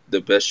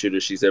the best shooter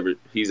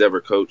he's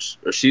ever coached,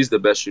 or she's the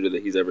best shooter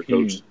that he's ever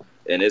coached,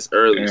 and it's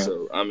early, damn,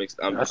 so I'm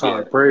That's yeah,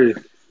 high praise.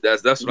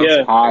 that's what I'm Yeah,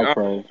 saying. high Like,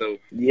 all right, praise. so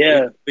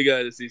yeah, we got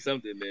to see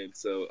something then.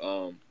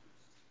 So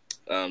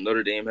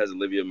Notre Dame has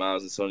Olivia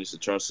Miles and Sonia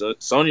Citron. So,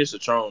 Sonia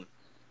Citron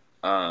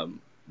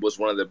was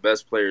one of the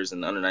best players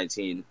in the under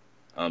 19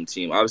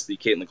 team. Obviously,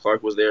 Caitlin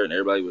Clark was there, and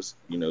everybody was,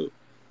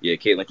 yeah,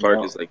 Caitlin Clark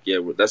Yeah. is like, yeah,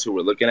 that's who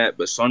we're looking at.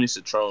 But Sonia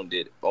Citron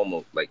did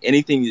almost like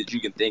anything that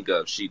you can think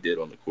of, she did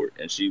on the court,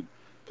 and she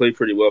played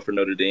pretty well for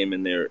Notre Dame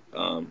in their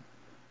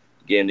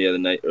game the other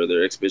night, or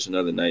their exhibition the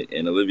other night.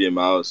 And Olivia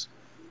Miles,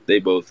 they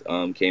both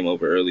came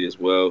over early as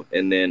well.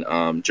 And then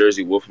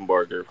Jersey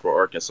Wolfenbarger for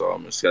Arkansas.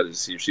 I'm excited to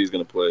see if she's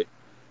going to play,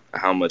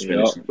 how much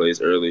minutes Yep. she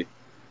plays early.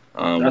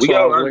 That's We what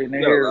got I a was lot. waiting to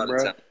We got a hear, lot of bro.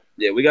 talent.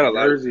 Yeah, we got a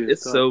lot of. Jersey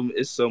is tough.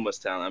 It's so much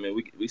talent. I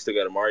mean, we still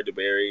got Amari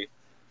DeBerry.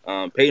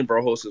 Peyton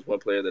Brohos is one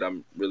player that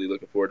I'm really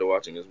looking forward to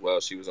watching as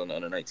well. She was on the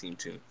under 19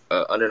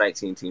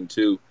 team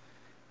too,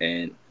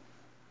 and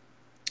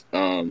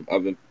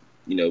I've been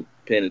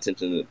paying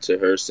attention to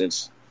her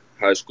since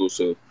high school.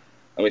 So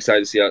I'm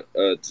excited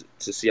to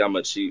see how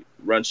much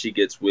she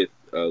gets with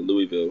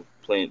Louisville,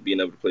 being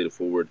able to play the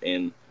forward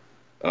and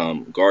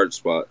guard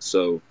spot.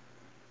 So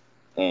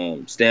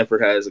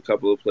Stanford has a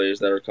couple of players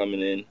that are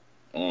coming in.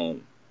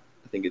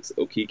 I think it's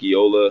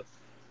Okikiola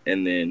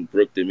and then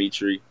Brooke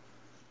Dimitri.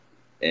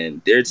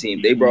 And their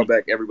team, they brought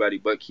back everybody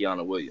but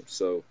Kiana Williams.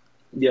 So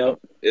yep.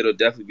 it'll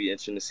definitely be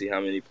interesting to see how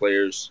many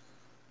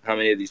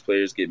of these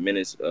players get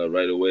minutes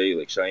right away.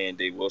 Like Cheyenne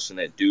Day Wilson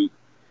at Duke.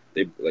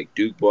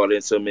 Duke brought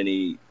in so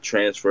many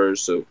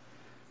transfers. So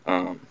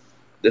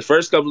the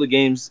first couple of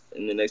games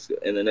in the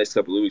next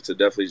couple of weeks will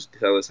definitely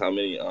tell us how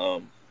many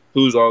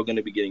who's all going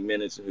to be getting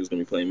minutes and who's going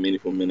to be playing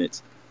meaningful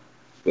minutes.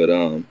 But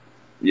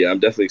yeah, I'm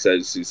definitely excited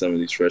to see some of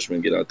these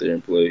freshmen get out there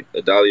and play.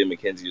 Adalia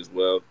McKenzie as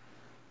well.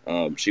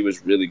 She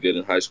was really good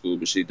in high school,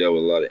 but she dealt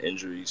with a lot of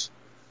injuries.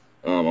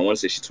 I want to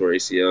say she tore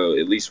ACL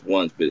at least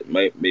once, but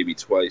maybe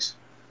twice.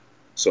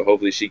 So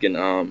hopefully she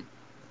can,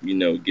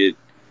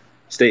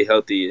 stay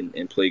healthy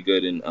and play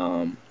good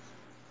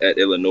at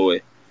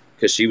Illinois,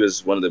 because she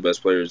was one of the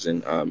best players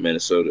in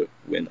Minnesota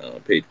when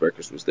Paige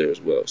Beckers was there as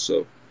well.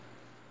 So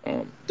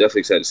definitely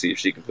excited to see if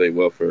she can play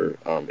well for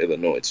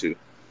Illinois too.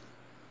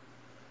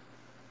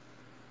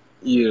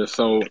 Yeah,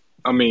 so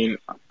I mean,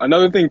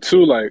 another thing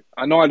too, like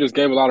I know I just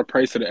gave a lot of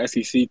praise to the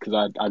SEC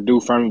because I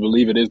do firmly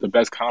believe it is the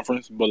best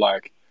conference, but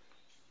like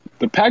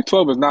the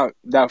Pac-12 is not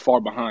that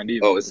far behind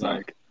either. Oh, it's not.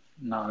 Like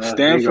No, they got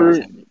Stanford,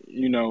 some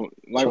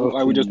like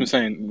tough we just been teams.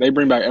 saying, they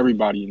bring back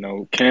everybody.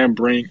 Cam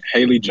Brink,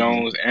 Haley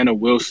Jones, Anna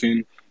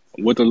Wilson,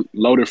 with a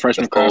loaded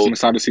freshman class. I'm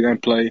excited to see them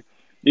play.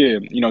 Yeah,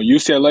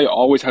 UCLA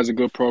always has a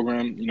good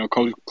program.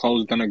 Coach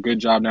Clo's done a good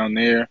job down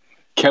there.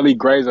 Kelly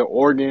Gray's at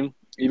Oregon,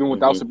 even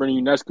without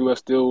Sabrina Ionescu, has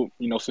still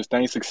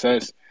sustained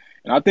success.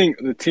 And I think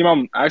the team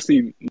I'm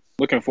actually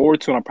looking forward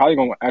to, and I'm probably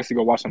gonna actually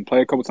go watch them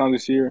play a couple times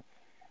this year,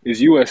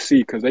 is USC,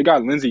 because they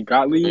got Lindsey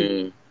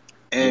Gottlieb,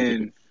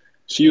 and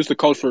she used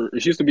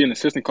to be an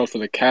assistant coach for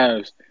the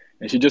Cavs,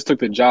 and she just took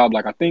the job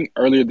like I think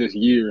earlier this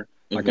year,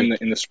 like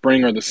in the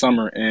spring or the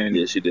summer. And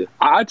yeah, she did.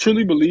 I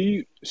truly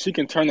believe she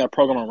can turn that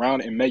program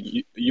around and make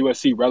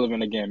USC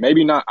relevant again.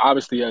 Maybe not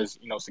obviously as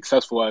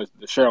successful as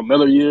the Cheryl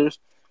Miller years,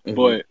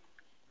 but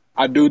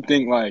I do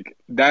think like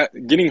that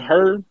getting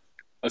her,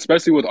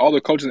 especially with all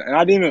the coaches, and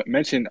I didn't even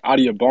mention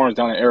Adia Barnes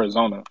down in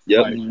Arizona.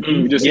 Yep. Like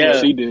we just see what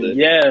Yeah, she did,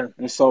 yeah,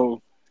 and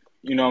so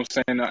what I'm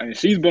saying, and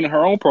she's been in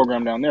her own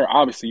program down there.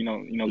 Obviously,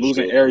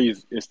 losing sure.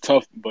 Aries is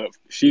tough, but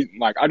she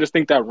like I just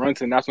think that run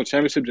to the national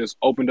championship just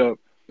opened up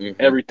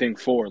everything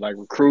for like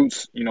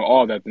recruits,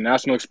 all that, the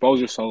national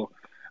exposure. So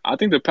I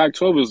think the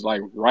Pac-12 is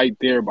like right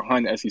there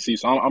behind the SEC.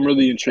 So I'm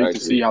really intrigued to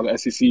see how the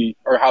SEC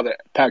or how the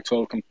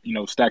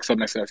Pac-12 stacks up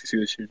next to the SEC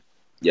this year.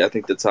 Yeah, I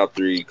think the top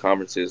 3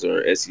 conferences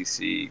are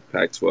SEC,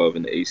 Pac-12,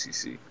 and the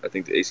ACC. I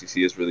think the ACC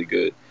is really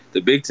good. The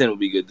Big Ten will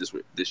be good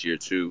this year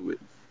too, with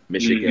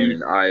Michigan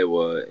and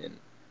Iowa and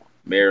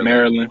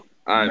Maryland.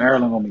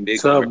 Maryland gonna be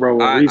tough, bro.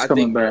 With Reese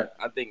coming back.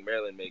 I think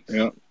Maryland makes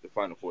Yep. the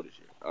Final Four this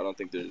year. I don't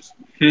think there's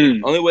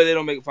only way they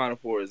don't make a Final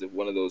Four is if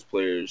one of those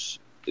players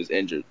is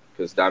injured,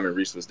 because Diamond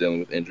Reese was dealing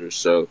with injuries.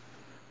 So,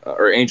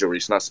 or Angel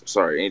Reese,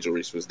 Angel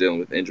Reese was dealing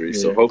with injuries.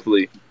 Yeah. So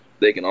hopefully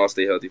they can all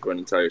stay healthy for an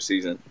entire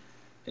season,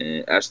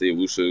 and Ashley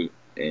Owusu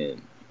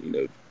and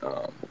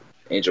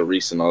Angel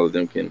Reese and all of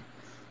them can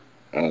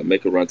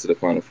make a run to the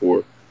Final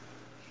Four.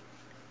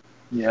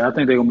 Yeah, I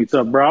think they're gonna be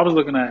tough, bro. I was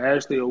looking at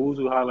Ashley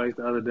Owusu highlights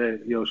the other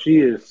day. Yo, she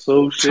is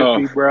so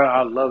shifty, Tough. bro.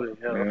 I love it.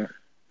 Yo. Yeah.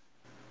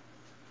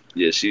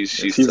 Yeah, she's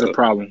She's a tough.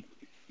 problem.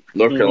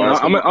 North Carolina's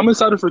I'm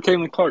excited for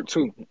Caitlin Clark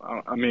too.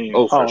 I mean,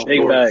 for Of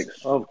big sure. course.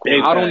 facts. Of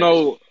Big course. I don't facts.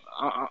 know.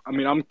 I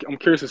mean, I'm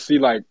curious to see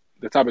like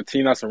the type of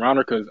team that's around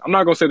her, because I'm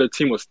not gonna say their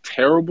team was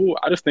terrible.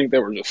 I just think they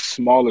were just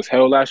small as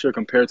hell last year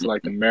compared to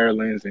like the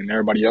Marylands and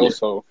everybody else. Yeah.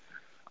 So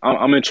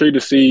I'm intrigued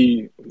to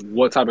see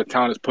what type of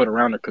talent is put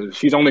around her because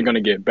she's only going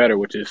to get better,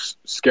 which is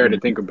scary to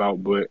Mhm. think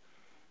about. But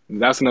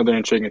that's another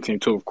intriguing team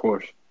too, of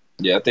course.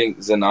 Yeah, I think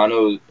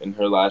Zanano in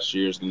her last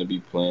year is going to be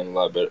playing a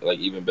lot better, like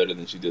even better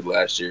than she did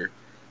last year.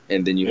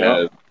 And then you Yeah,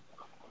 have,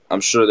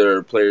 I'm sure there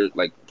are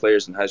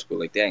players in high school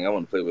like, dang, I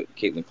want to play with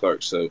Caitlin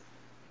Clark. So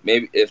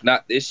maybe if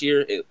not this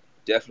year, it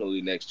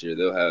definitely next year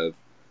they'll have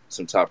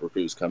some top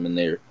recruits coming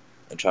there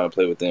and try to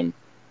play with them.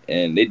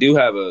 And they do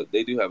have a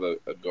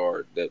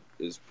guard that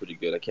is pretty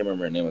good. I can't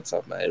remember her name on the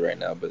top of my head right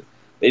now, but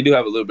they do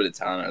have a little bit of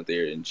talent out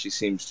there, and she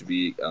seems to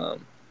be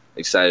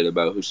excited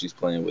about who she's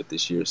playing with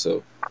this year.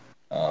 So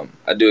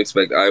I do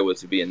expect Iowa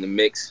to be in the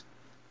mix.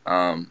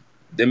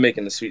 Them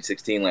making the Sweet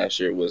 16 last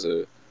year was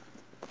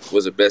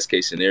a best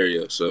case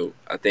scenario. So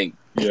I think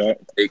yeah,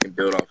 they can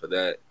build off of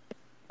that.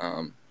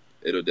 Um,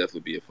 it'll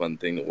definitely be a fun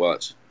thing to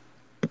watch.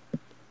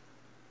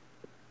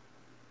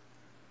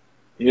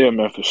 yeah,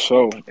 man, for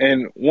sure.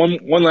 And one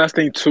last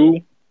thing too,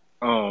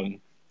 um,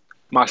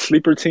 my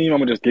sleeper team. I'm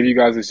gonna just give you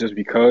guys this just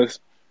because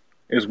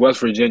is West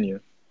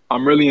Virginia.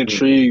 I'm really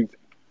intrigued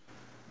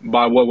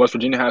by what West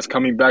Virginia has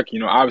coming back.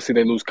 Obviously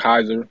they lose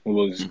Kaiser, who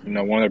was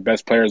Mm-hmm. one of their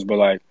best players, but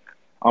like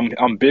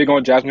I'm big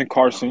on Jasmine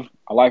Carson.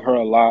 I like her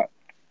a lot.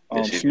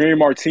 Yeah, she. Esmeri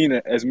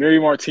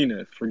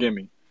Martinez, forgive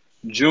me,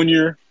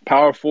 junior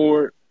power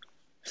forward,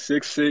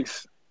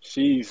 6'6".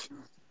 She's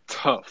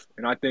tough,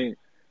 and I think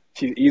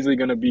she's easily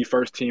going to be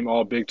first team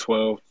All Big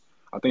 12.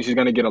 I think she's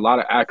going to get a lot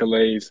of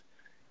accolades,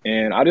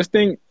 and I just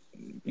think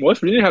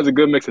West Virginia has a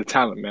good mix of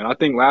talent, man. I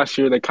think last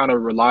year they kind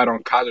of relied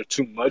on Kaiser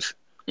too much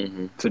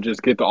Mm-hmm. to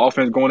just get the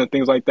offense going and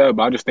things like that.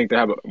 But I just think they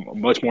have a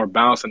much more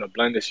balance and a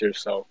blend this year.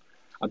 So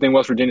I think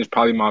West Virginia is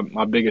probably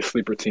my biggest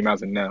sleeper team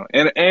as of now.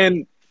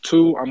 And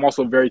two, I'm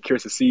also very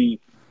curious to see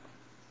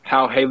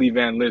how Haley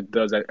Van Lith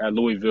does at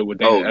Louisville with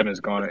Dana Oh yeah, Evans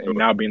gone for and sure.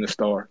 now being the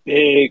star.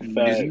 Big Hmm.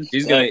 facts,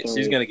 She's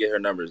definitely. gonna get her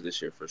numbers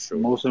this year for sure.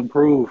 Most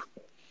improved.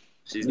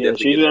 She's Yeah,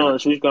 definitely getting her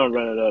numbers. she's gonna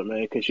run it up,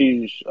 man, because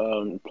she's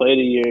played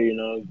a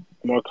year,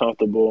 more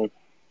comfortable.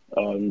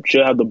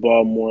 She'll have the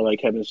ball more, like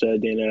Kevin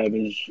said. Dana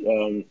Evans,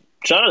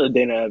 shout out to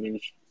Dana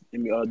Evans, For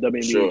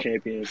WNBA sure.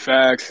 champion,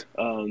 Facts.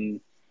 um,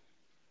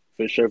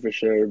 for sure, for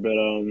sure. But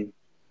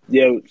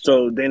yeah.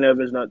 So Dana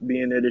Evans not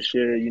being there this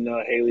year,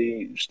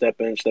 Haley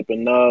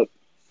stepping up.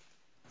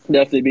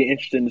 Definitely be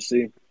interesting to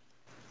see.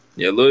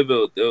 Yeah,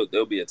 Louisville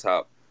they'll be a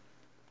top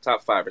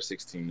 5 or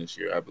 6 team this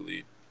year, I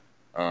believe.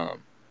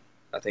 Um,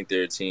 I think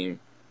their team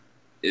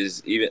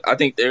is even. I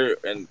think they're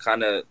in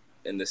kind of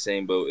in the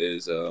same boat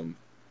as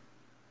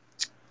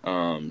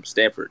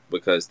Stanford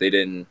because they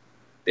didn't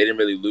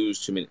really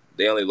lose too many.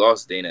 They only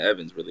lost Dana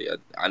Evans really.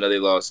 I know they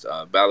lost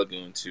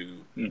Balagoon to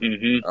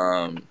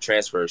Mm-hmm.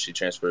 transfer. She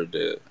transferred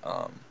to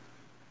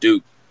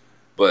Duke,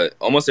 but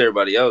almost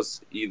everybody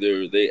else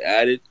either they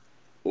added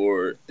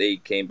or they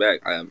came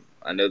back.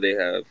 I know they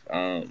have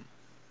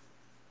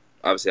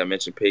obviously I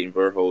mentioned Peyton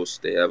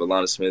Verhulst. They have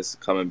Alana Smith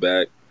coming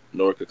back,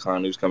 Norika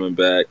Kanu's coming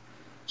back,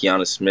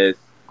 Kiana Smith,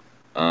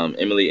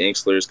 Emily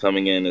Engstler is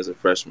coming in as a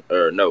freshman,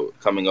 or no,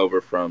 coming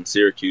over from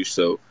Syracuse.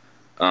 So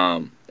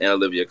and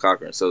Olivia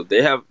Cochran. So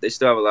they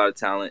still have a lot of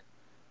talent,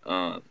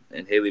 and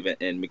and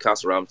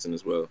Mikasa Robinson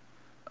as well.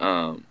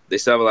 They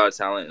still have a lot of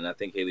talent, and I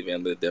think Haley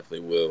Van Lith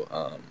definitely will.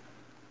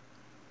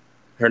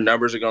 Her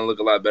numbers are going to look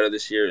a lot better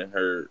this year, and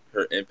her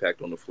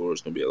impact on the floor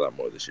is going to be a lot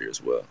more this year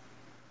as well.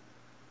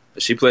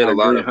 She played I a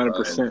lot agree of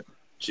 100%.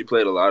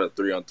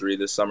 3-on-3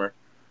 this summer,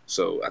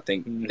 so I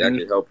think that Mm-hmm.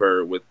 could help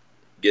her with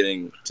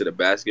getting to the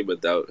basket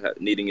without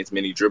needing as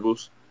many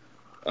dribbles.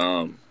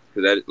 Because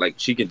that like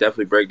she can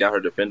definitely break down her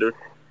defender,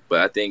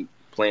 but I think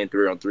playing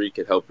 3-on-3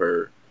 could help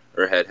her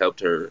or had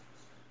helped her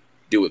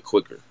do it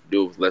quicker,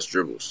 do it with less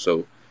dribbles.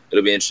 So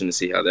it'll be interesting to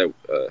see how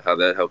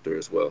that helped her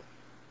as well.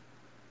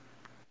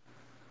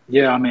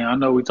 Yeah, I mean, I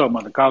know we talking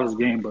about the college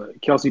game,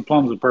 but Kelsey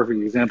Plum's a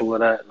perfect example of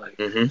that. Like,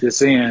 Mm-hmm. just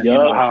seeing,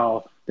 Yup.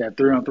 how that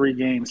 3-on-3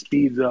 game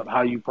speeds up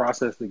how you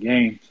process the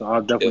game. So I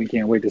Yep, definitely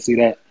can't wait to see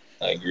that.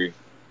 I agree.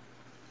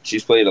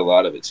 She's played a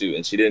lot of it too,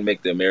 and she didn't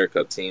make the America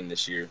Cup team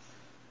this year,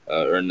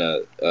 or in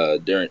the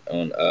during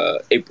on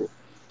April.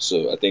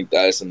 So I think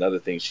that's another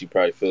thing she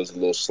probably feels a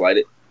little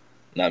slighted,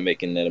 not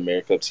making that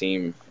America Cup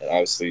team. And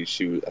obviously,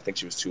 I think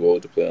she was too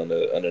old to play on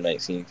the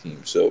under-19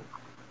 team. So,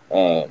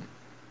 um,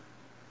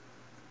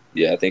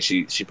 yeah, I think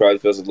she probably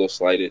feels a little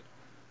slighted,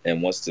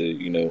 and wants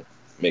to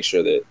make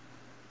sure that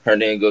her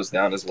name goes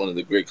down as one of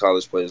the great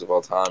college players of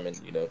all time, and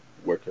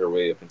work her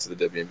way up into the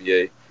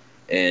WNBA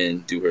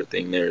and do her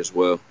thing there as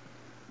well.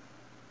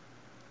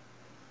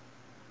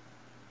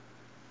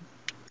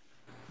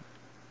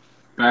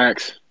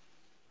 Facts.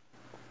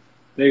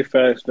 Big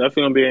facts.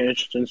 Definitely gonna be an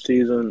interesting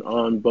season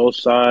on both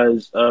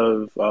sides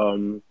of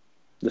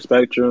the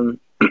spectrum.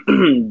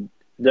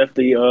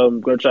 Definitely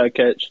gonna try to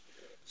catch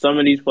some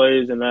of these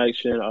players in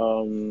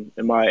action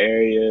in my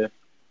area.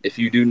 If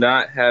you do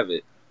not have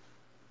it,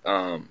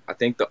 I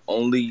think the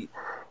only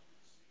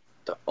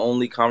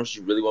conference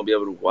you really won't be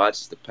able to watch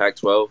is the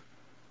Pac-12.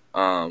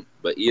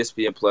 But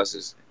ESPN Plus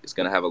is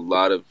going to have a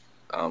lot of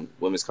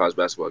women's college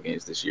basketball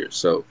games this year.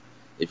 So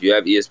if you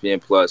have ESPN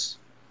Plus,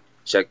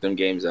 check them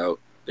games out.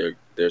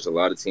 There's a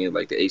lot of teams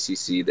like the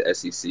ACC, the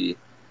SEC,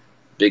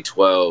 Big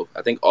 12.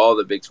 I think all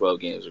the Big 12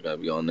 games are going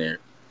to be on there.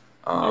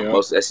 Yeah.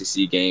 Most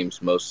SEC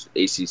games, most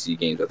ACC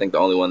games. I think the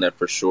only one that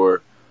for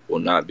sure will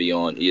not be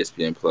on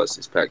ESPN Plus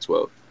is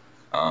Pac-12.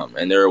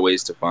 And there are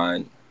ways to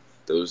find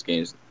those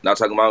games. Not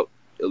talking about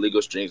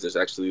illegal streams. There's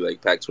actually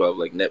like Pac-12,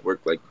 like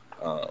network, like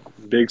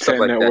Big stuff Ten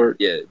like that. Network.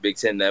 Yeah, Big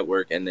Ten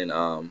Network, and then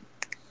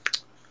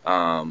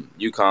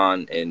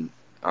UConn and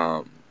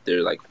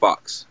they're like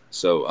Fox.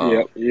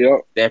 So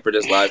Yep. Stanford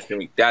is live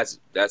streaming. That's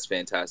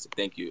fantastic.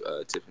 Thank you,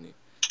 Tiffany.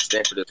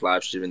 Stanford is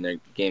live streaming their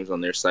games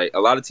on their site. A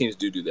lot of teams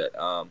do that.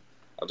 I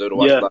was able to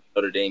watch a Yeah. lot of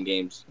Notre Dame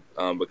games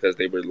because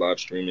they were live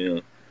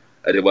streaming.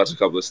 I did watch a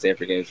couple of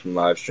Stanford games from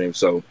live stream.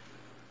 So,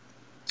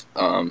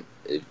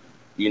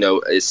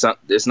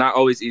 it's not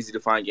always easy to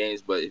find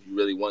games, but if you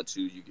really want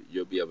to,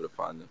 you'll be able to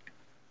find them.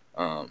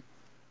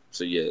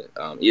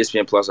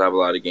 ESPN Plus, I have a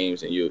lot of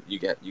games, and you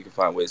can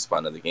find ways to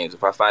find other games.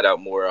 If I find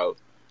out more, I'll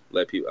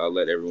let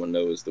everyone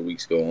know as the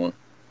weeks go on.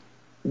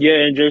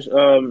 Yeah, and just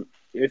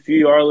if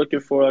you are looking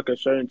for like a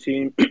certain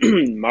team,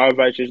 my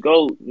advice is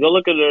go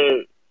look at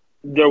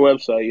their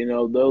website. You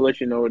know, they'll let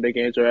you know where their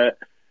games are at.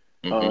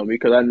 Mm-hmm.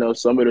 Because I know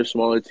some of the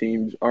smaller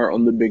teams aren't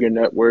on the bigger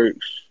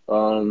networks.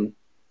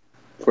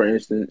 For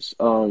instance,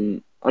 I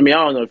mean, I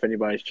don't know if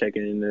anybody's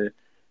checking in the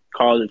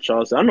College of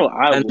Charleston. I know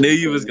I I knew would.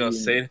 you was gonna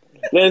say that.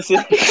 Listen,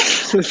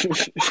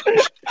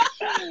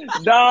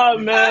 nah,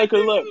 man.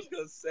 Cause look, was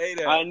gonna say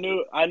that. I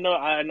know. I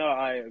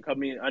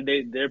mean,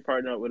 they're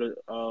partnered up with a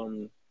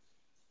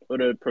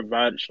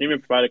streaming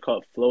provider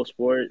called Flow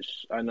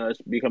Sports. I know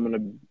it's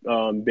becoming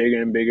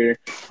bigger and bigger,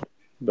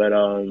 but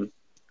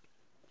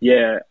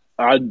yeah,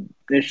 I'm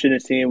interested in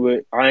seeing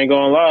what. I ain't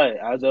gonna lie,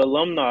 as an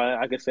alumni,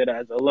 I can say that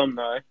as an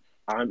alumni,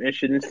 I'm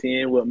interested in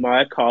seeing what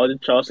my College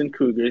of Charleston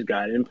Cougars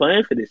got in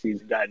plan for this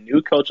season. Got a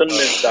new coach on the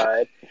men's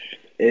side.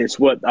 It's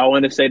what I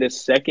want to say the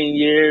second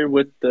year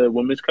with the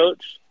women's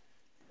coach.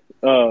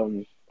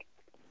 Um,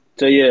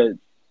 so yeah,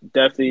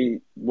 definitely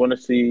want to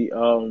see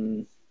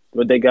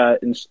what they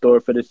got in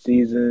store for the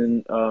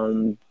season.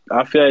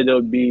 I feel like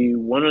they'll be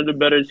one of the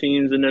better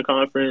teams in their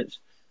conference.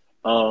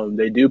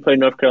 They do play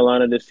North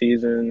Carolina this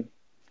season.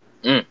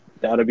 Mm.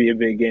 That'll be a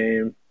big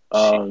game.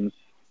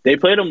 They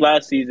played them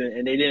last season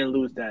and they didn't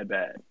lose that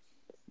bad.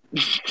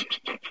 You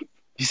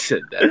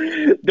said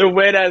that. The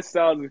way that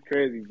sounds is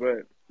crazy,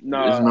 but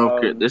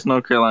no. This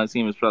North Carolina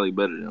team is probably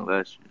better than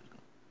last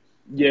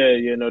year.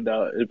 Yeah, no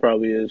doubt, it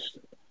probably is.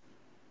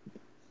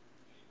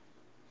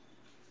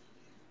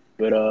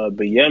 But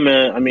yeah,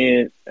 man. I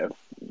mean, if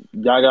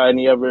y'all got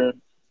any other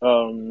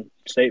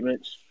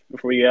statements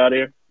before we get out of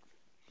here?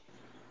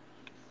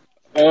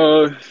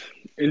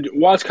 And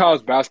watch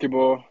college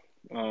basketball.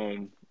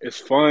 It's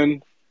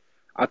fun.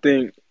 I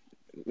think,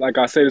 like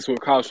I say this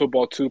with college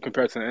football too,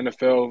 compared to the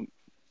NFL,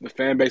 the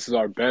fan bases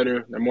are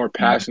better. They're more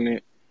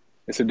passionate.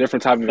 It's a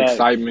different type of Facts.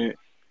 excitement.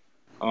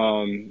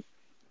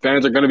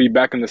 Fans are going to be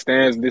back in the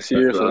stands this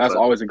year, so that's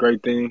always a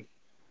great thing.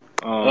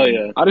 Oh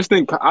yeah. I just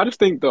think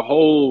the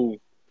whole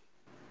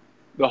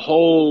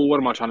what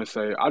am I trying to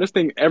say? I just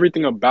think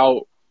everything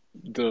about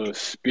the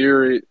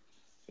spirit,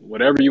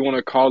 whatever you want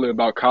to call it,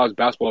 about college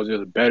basketball is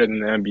just better than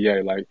the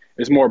NBA. Like,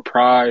 it's more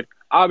pride.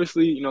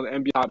 Obviously, you know, the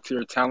NBA top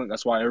tier talent.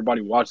 That's why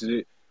everybody watches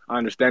it. I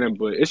understand it,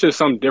 but it's just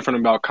something different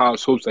about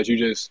college hoops that you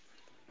just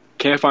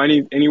can't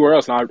find anywhere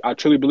else. And I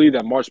truly believe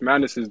that March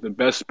Madness is the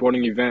best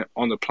sporting event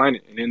on the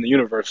planet and in the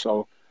universe.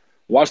 So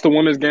watch the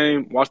women's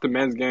game, watch the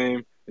men's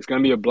game. It's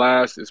going to be a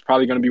blast. It's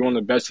probably going to be one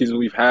of the best seasons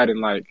we've had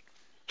in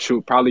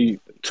probably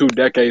 2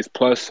 decades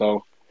plus.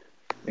 So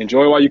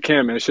enjoy while you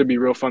can, man. It should be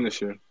real fun this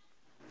year.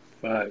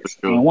 Facts.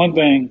 Sure. And one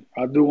thing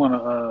I do want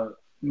to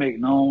make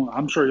known,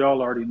 I'm sure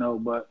y'all already know,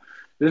 but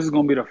this is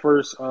going to be the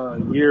first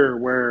year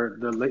where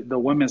the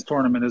women's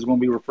tournament is going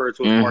to be referred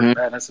to as March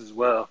Madness as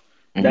well.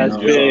 That's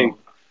Mhm. big.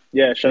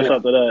 Yeah, shout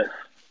out to that.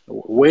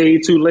 Way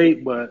too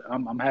late, but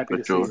I'm happy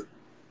to see it.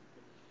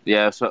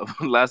 Yeah, so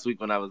last week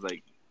when I was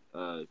like,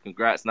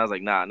 congrats, and I was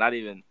like, nah, not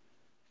even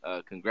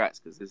congrats,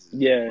 because this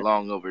is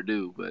long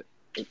overdue. But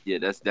yeah,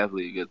 that's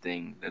definitely a good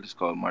thing that it's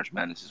called March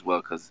Madness as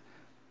well, because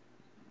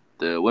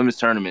the women's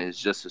tournament is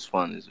just as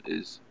fun as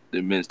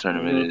the men's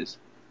tournament is.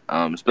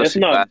 Especially it's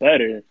not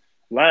better.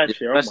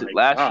 Last year, oh my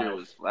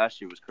God.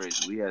 Last year was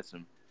crazy.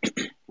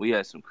 We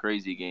had some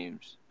crazy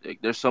games.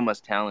 Like, there's so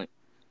much talent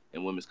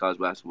in women's college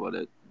basketball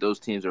that those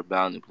teams are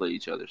bound to play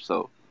each other.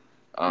 So,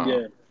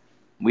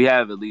 we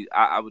have at least,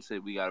 I would say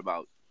we got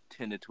about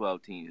 10 to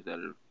 12 teams that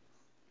are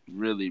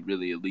really,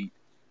 really elite,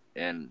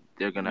 and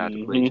they're gonna have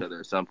to play each other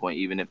at some point,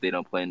 even if they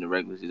don't play in the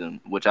regular season.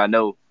 Which I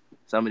know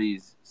some of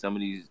these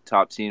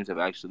top teams have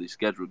actually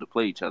scheduled to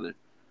play each other.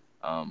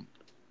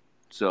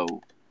 So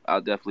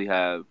I'll definitely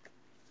have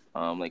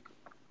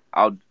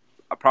I'll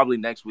probably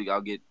next week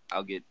I'll get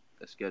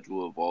a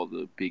schedule of all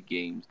the big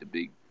games, the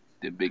big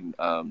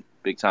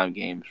time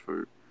games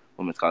for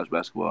women's college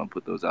basketball, and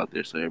put those out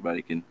there so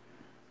everybody can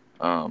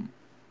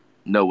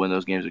know when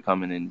those games are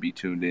coming and be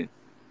tuned in.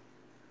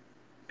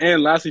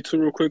 And lastly, too,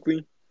 real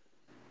quickly,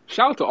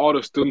 shout out to all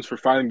the students for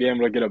finally being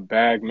able to get a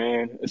bag,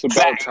 man. It's about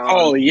Fact. time.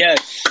 Oh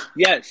yes.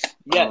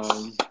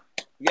 Um,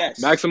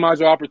 Yes. maximize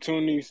your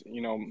opportunities.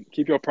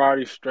 Keep your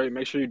priorities straight.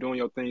 Make sure you're doing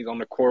your things on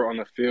the court, on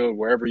the field,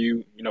 wherever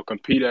you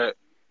compete at,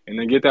 and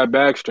then get that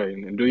bag straight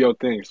and do your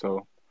thing.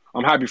 So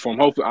I'm happy for him.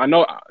 Hopefully, I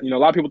know a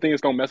lot of people think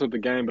it's gonna mess with the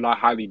game, but I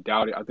highly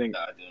doubt it. I think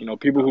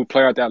people who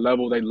play at that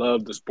level, they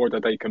love the sport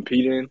that they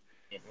compete in.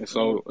 And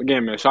so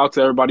again, man, shout out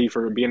to everybody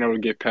for being able to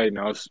get paid.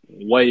 Now it's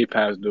way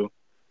past due.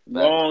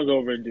 Long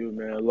overdue,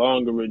 man.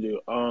 Long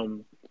overdue.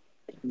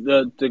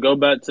 To go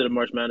back to the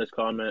March Madness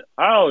comment,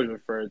 I always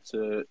refer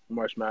to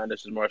March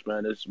Madness as March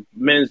Madness,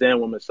 men's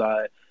and women's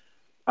side.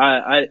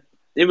 I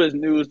it was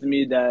news to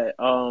me that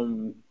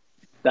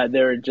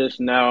they're just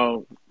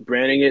now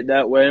branding it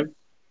that way.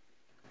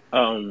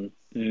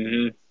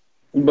 hmm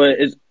But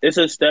it's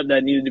a step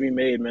that needed to be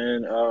made,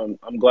 man.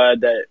 I'm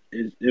glad that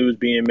it was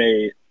being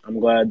made. I'm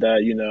glad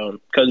that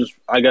because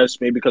I guess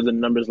maybe because the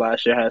numbers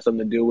last year had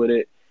something to do with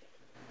it,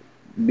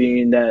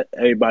 being that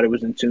everybody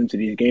was in tune to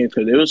these games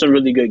because there was some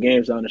really good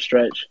games down the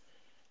stretch.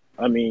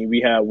 I mean,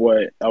 we had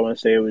what I want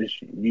to say it was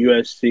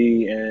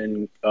USC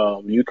and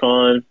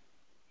UConn.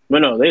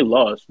 Well, no, they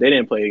lost. They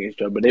didn't play against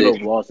each other, but they both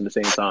lost at the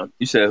same time.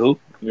 You said who?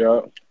 Yeah.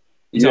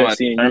 You talking about USC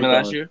the and tournament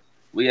UConn. last year?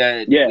 We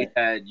had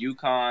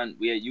UConn.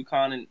 We had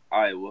UConn in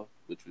Iowa,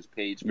 which was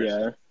Paige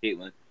versus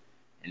Caitlin,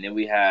 and then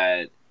we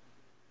had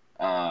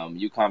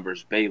UConn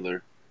versus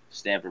Baylor,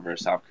 Stanford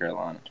versus South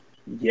Carolina.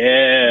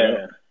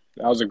 Yeah.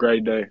 That was a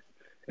great day.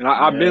 And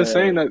I've been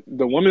saying that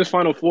the women's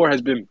Final Four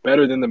has been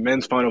better than the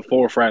men's Final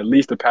Four for at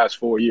least the past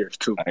 4 years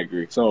too. I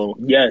agree. So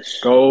yes,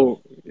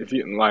 go if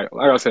you like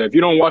I said, if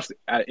you don't watch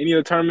at any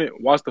of the tournament,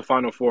 watch the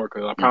Final Four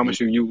because I promise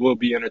you will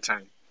be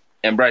entertained.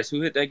 And Bryce, who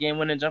hit that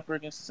game-winning jumper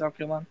against South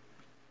Carolina?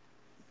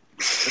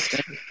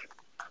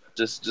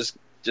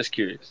 just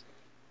curious.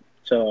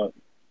 So,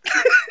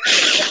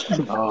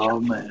 Oh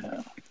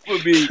man,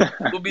 Would be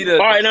the.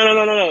 All right,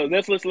 no.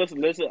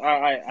 Listen.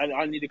 All right,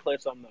 I need to clear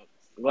something up.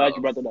 Glad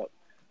you brought that up.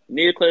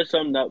 Need to clear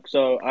something up.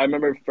 So I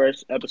remember the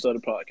first episode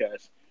of the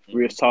podcast,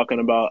 we was talking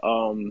about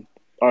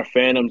our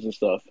fandoms and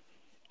stuff,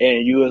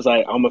 and you was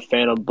like, I'm a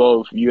fan of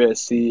both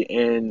USC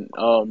and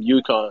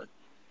UConn.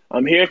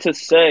 I'm here to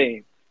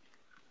say,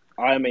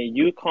 I'm a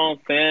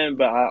UConn fan,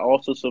 but I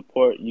also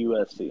support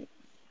USC.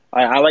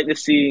 I like to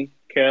see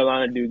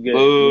Carolina do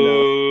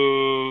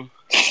good,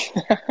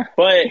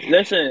 But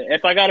listen,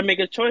 if I got to make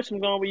a choice, I'm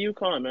going with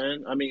UConn,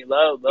 man. I mean,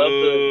 love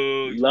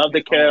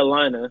the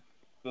Carolina,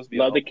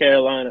 love the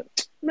Carolina.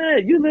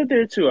 Man, you live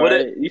there too, all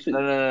right? You should...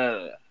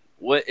 No.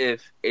 What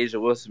if Asia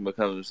Wilson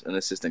becomes an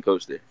assistant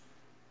coach there?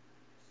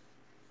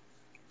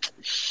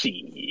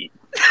 Shit.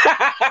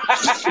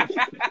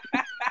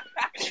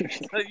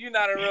 You're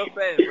not a real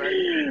fan,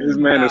 right? This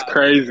man is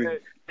crazy.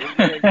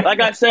 Like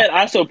I said,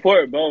 I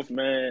support both,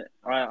 man.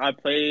 I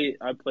played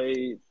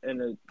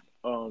in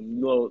a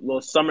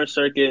little summer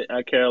circuit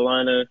at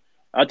Carolina.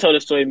 I told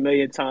the story a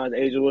million times.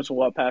 Asia Wilson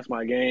walked past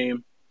my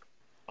game.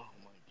 Oh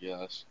my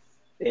gosh.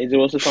 Asia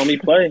Wilson saw me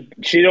play.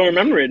 She don't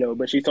remember it though,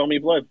 but she saw me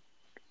play.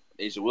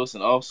 Asia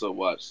Wilson also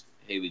watched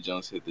Haley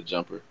Jones hit the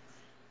jumper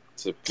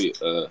to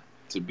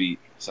beat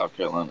South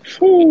Carolina.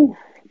 Whew.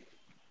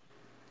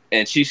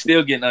 And she's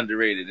still getting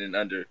underrated and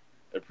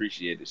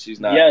underappreciated. She's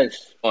not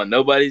on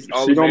nobody's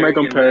She gonna make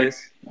them pay.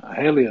 list.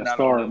 Haley a Not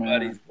star, on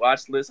nobody's man.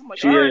 watch list. I'm like,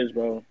 she is,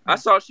 bro. I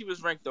saw she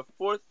was ranked the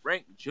 4th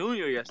ranked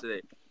junior yesterday.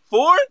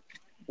 4th?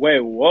 Wait,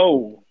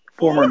 whoa.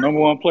 Former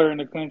number 1 player in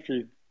the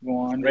country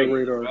going under the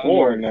radar.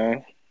 4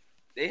 now.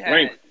 They had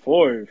ranked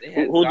 4.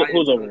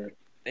 Who's over there?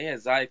 They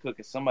had Zaya Cook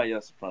and somebody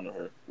else in front of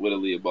her with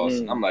Aaliyah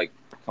Boston. I'm like,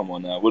 come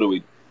on now, what are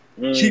we?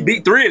 She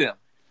beat 3 of them.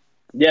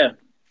 Yeah.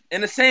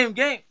 In the same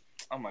game.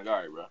 I'm like, all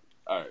right, bro.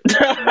 All right,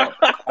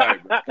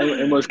 bro.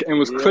 And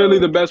was clearly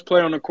the best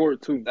player on the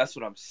court too. That's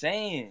what I'm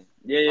saying.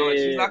 Yeah.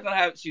 She's not gonna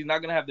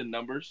have the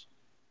numbers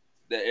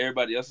that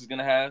everybody else is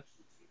gonna have,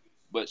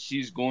 but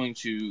she's going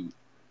to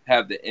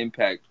have the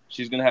impact.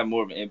 She's gonna have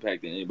more of an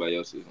impact than anybody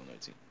else is on their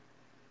team.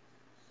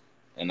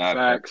 And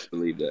I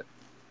believe that.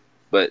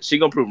 But she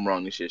gonna prove them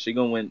wrong this year. She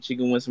gonna win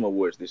some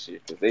awards this year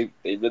because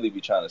they really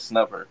be trying to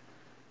snub her,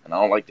 and I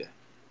don't like that.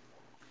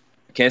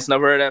 Can't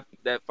snub her at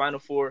that Final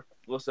Four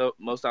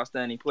most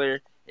outstanding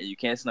player, and you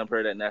can't snub her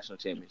at that national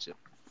championship.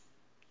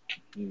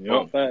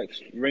 Yep.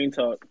 Facts. Ring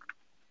talk.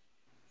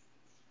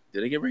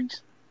 Did they get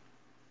rings?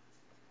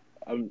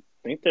 I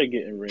think they're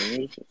getting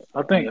rings.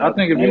 I think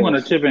if you want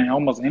to chip in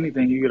almost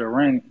anything, you get a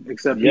ring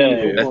except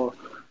football.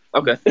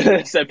 Okay.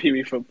 Except Pee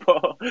Wee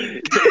football.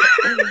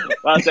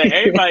 I say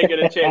everybody get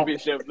a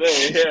championship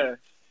there. Yeah.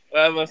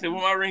 I was gonna say,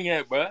 where my ring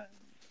at, bro?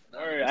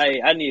 All right,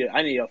 I need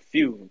a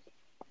few.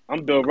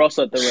 I'm Bill Russ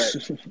at the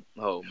rep.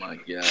 Oh my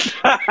god.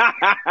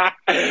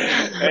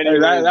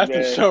 Anyways, that's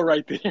the show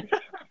right there.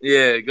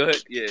 Yeah, go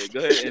ahead. Yeah, go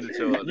ahead and end the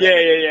show.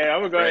 Yeah.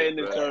 I'm gonna go ahead and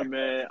end the show,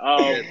 man.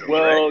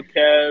 Will,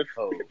 Kev,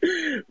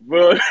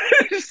 Will,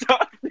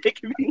 stop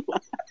making me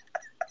laugh.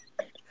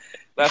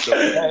 That's a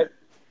fact.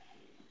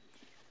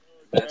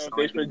 Thanks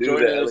for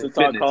joining us to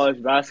talk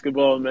college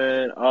basketball,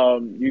 man.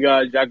 You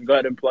guys, y'all can go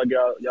ahead and plug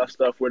y'all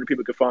stuff. Where the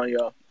people can find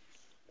y'all.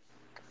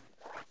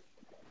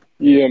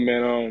 Yeah,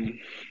 man.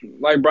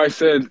 Like Bryce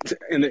said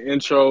in the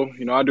intro,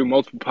 I do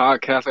multiple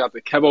podcasts. I got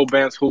the Kevo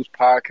Bands Hoops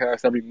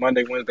podcast every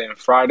Monday, Wednesday, and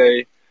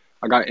Friday.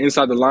 I got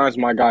Inside the Lines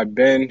with my guy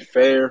Ben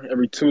Fair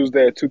every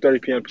Tuesday at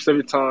 2:30 p.m.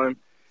 Pacific time.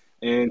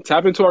 And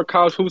tap into our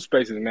college hoop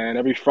spaces, man.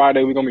 Every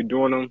Friday we're gonna be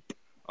doing them.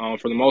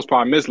 For the most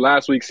part, I missed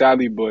last week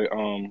sadly, but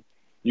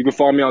you can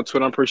follow me on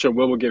Twitter. I'm pretty sure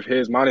Will give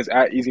his. Mine is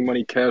at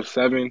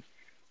EasyMoneyKev7.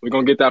 We're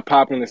gonna get that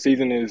popping. The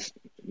season is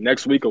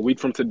next week, a week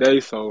from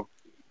today. So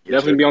Yes,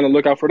 definitely sir. be on the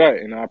lookout for that.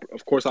 And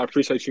of course, I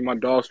appreciate you, my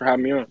dogs, for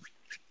having me on.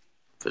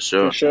 For For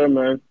sure. sure,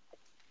 man.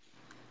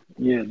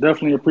 Yeah,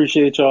 definitely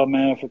appreciate y'all,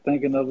 man, for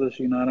thinking of us.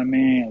 You know what I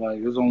mean? Like,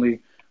 it's only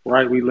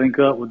right we link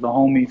up with the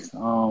homies.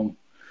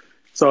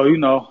 So,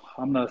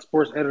 I'm the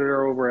sports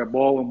editor over at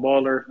Baldwin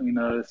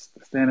Baller,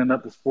 standing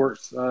up the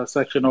sports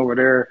section over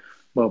there.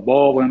 But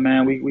Baldwin,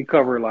 man, we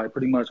cover like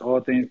pretty much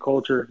all things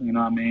culture, you know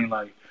what I mean?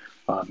 Like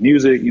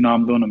music,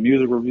 I'm doing the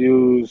music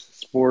reviews,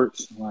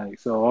 sports, like,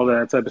 so all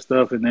that type of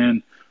stuff. And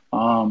then,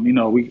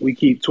 we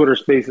keep Twitter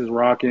spaces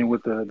rocking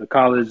with the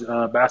college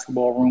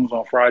basketball rooms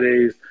on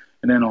Fridays.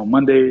 And then on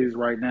Mondays,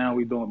 right now,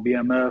 we're doing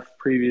BMF,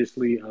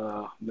 previously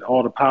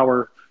all the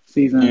power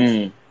seasons.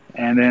 Mm,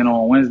 And then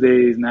on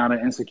Wednesdays, now that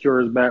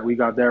Insecure is back, we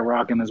got that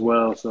rocking as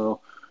well. So,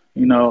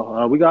 we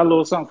got a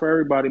little something for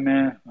everybody,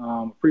 man.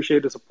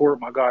 Appreciate the support.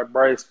 My guy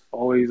Bryce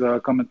always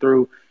coming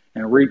through.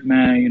 And Reek,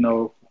 man,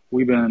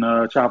 we've been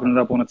chopping it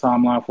up on the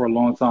timeline for a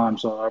long time.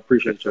 So I for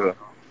appreciate y'all. sure.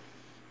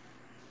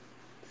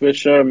 For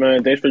sure,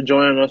 man. Thanks for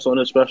joining us on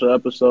this special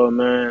episode,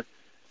 man.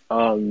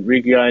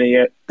 Ricky, got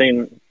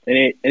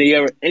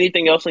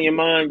anything else on your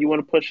mind you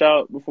want to push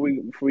out before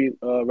we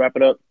wrap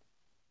it up?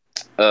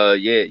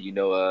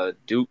 Yeah,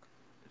 Duke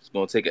is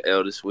gonna take an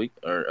L this week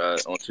or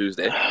on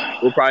Tuesday.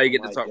 We'll probably Oh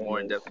get to my talk more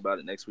in goodness. depth about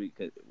it next week.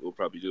 We'll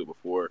probably do it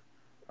before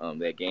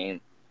that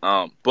game.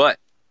 But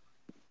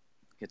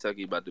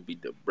Kentucky about to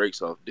beat the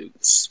brakes off Duke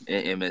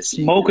in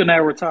MSG. Smoking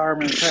that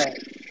retirement pack.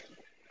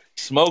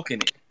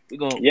 Smoking it. We're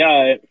gonna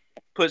Yeah,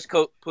 put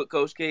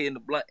Coach K in the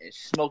blunt and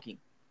smoking.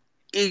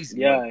 Easy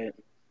money. yeah.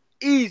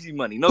 Easy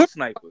money. No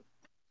sniper.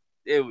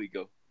 There we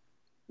go.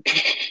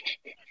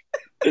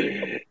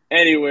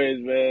 Anyways,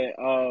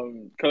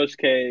 man, Coach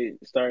K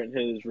starting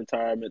his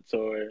retirement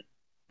tour,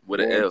 With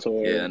an world L.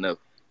 Yeah, tour. I know.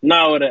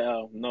 Not with an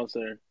L, no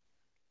sir.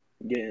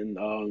 Getting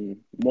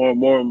more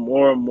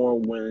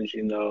wins.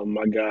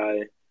 My guy,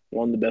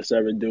 one of the best to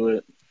ever do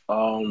it.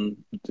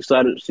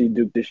 Excited to see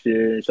Duke this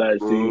year. Excited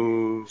to see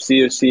Boo.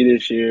 CFC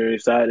this year.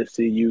 Excited to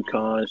see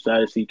UConn.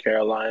 Excited to see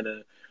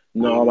Carolina.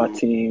 All my Boo.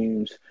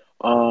 teams.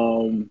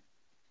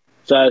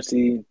 Excited to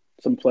see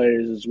some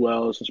players as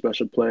well, some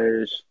special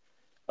players.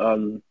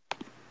 And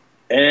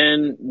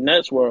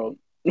Nets World.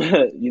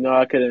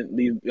 I couldn't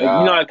leave. I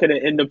God.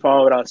 couldn't end the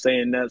pod without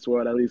saying Nets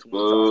World at least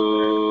one time, man.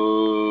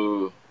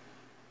 Boo.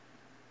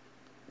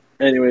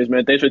 Anyways,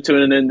 man, thanks for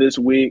tuning in this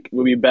week.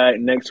 We'll be back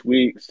next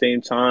week,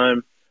 same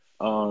time.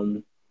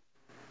 Will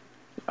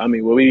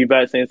we be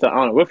back same time? I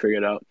don't know. We'll figure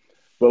it out.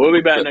 But we'll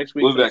be back Yep. next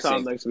week, We'll be same back time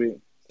same next week.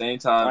 same All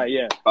time, right,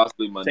 yeah,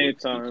 possibly Monday same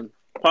next week. time.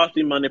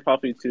 Possibly Monday,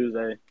 possibly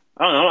Tuesday.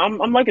 I don't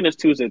know. I'm liking this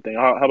Tuesday thing.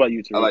 How about you,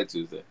 I Tariq? like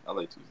Tuesday. All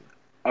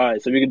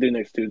right, so we can do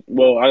next Tuesday.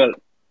 Well,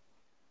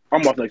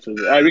 I'm off next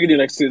Tuesday. All right, we can do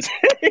next Tuesday.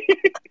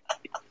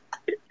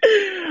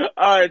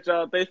 All right,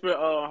 y'all. Thanks for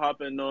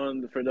hopping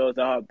on. For those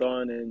that hopped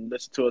on and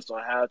listened to us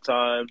on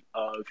halftime,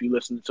 if you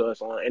listen to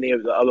us on any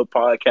of the other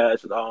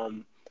podcast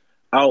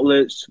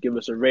outlets, give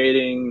us a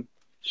rating,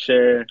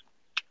 share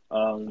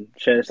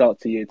this out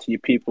to your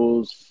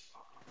peoples,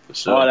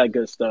 For all sure. that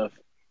good stuff.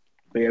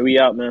 But yeah, we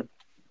out, man.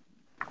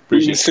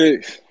 Beating Appreciate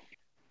it. six.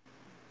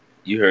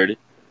 You heard it.